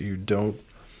here that you don't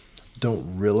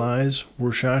realize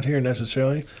were shot here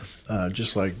necessarily.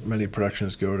 Just like many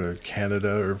productions go to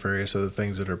Canada or various other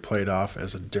things that are played off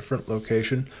as a different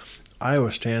location,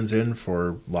 Iowa stands in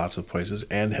for lots of places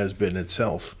and has been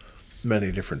itself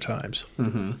many different times.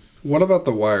 Mm-hmm. What about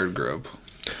the Wired Group?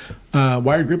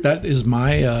 Wired Group, that is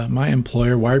my my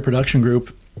employer, Wired Production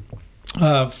Group.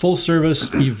 Full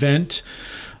service event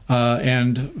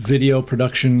and video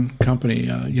production company.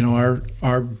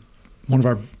 Our one of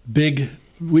our big,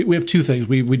 we have two things.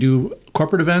 We do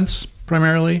corporate events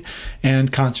primarily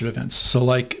and concert events. So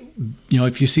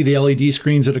if you see the LED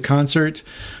screens at a concert,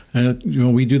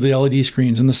 we do the LED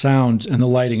screens and the sound and the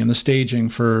lighting and the staging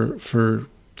for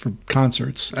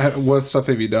concerts. What stuff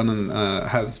have you done and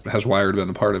has Wired been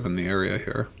a part of in the area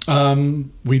here?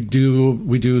 We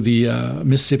do the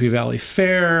Mississippi Valley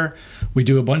Fair. We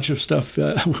do a bunch of stuff.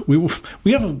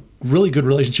 We have a really good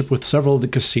relationship with several of the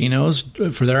casinos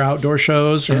for their outdoor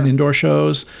shows and indoor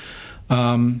shows.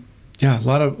 A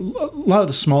lot of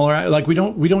the smaller, we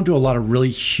don't do a lot of really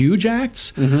huge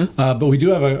acts, but we do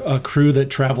have a crew that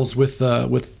travels with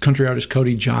country artist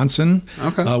Cody Johnson,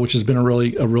 which has been a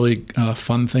really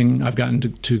fun thing. I've gotten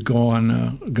to go on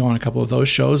a couple of those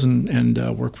shows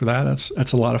and work for that.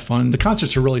 That's a lot of fun. The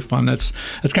concerts are really fun. That's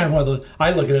kind of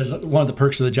I look at it as one of the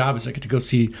perks of the job is I get to go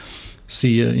see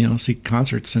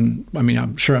concerts, and I mean,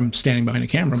 I'm sure I'm standing behind a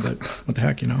camera, but what the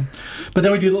heck, But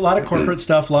then we do a lot of corporate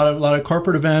stuff, a lot of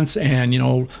corporate events,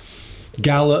 and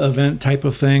gala event type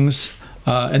of things,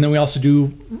 and then we also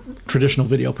do traditional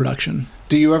video production.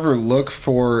 Do you ever look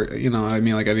for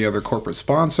any other corporate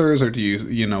sponsors, or do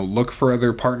you look for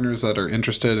other partners that are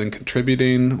interested in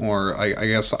contributing? Or I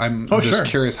guess I'm just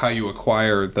curious how you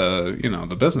acquire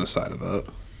the business side of it.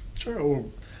 Sure.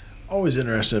 Well, always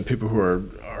interested in people who are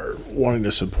wanting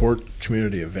to support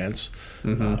community events.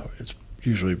 It's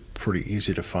usually pretty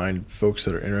easy to find folks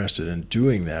that are interested in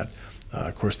doing that.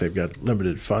 Of course, they've got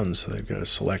limited funds, so they've got to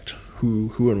select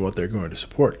who and what they're going to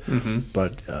support.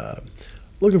 But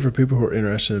looking for people who are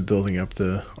interested in building up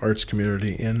the arts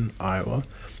community in Iowa.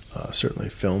 Certainly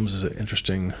films is an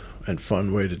interesting and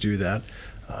fun way to do that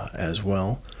as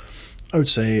well. I would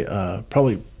say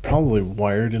probably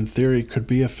Wired, in theory, could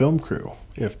be a film crew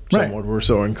if someone were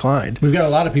so inclined. We've got a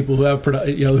lot of people who have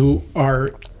who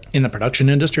are in the production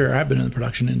industry or have been in the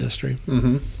production industry.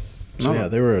 So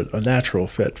they were a natural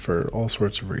fit for all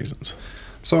sorts of reasons.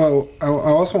 So I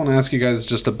also want to ask you guys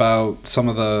just about some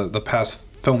of the past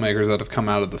filmmakers that have come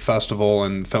out of the festival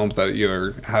and films that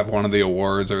either have won the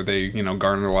awards or they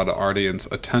garner a lot of audience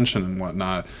attention and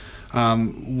whatnot.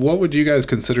 What would you guys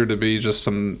consider to be just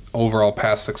some overall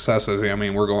past successes? I mean,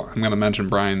 I'm going to mention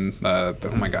Brian.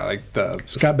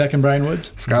 Scott Beck and Brian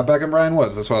Woods. Scott Beck and Brian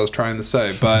Woods. That's what I was trying to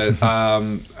say. But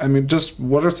I mean, just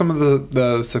what are some of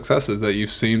the successes that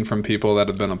you've seen from people that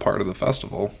have been a part of the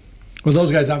festival? Well,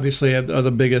 those guys obviously are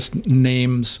the biggest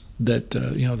names that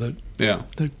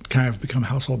that kind of become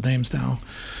household names now.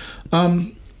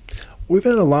 We've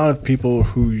had a lot of people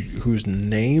whose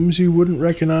names you wouldn't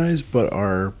recognize, but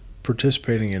are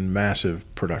participating in massive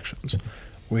productions.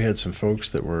 We had some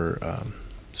folks that were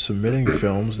submitting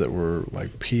films that were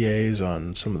like PAs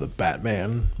on some of the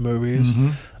Batman movies.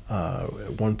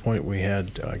 At one point we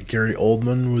had Gary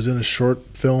Oldman was in a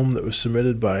short film that was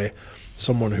submitted by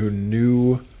someone who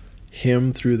knew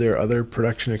him through their other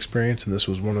production experience, and this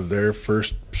was one of their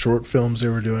first short films they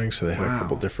were doing, so they had a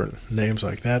couple different names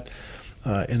like that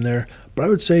in there. But I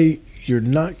would say you're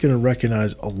not going to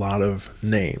recognize a lot of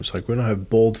names. Like, we don't have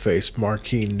bold-faced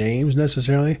marquee names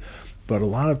necessarily, but a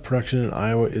lot of production in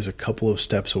Iowa is a couple of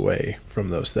steps away from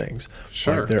those things.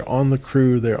 Sure. Like, they're on the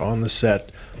crew, they're on the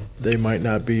set. They might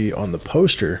not be on the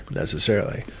poster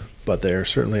necessarily, but they're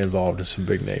certainly involved in some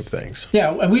big-name things.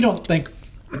 Yeah, and we don't think,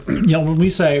 when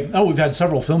we say, we've had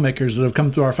several filmmakers that have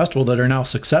come to our festival that are now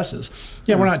successes.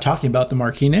 We're not talking about the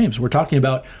marquee names. We're talking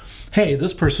about, hey,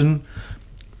 this person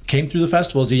came through the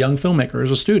festival as a young filmmaker,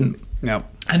 as a student. Yeah.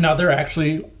 And now they're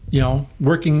actually,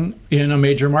 working in a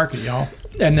major market,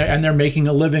 and they're making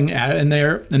a living at it,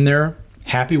 and they're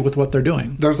happy with what they're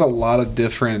doing. There's a lot of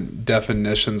different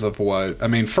definitions of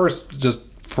first, just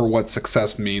for what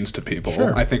success means to people.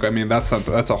 Sure.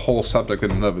 That's a whole subject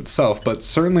in and of itself, but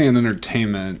certainly in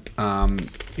entertainment,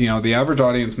 the average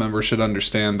audience member should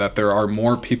understand that there are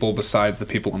more people besides the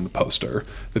people in the poster,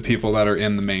 the people that are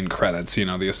in the main credits,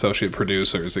 the associate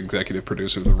producers, executive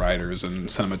producers, the writers, and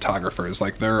cinematographers.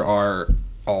 Like, there are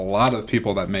a lot of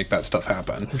people that make that stuff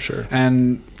happen. For sure.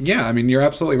 And you're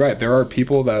absolutely right. There are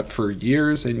people that for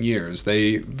years and years,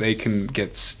 they can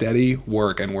get steady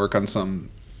work and work on some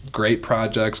great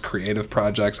projects, creative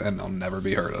projects, and they'll never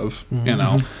be heard of,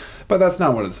 But that's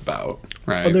not what it's about,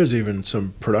 right? Well, there's even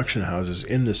some production houses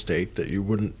in the state that you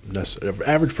wouldn't necessarily, an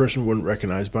average person wouldn't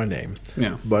recognize by name.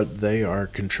 Yeah. But they are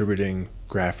contributing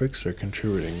graphics, they're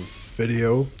contributing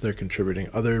video, they're contributing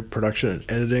other production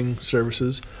and editing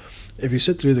services. If you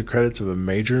sit through the credits of a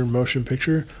major motion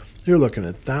picture, you're looking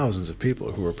at thousands of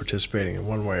people who are participating in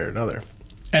one way or another.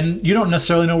 And you don't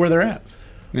necessarily know where they're at.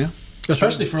 Yeah.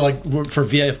 Especially for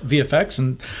VFX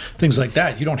and things like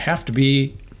that. You don't have to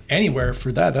be anywhere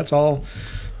for that. That's all,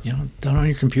 done on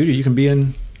your computer. You can be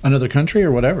in another country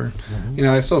or whatever.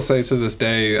 I still say to this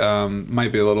day,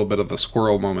 might be a little bit of a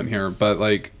squirrel moment here, but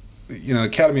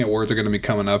Academy Awards are going to be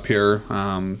coming up here.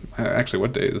 Actually,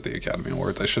 what day is the Academy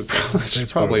Awards? I should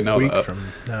probably know that.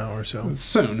 From now or so.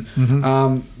 Soon.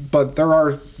 But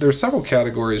there's several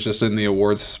categories just in the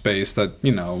awards space that,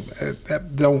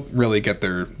 that don't really get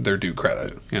their due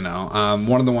credit.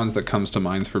 One of the ones that comes to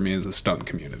mind for me is the stunt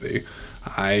community.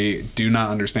 I do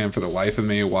not understand for the life of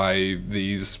me why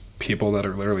these people that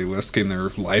are literally risking their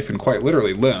life and quite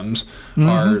literally limbs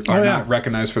are not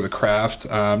recognized for the craft.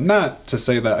 Not to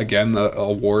say that, again, the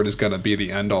award is going to be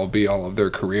the end all be all of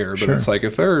their career, but it's like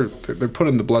if they're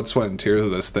putting the blood, sweat, and tears of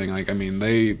this thing,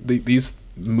 these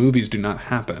movies do not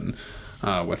happen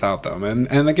without them.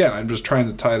 And again, I'm just trying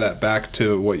to tie that back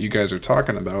to what you guys are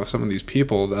talking about with some of these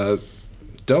people that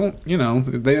don't,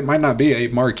 they might not be a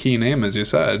marquee name, as you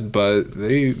said, but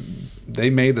they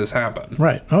made this happen.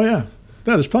 Right. Oh, yeah.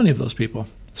 Yeah, there's plenty of those people,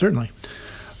 certainly.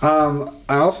 I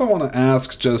also want to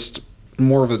ask just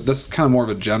this is kind of more of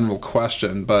a general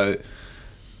question, but,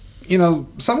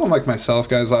 someone like myself,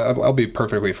 guys, I'll be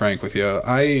perfectly frank with you.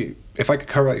 If I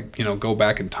could go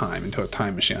back in time into a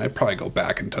time machine, I'd probably go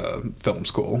back into film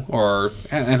school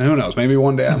and who knows, maybe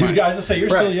one day I might. Dude, guys, I say you're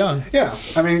still young. Yeah.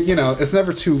 It's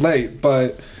never too late,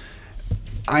 but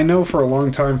I know for a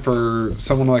long time for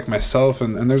someone like myself,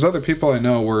 and there's other people I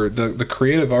know where the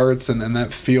creative arts and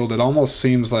that field, it almost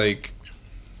seems like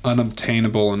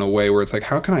unobtainable in a way where it's like,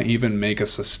 how can I even make a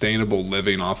sustainable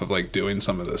living off of doing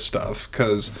some of this stuff?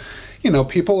 Because,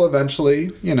 people eventually,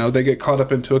 they get caught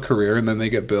up into a career and then they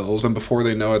get bills, and before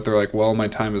they know it, they're like, well, my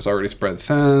time is already spread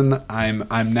thin.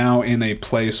 I'm now in a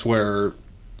place where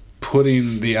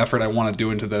putting the effort I want to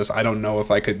do into this, I don't know if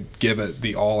I could give it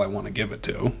the all I want to give it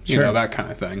to, that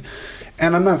kind of thing.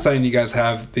 And I'm not saying you guys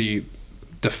have the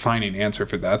defining answer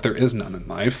for that. There is none in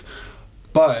life.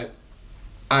 But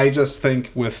I just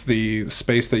think with the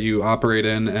space that you operate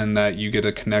in and that you get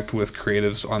to connect with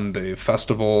creatives on the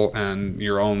festival and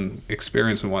your own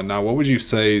experience and whatnot, what would you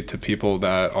say to people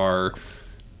that are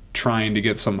trying to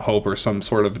get some hope or some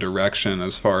sort of direction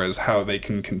as far as how they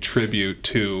can contribute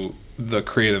to the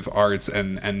creative arts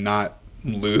and not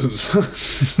lose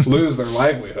their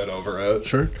livelihood over it?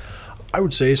 Sure. I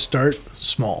would say start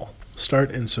small.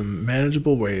 Start in some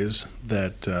manageable ways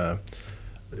that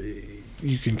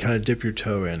you can kind of dip your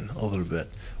toe in a little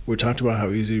bit. We talked about how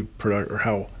easy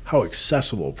how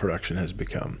accessible production has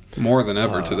become. More than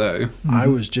ever today. I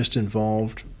was just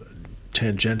involved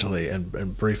tangentially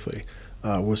and briefly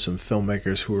with some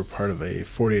filmmakers who were part of a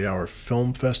 48-hour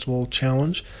film festival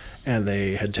challenge. And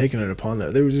they had taken it upon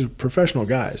them. They were these professional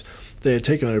guys. They had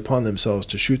taken it upon themselves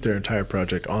to shoot their entire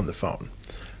project on the phone.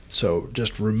 So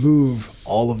just remove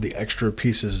all of the extra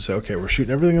pieces and say, okay, we're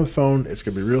shooting everything on the phone. It's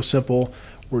going to be real simple.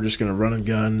 We're just going to run and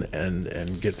gun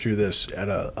and get through this at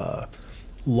a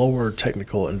lower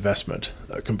technical investment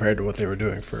compared to what they were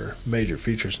doing for major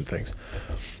features and things.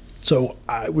 So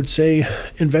I would say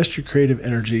invest your creative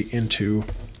energy into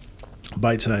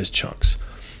bite-sized chunks.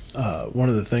 One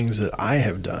of the things that I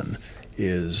have done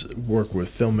is work with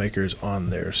filmmakers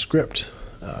on their script,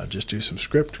 just do some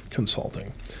script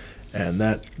consulting. And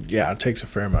that, it takes a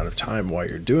fair amount of time while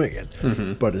you're doing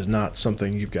it, but is not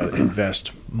something you've got to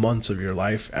invest months of your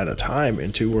life at a time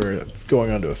into where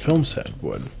going onto a film set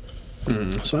would.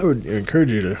 So I would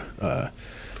encourage you to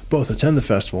both attend the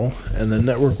festival and then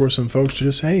network with some folks to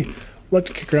just say, hey, like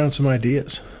to kick around some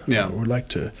ideas. Yeah. We'd like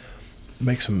to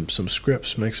make some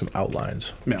scripts, make some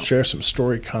outlines, Yeah. share some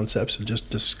story concepts, and just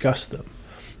discuss them.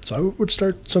 So I would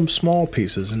start some small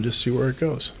pieces and just see where it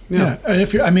goes. Yeah. And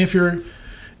if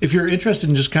you're interested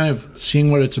in just kind of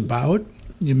seeing what it's about,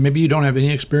 maybe you don't have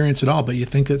any experience at all, but you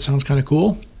think that sounds kind of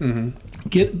cool.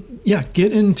 Get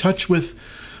in touch with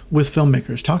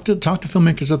filmmakers. Talk to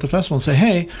filmmakers at the festival and say,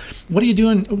 hey, what are you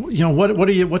doing?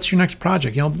 What's your next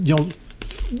project?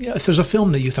 If there's a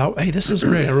film that you thought, hey, this is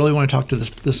great, I really want to talk to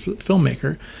this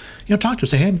filmmaker. Talk to us.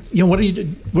 Say, hey, what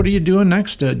are you doing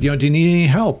next? Do you need any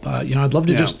help? I'd love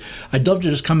to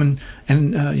just come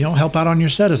and help out on your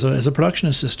set as a production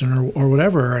assistant or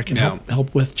whatever. Or I can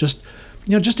help with just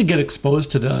to get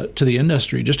exposed to the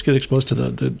industry, just to get exposed to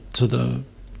the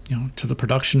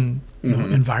production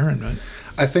environment.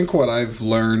 I think what I've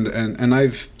learned, and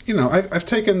I've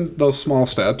taken those small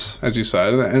steps, as you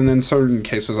said, and in certain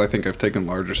cases I think I've taken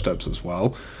larger steps as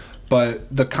well.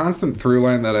 But the constant through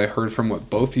line that I heard from what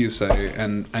both you say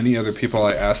and any other people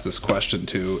I ask this question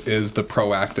to is the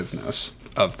proactiveness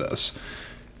of this.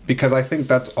 Because I think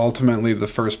that's ultimately the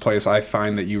first place I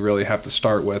find that you really have to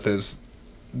start with is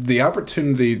the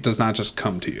opportunity does not just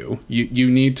come to you.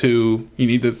 You need to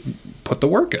put the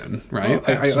work in, right?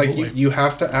 Absolutely. You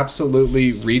have to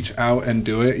absolutely reach out and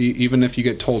do it, even if you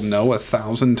get told no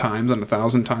 1,000 times and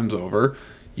 1,000 times over.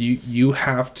 You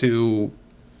have to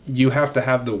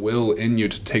have the will in you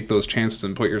to take those chances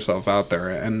and put yourself out there.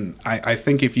 And I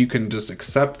think if you can just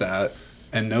accept that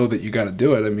and know that you got to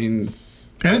do it, I mean,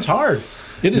 and it's hard.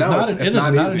 It is not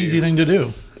an easy thing to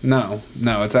do. No,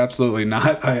 it's absolutely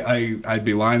not. I'd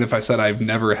be lying if I said I've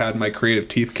never had my creative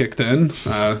teeth kicked in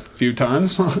a few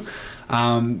times.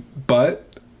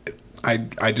 But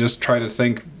I just try to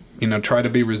think, try to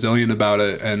be resilient about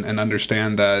it and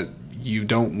understand that you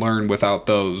don't learn without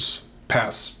those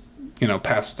past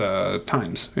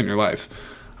times in your life.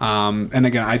 And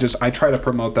again, I try to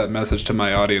promote that message to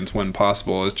my audience when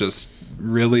possible, is just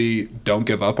really don't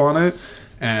give up on it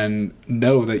and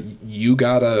know that you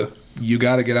gotta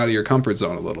get out of your comfort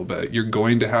zone a little bit. You're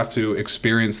going to have to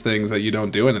experience things that you don't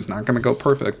do, and it's not going to go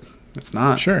perfect. It's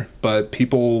not. Sure. But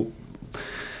people,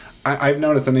 I've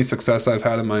noticed any success I've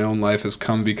had in my own life has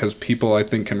come because people, I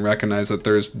think, can recognize that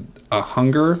there's a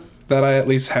hunger that I at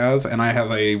least have, and I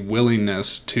have a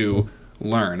willingness to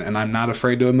learn, and I'm not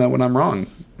afraid to admit when I'm wrong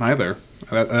either.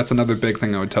 That's another big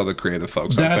thing I would tell the creative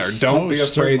folks out there. Don't be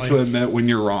afraid to admit when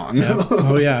you're wrong. Yeah.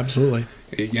 Oh yeah, absolutely.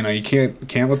 You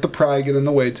can't let the pride get in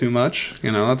the way too much.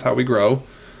 That's how we grow.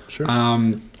 Sure.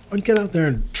 And get out there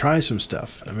and try some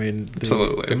stuff. I mean,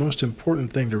 absolutely. The most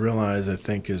important thing to realize, I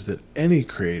think, is that any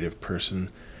creative person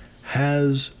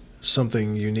has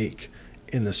something unique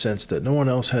in the sense that no one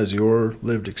else has your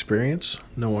lived experience,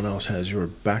 no one else has your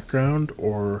background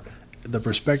or the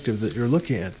perspective that you're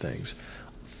looking at things.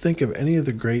 Think of any of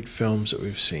the great films that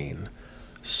we've seen.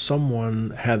 Someone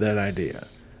had that idea,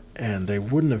 and they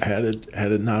wouldn't have had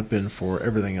it not been for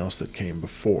everything else that came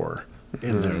before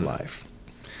in their life.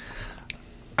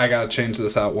 I gotta change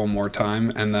this out one more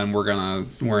time, and then we're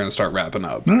gonna start wrapping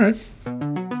up. All right.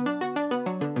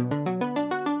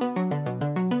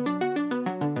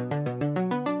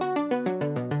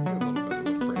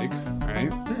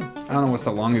 I don't know what's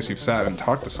the longest you've sat and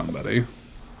talked to somebody.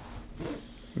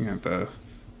 You have to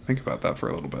think about that for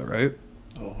a little bit, right?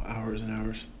 Oh, hours and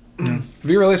hours. Have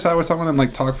you really sat with someone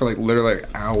and talked for literally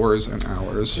hours and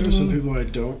hours? There are some people I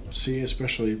don't see,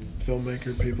 especially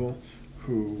filmmaker people,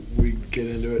 who we get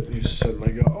into it and you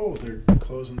suddenly go, oh, they're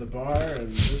closing the bar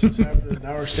and this is happening.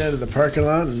 Now we're standing in the parking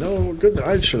lot and no, good,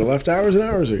 I should have left hours and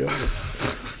hours ago.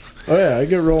 Oh yeah, I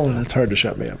get rolling. It's hard to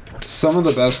shut me up. Some of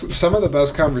the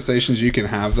best conversations you can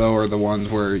have though are the ones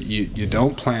where you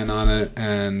don't plan on it,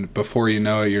 and before you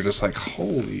know it, you're just like,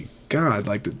 holy God!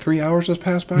 Did 3 hours just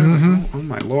pass by? Mm-hmm. Oh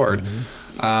my Lord.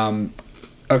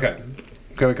 Okay,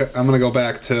 I'm gonna go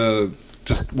back to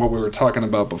just what we were talking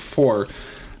about before.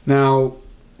 Now,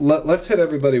 let's hit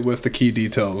everybody with the key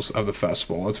details of the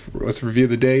festival. Let's review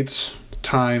the dates.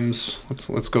 Times.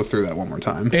 Let's go through that one more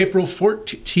time. April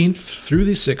 14th through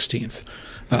the 16th.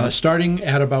 Starting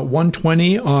at about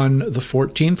 1:20 on the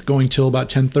 14th, going till about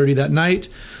 10:30 that night.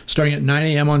 Starting at 9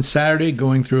 a.m. on Saturday,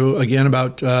 going through again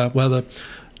about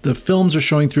the films are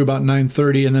showing through about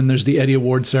 9:30, and then there's the Eddie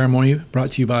Award ceremony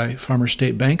brought to you by Farmers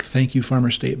State Bank. Thank you,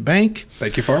 Farmers State Bank.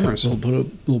 Thank you, Farmers. We'll put a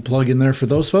little plug in there for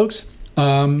those folks.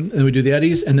 And we do the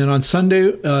Eddies, and then on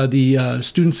Sunday, the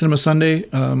Student Cinema Sunday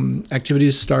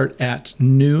activities start at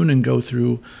noon and go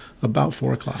through about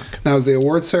 4 o'clock. Now, is the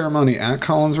award ceremony at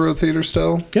Collinsworth Theater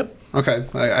still? Yep. Okay.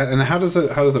 And how does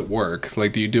it work?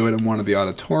 Like, do you do it in one of the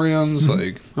auditoriums?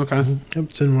 Like, okay.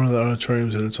 It's in one of the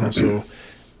auditoriums, and it's also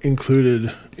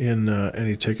included in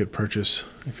any ticket purchase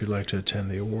if you'd like to attend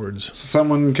the awards.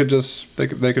 Someone could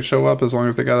they could show up as long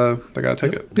as they got a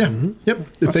ticket. Yeah. Yep.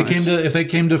 If they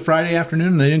came to Friday afternoon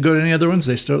and they didn't go to any other ones,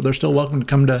 they're still welcome to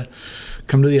come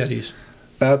to the Eddies.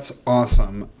 That's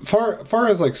awesome. Far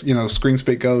as like, you know,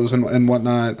 ScreenSpeak goes and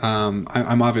whatnot,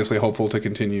 I'm obviously hopeful to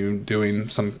continue doing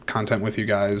some content with you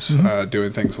guys,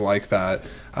 doing things like that.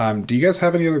 Do you guys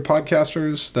have any other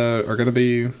podcasters that are going to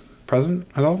be present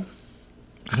at all?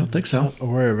 I don't think so. Not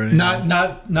aware of any.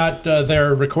 Not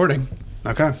their recording.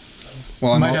 Okay.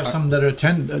 Well, I might have some that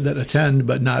attend,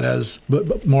 but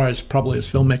more as probably as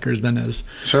filmmakers than as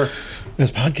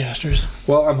podcasters.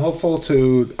 Well, I'm hopeful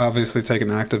to obviously take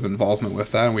an active involvement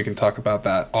with that, and we can talk about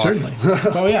that. Certainly.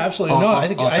 Oh yeah, absolutely. No, I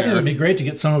think it would be great to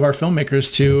get some of our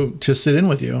filmmakers to sit in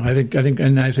with you. I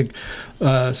think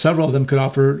several of them could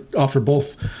offer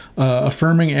both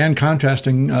affirming and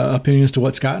contrasting opinions to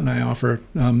what Scott and I offer.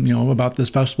 About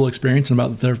this festival experience and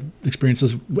about their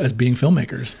experiences as being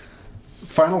filmmakers.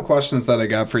 Final questions that I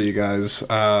got for you guys.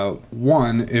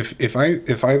 One, if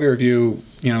either of you,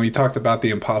 you talked about the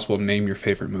impossible name your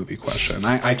favorite movie question.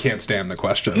 I can't stand the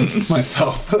question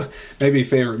myself. Maybe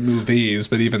favorite movies,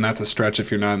 but even that's a stretch if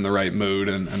you're not in the right mood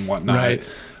and whatnot. Right.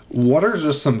 What are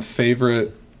just some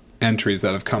favorite entries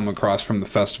that have come across from the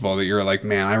festival that you're like,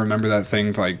 man, I remember that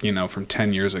thing from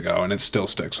 10 years ago and it still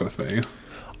sticks with me?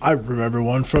 I remember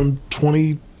one from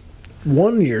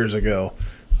 21 years ago.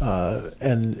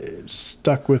 And it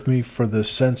stuck with me for the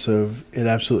sense of it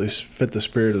absolutely fit the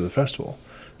spirit of the festival.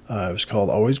 It was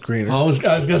called Always Greener. I was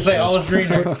going to say Always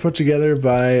Greener. Put together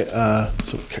by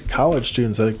some college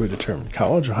students, I think we determined.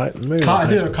 College or high? Maybe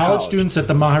college students at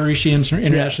the Maharishi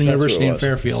International University in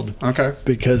Fairfield. Okay.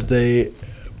 Because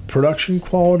production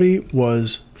quality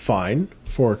was fine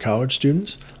for college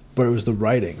students, but it was the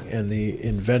writing and the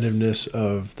inventiveness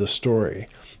of the story.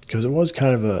 Because it was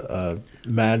kind of a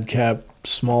madcap,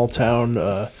 small town,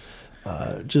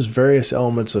 just various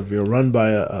elements of run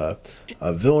by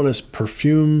a villainous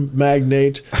perfume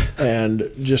magnate, and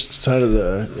just kind of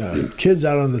the kids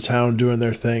out on the town doing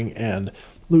their thing and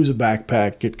lose a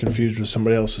backpack, get confused with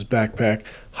somebody else's backpack,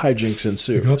 hijinks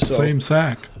ensue. You got the same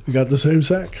sack. We got the same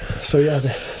sack. So yeah,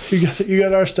 you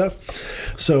got our stuff.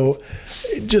 So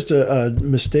just a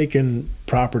mistaken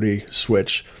property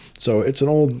switch. So it's an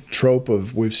old trope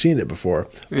of we've seen it before,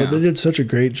 but they did such a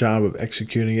great job of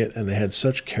executing it, and they had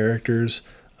such characters,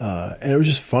 and it was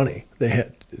just funny. They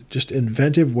had just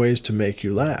inventive ways to make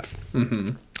you laugh.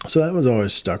 Mm-hmm. So that was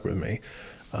always stuck with me.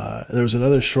 There was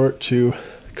another short too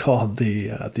called the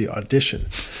Audition,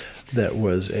 that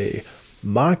was a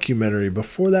mockumentary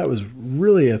before that was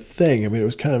really a thing. I mean, it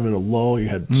was kind of in a lull. You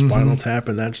had Spinal Tap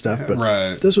and that stuff,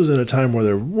 but this was in a time where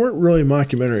there weren't really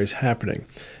mockumentaries happening.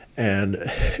 And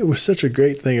it was such a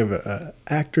great thing of an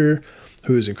actor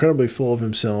who is incredibly full of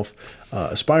himself,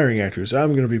 aspiring actor who's,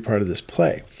 I'm going to be part of this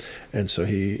play. And so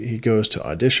he goes to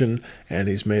audition, and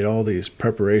he's made all these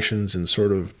preparations in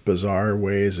sort of bizarre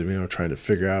ways of, trying to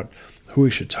figure out who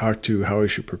he should talk to, how he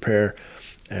should prepare,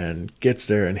 and gets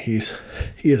there, and he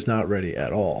is not ready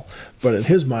at all. But in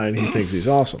his mind, he thinks he's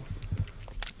awesome.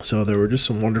 So there were just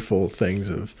some wonderful things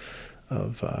of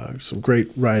some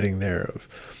great writing there of,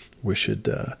 we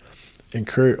should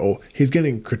encourage. Oh, he's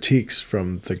getting critiques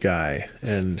from the guy,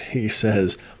 and he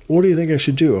says, "What do you think I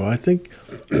should do?" I think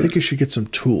you should get some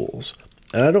tools,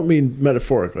 and I don't mean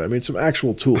metaphorically. I mean some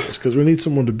actual tools, because we need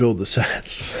someone to build the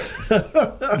sets.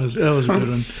 That was a good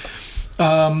one.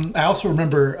 I also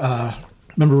remember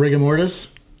Rigor Mortis.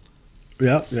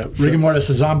 Yeah. Rigor Mortis,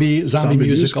 a zombie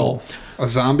musical. A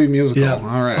zombie musical. Yeah.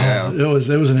 All right. Yeah. It was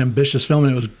an ambitious film,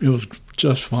 and it was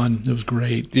just fun. It was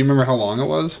great. Do you remember how long it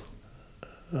was?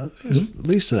 It was at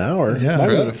least an hour. Yeah, might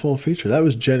have been a full feature. That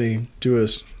was Jenny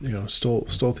Duas,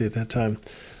 Stolte at that time.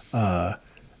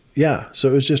 So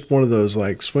it was just one of those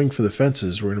swing for the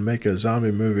fences. We're going to make a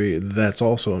zombie movie that's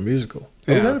also a musical.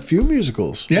 Yeah. We've had a few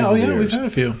musicals. Yeah, we've had a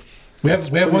few. We have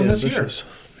one this year.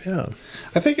 Yeah,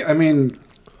 I think. I mean,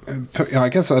 I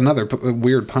guess another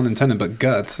weird pun intended, but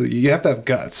guts. You have to have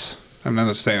guts. I'm not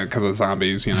just saying it because of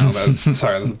zombies.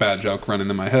 Sorry, that's a bad joke running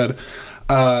in my head.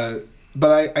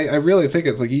 But I really think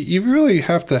it's you really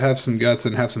have to have some guts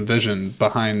and have some vision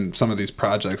behind some of these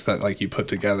projects that you put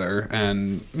together.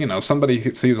 And somebody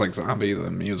sees zombie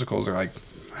the musicals are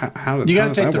how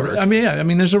does that work? I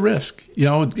mean, there's a risk.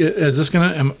 Is this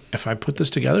gonna? If I put this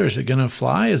together, is it gonna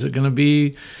fly? Is it gonna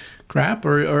be crap?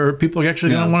 Or are people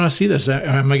actually gonna want to see this?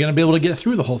 Am I gonna be able to get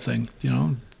through the whole thing?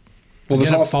 Well,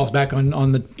 Again, this it falls back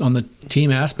on the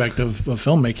team aspect of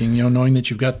filmmaking. Knowing that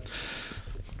you've got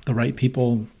the right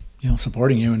people,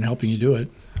 supporting you and helping you do it.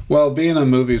 Well, being a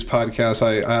movies podcast,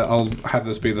 I'll have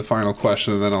this be the final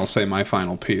question, and then I'll say my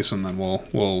final piece, and then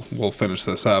we'll finish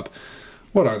this up.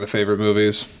 What are the favorite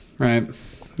movies? Right?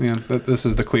 Yeah, this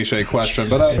is the cliche question,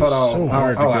 but I'll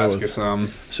ask you some.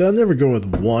 So I'll never go with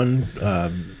one,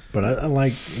 but I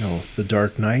like The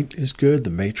Dark Knight is good,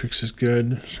 The Matrix is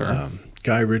good. Sure.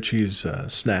 Guy Ritchie's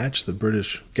Snatch, the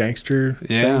British gangster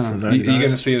Yeah. thing from You 99. going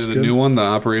to see the new one, the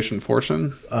Operation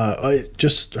Fortune? I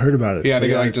just heard about it. Yeah, so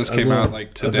it just came out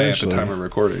today eventually. at the time of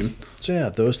recording. So yeah,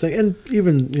 those things, and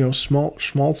even small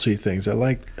schmaltzy things. I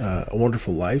like A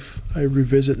Wonderful Life. I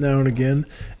revisit now and again,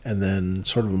 and then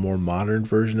sort of a more modern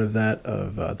version of that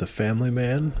of The Family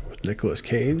Man with Nicolas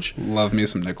Cage. Love me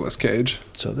some Nicolas Cage.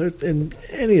 So there, in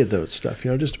any of those stuff,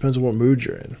 it just depends on what mood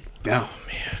you're in. Yeah.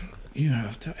 Man, you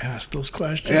have to ask those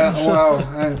questions. Yeah. Well,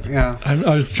 yeah. I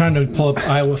was trying to pull up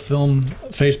Iowa Film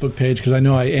Facebook page because I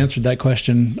know I answered that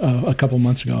question a couple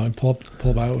months ago. I pull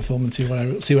up Iowa Film and see what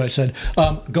I said.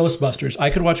 Ghostbusters. I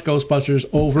could watch Ghostbusters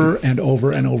over and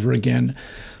over and over again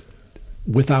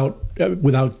without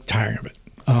tiring of it.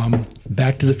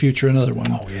 Back to the Future, another one.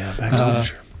 Oh yeah, Back to the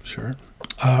Future. Sure.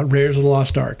 Raiders of the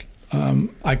Lost Ark.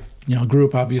 I grew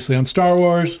up obviously on Star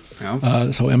Wars,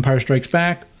 so Empire Strikes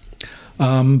Back.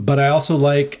 But I also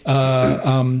like,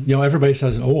 everybody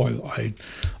says,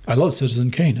 I love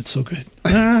Citizen Kane. It's so good.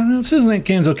 Citizen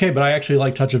Kane's okay, but I actually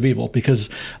like Touch of Evil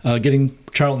because getting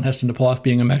Charlton Heston to pull off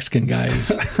being a Mexican guy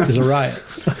is a riot.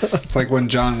 It's like when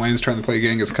John Wayne's trying to play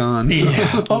Genghis Khan.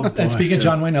 Yeah. And speaking of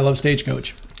John Wayne, I love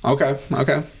Stagecoach. Okay.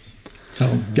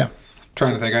 So, yeah.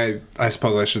 Trying to think, I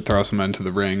suppose I should throw some into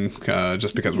the ring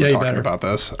just because we're talking about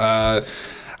this.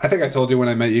 I think I told you when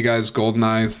I met you guys,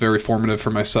 GoldenEye is very formative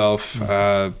for myself.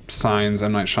 Signs,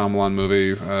 M. Night Shyamalan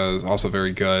movie is also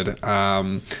very good.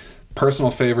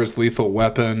 Personal favorites, Lethal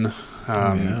Weapon,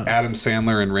 Adam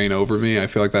Sandler and Reign Over Me. I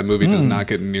feel like that movie does not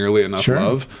get nearly enough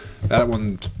love. That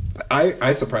one,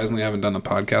 I surprisingly haven't done a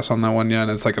podcast on that one yet.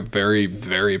 And it's like a very,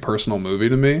 very personal movie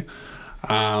to me.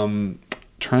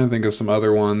 Trying to think of some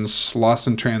other ones. Lost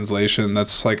in Translation,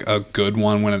 that's like a good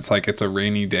one when it's like it's a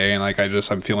rainy day and like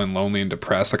I'm feeling lonely and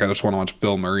depressed, like I just want to watch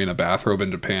Bill Murray in a bathrobe in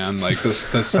Japan. Like this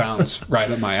sounds right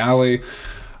up my alley.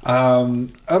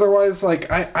 Otherwise,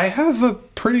 like I have a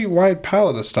pretty wide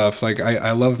palette of stuff. Like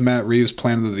I love Matt Reeves'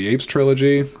 Planet of the Apes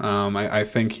trilogy. I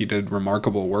think he did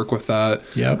remarkable work with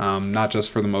that. Yeah. Not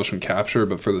just for the motion capture,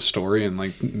 but for the story and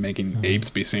like making apes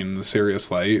be seen in the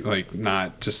serious light, like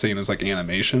not just seen as like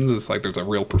animations. It's like there's a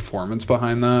real performance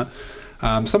behind that.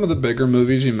 Some of the bigger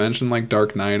movies you mentioned, like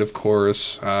Dark Knight, of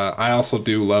course. I also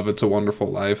do love It's a Wonderful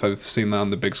Life. I've seen that on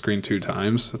the big screen 2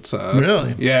 times. It's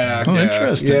really? Yeah. Oh,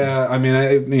 interesting. Yeah. I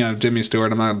mean, Jimmy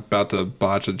Stewart. I'm not about to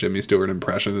botch a Jimmy Stewart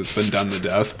impression. It's been done to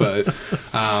death, but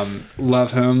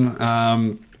love him.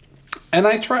 And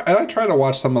I try to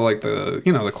watch some of like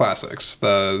the classics,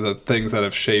 the things that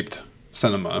have shaped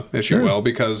cinema, if you will,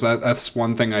 because that's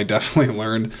one thing I definitely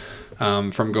learned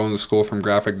from going to school from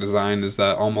graphic design is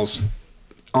that almost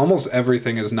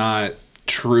everything is not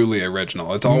truly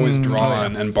original. It's always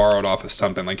drawn and borrowed off of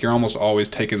something. Like you're almost always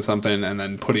taking something and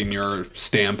then putting your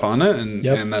stamp on it, and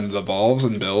then it evolves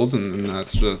and builds, and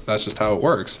that's just how it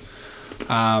works.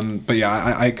 But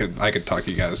yeah, I could talk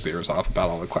you guys' ears off about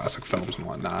all the classic films and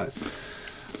whatnot.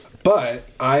 But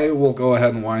I will go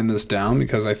ahead and wind this down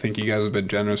because I think you guys have been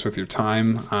generous with your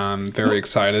time. I'm very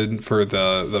excited for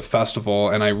the festival,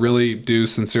 and I really do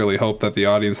sincerely hope that the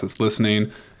audience that's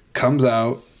listening comes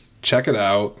out, check it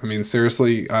out. I mean,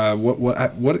 seriously,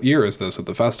 what year is this at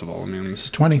the festival? I mean, It's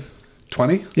 20.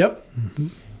 20? Yep. Mm-hmm.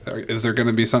 Is there going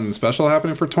to be something special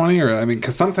happening for 20? Or I mean,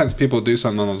 because sometimes people do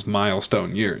something on those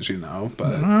milestone years,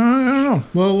 but I don't know.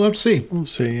 Well, let's see. We'll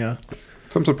see. Yeah.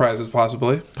 some surprises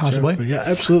possibly. Possibly. Sure. Yeah,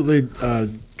 absolutely.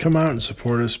 Come out and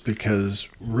support us because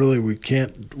really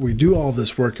we do all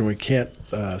this work and we can't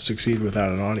succeed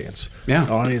without an audience. Yeah.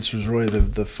 The audience is really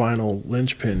the final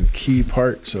linchpin, key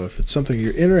part. So if it's something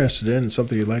you're interested in and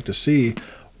something you'd like to see,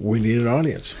 we need an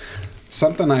audience.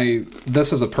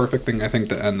 This is a perfect thing I think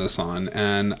to end this on,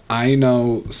 and I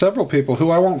know several people who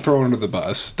I won't throw under the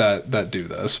bus that do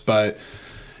this, but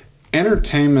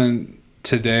entertainment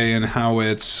today and how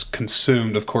it's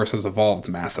consumed, of course, has evolved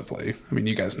massively. I mean,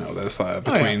 you guys know this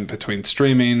between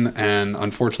streaming and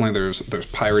unfortunately there's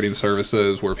pirating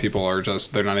services where people are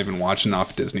they're not even watching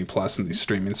off Disney Plus and these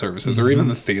streaming services, or even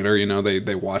the theater.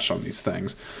 They watch on these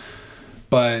things.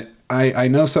 But I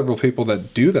know several people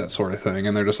that do that sort of thing,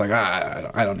 and they're just like,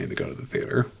 I don't need to go to the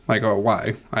theater. Like, oh,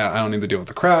 why? I don't need to deal with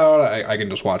the crowd. I can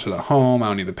just watch it at home. I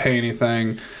don't need to pay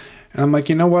anything. And I'm like,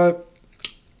 you know what?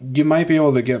 you might be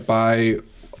able to get by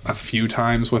a few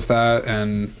times with that,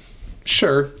 and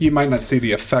sure, you might not see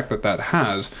the effect that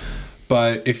has,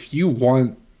 but if you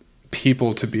want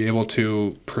people to be able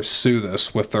to pursue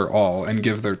this with their all and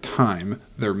give their time,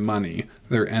 their money,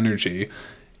 their energy,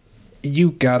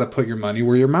 you gotta put your money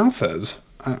where your mouth is.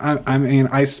 I mean,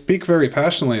 I speak very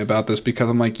passionately about this because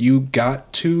I'm like, you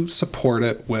got to support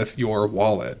it with your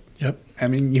wallet. Yep. I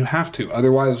mean, you have to.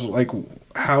 Otherwise, like,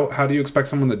 how do you expect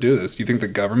someone to do this? Do you think the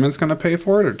government's going to pay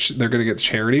for it, or they're going to get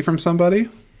charity from somebody?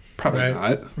 Probably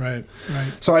not. Right.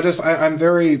 So I'm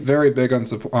very, very big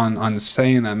on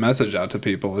saying that message out to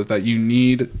people, is that you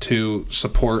need to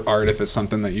support art if it's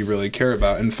something that you really care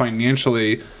about. And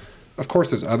financially, of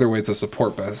course, there's other ways to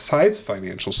support besides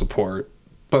financial support.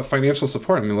 But financial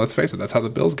support, I mean, let's face it, that's how the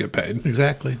bills get paid.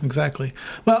 Exactly.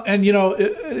 Well, and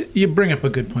you bring up a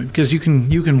good point, because you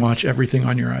can watch everything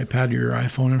on your iPad or your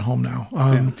iPhone at home now.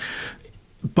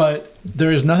 But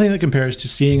there is nothing that compares to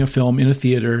seeing a film in a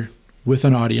theater with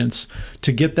an audience,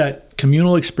 to get that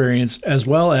communal experience, as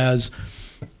well as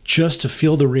just to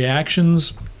feel the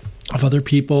reactions of other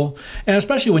people. And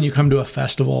especially when you come to a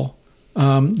festival,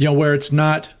 where it's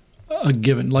not a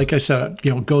given. Like I said,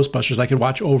 Ghostbusters, I could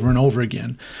watch over and over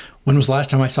again. When was the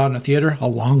last time I saw it in a theater? A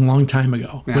long, long time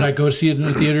ago. Yeah. Would I go to see it in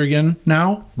a theater again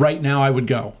now? Right now, I would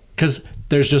go, because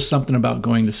there's just something about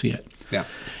going to see it. Yeah.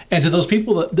 And to those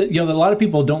people that a lot of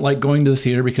people don't like going to the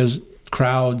theater because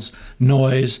crowds,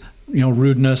 noise,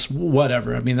 rudeness,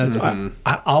 whatever. I mean, that's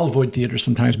I'll avoid theater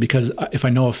sometimes, because if I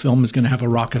know a film is going to have a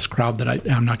raucous crowd, that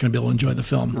I'm not going to be able to enjoy the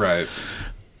film. Right.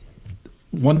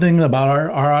 One thing about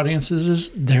our audiences is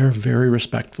they're very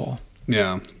respectful.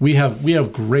 Yeah. We have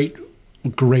great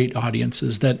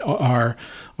audiences that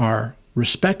are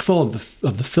respectful of the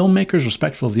filmmakers,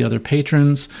 respectful of the other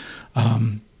patrons.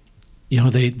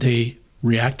 They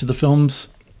react to the films,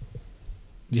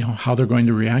 how they're going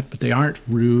to react, but they aren't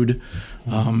rude.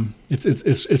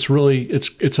 It's really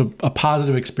a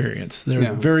positive experience.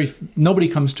 Nobody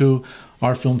comes to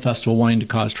our film festival wanting to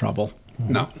cause trouble.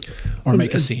 No. Or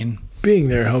make a scene. Being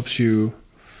there helps you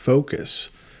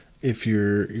focus. If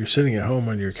you're sitting at home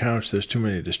on your couch, there's too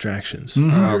many distractions.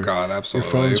 Mm-hmm. Oh God,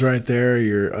 absolutely. Your phone's right there.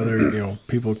 Your other,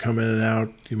 people come in and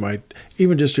out. You might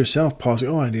even just yourself pausing.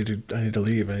 Oh, I need to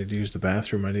leave. I need to use the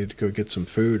bathroom. I need to go get some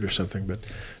food or something. But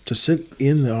to sit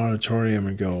in the auditorium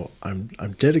and go, I'm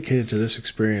dedicated to this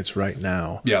experience right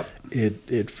now. Yep.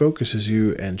 It focuses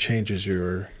you and changes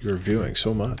your viewing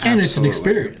so much. And It's an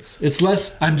experience. It's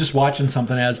less I'm just watching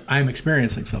something as I'm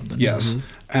experiencing something. Yes. Mm-hmm.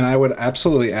 And I would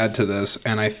absolutely add to this,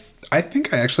 and I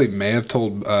think I actually may have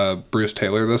told Bruce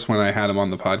Taylor this when I had him on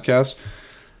the podcast.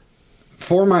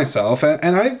 For myself,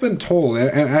 and I've been told,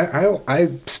 and I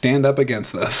stand up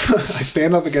against this. I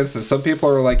stand up against this. Some people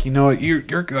are like,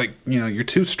 you're like, you're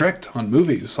too strict on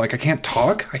movies. Like, I can't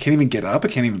talk. I can't even get up. I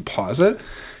can't even pause it.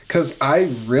 Because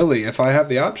I really, if I have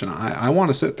the option, I want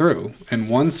to sit through in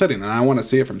one sitting, and I want to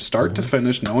see it from start to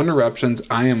finish, no interruptions.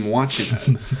 I am watching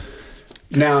it.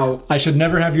 Now, I should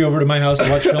never have you over to my house to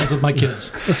watch films with my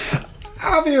kids.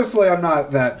 Obviously, I'm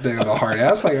not that big of a hard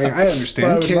ass. Like, I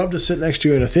understand. But I would love to sit next to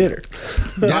you in a theater.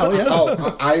 Yeah.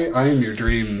 I am your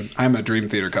dream. I'm a dream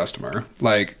theater customer.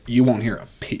 Like, you won't hear a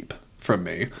peep from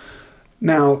me.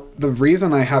 Now, the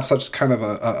reason I have such kind of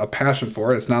a passion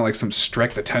for it, it's not like some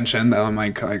strict attention that I'm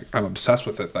like I'm obsessed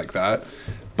with it like that,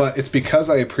 but it's because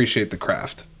I appreciate the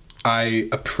craft. I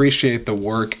appreciate the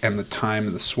work and the time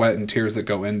and the sweat and tears that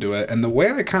go into it. And the way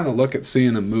I kind of look at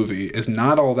seeing a movie is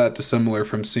not all that dissimilar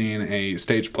from seeing a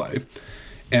stage play.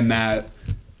 In that,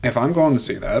 if I'm going to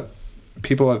see that,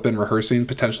 people have been rehearsing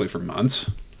potentially for months.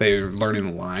 They're learning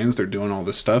the lines. They're doing all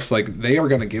this stuff. Like, they are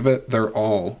going to give it their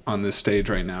all on this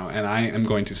stage right now. And I am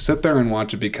going to sit there and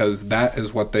watch it because that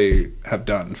is what they have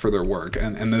done for their work.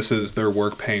 And this is their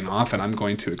work paying off, and I'm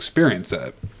going to experience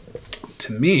it.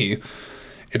 To me,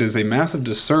 it is a massive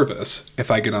disservice if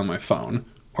I get on my phone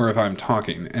or if I'm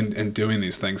talking and doing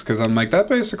these things, because I'm like, that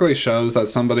basically shows that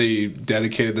somebody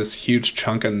dedicated this huge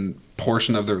chunk and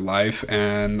portion of their life,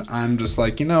 and I'm just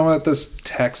like, you know what, this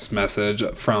text message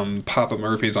from Papa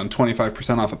Murphy's on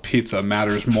 25% off a pizza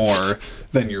matters more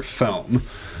than your film.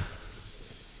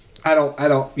 I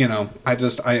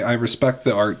respect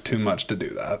the art too much to do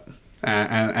that.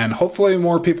 And hopefully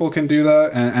more people can do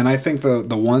that. And I think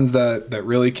the ones that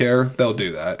really care, they'll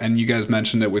do that. And you guys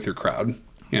mentioned it with your crowd,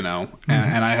 and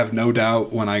I have no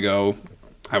doubt when I go,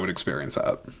 I would experience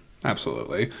that.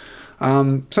 Absolutely.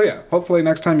 So yeah, hopefully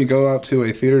next time you go out to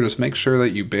a theater, just make sure that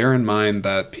you bear in mind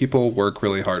that people work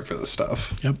really hard for this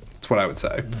stuff. Yep. That's what I would say.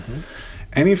 Mm-hmm.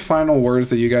 Any final words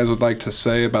that you guys would like to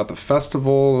say about the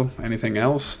festival? Anything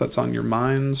else that's on your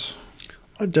minds?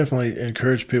 I definitely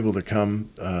encourage people to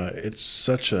come. It's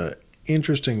such a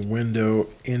interesting window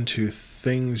into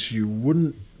things you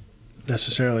wouldn't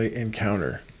necessarily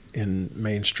encounter in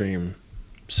mainstream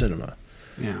cinema.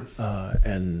 Yeah.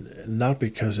 And not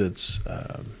because it's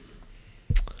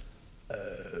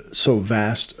so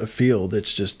vast a field.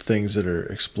 It's just things that are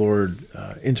explored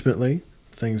intimately,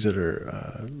 things that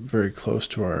are very close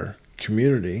to our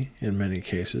community in many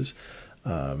cases.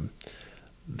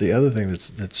 The other thing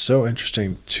that's so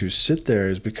interesting to sit there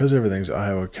is because everything's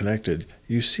Iowa connected,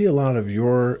 you see a lot of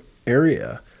your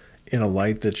area in a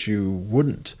light that you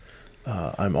wouldn't.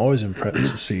 I'm always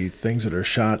impressed to see things that are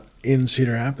shot in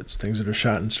Cedar Rapids, things that are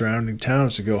shot in surrounding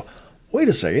towns, to go, wait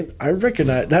a second, I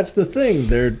recognize that's the thing.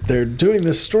 They're doing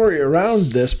this story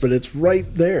around this, but it's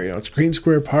right there. It's Green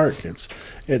Square Park.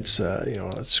 It's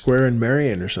a square in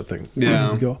Marion or something.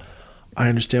 Yeah. You go, I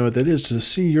understand what that is. To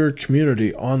see your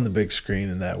community on the big screen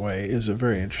in that way is a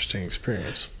very interesting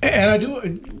experience. And I do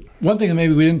one thing that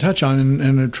maybe we didn't touch on,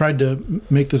 and I tried to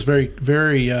make this very,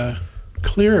 very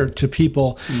clear to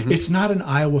people. Mm-hmm. It's not an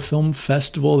Iowa Film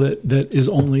Festival that is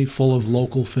only full of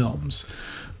local films.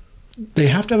 They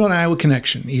have to have an Iowa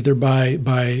connection, either by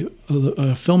a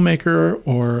filmmaker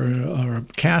or a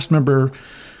cast member,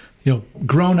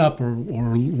 grown up or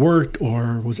worked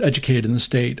or was educated in the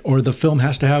state, or the film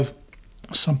has to have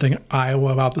something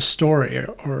Iowa about the story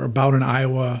or about an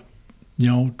Iowa,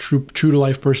 true to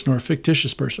life person or a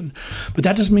fictitious person. But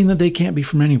that doesn't mean that they can't be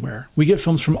from anywhere. We get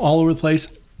films from all over the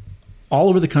place, all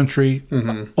over the country,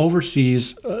 mm-hmm.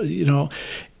 overseas.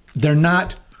 They're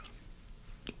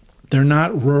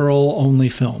not rural only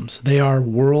films. They are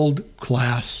world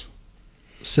class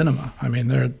cinema. I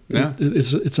mean,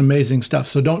 it's amazing stuff.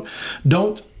 So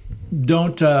don't.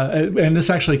 And this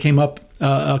actually came up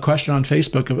a question on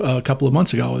Facebook a couple of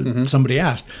months ago. Mm-hmm. Somebody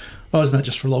asked, "Oh, isn't that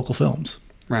just for local films?"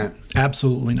 Right.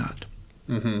 Absolutely not.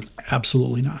 Mm-hmm.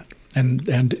 Absolutely not.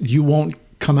 And you won't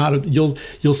come out of you'll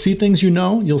see things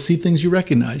you'll see things you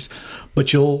recognize,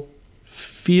 but you'll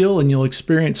feel and you'll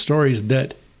experience stories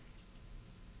that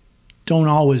don't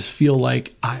always feel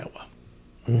like Iowa.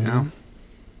 Mm-hmm. Yeah.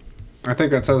 I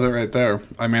think that says it right there.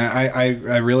 I mean,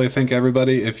 I really think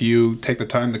everybody, if you take the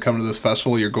time to come to this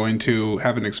festival, you're going to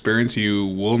have an experience you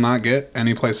will not get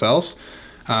anyplace else.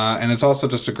 And it's also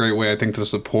just a great way, I think, to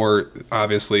support,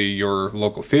 obviously, your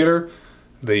local theater,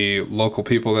 the local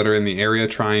people that are in the area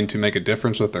trying to make a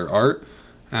difference with their art.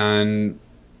 And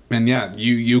yeah,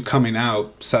 you coming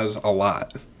out says a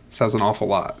lot, says an awful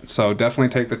lot. So definitely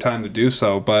take the time to do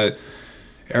so. But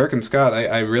Eric and Scott,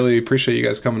 I really appreciate you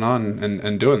guys coming on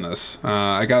and doing this.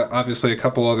 I got obviously a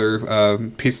couple other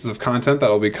pieces of content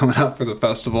that'll be coming out for the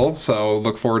festival, so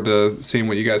look forward to seeing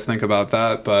what you guys think about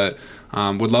that. But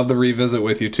would love to revisit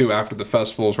with you too after the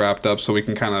festival's wrapped up, so we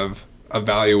can kind of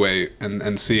evaluate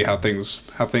and see how things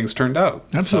turned out.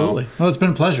 Absolutely. Well, it's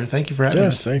been a pleasure. Thank you for having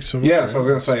us. Yes, thanks so much. Yeah, so I was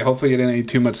going to say, hopefully you didn't eat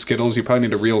too much Skittles. You probably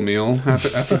need a real meal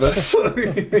after this.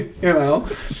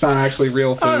 It's not actually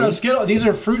real food. I don't know, Skittles. These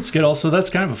are fruit Skittles, so that's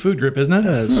kind of a food group, isn't it?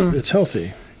 Yeah, it's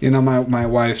healthy. My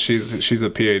wife, she's a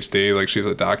PhD, like she's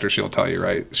a doctor. She'll tell you,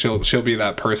 right? She'll be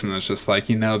that person that's just like,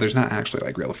 there's not actually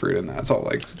like real fruit in that. It's all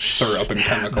like syrup and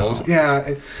chemicals. No.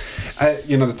 Yeah,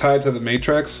 to tie it to the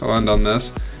Matrix, I'll end on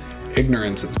this.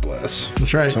 Ignorance is bliss.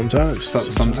 That's right. Sometimes.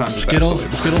 Sometimes it's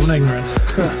Skittles and ignorance.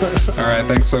 All right.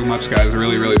 Thanks so much, guys. I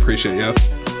really, really appreciate you. All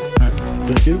right.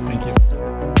 Thank you. Thank you.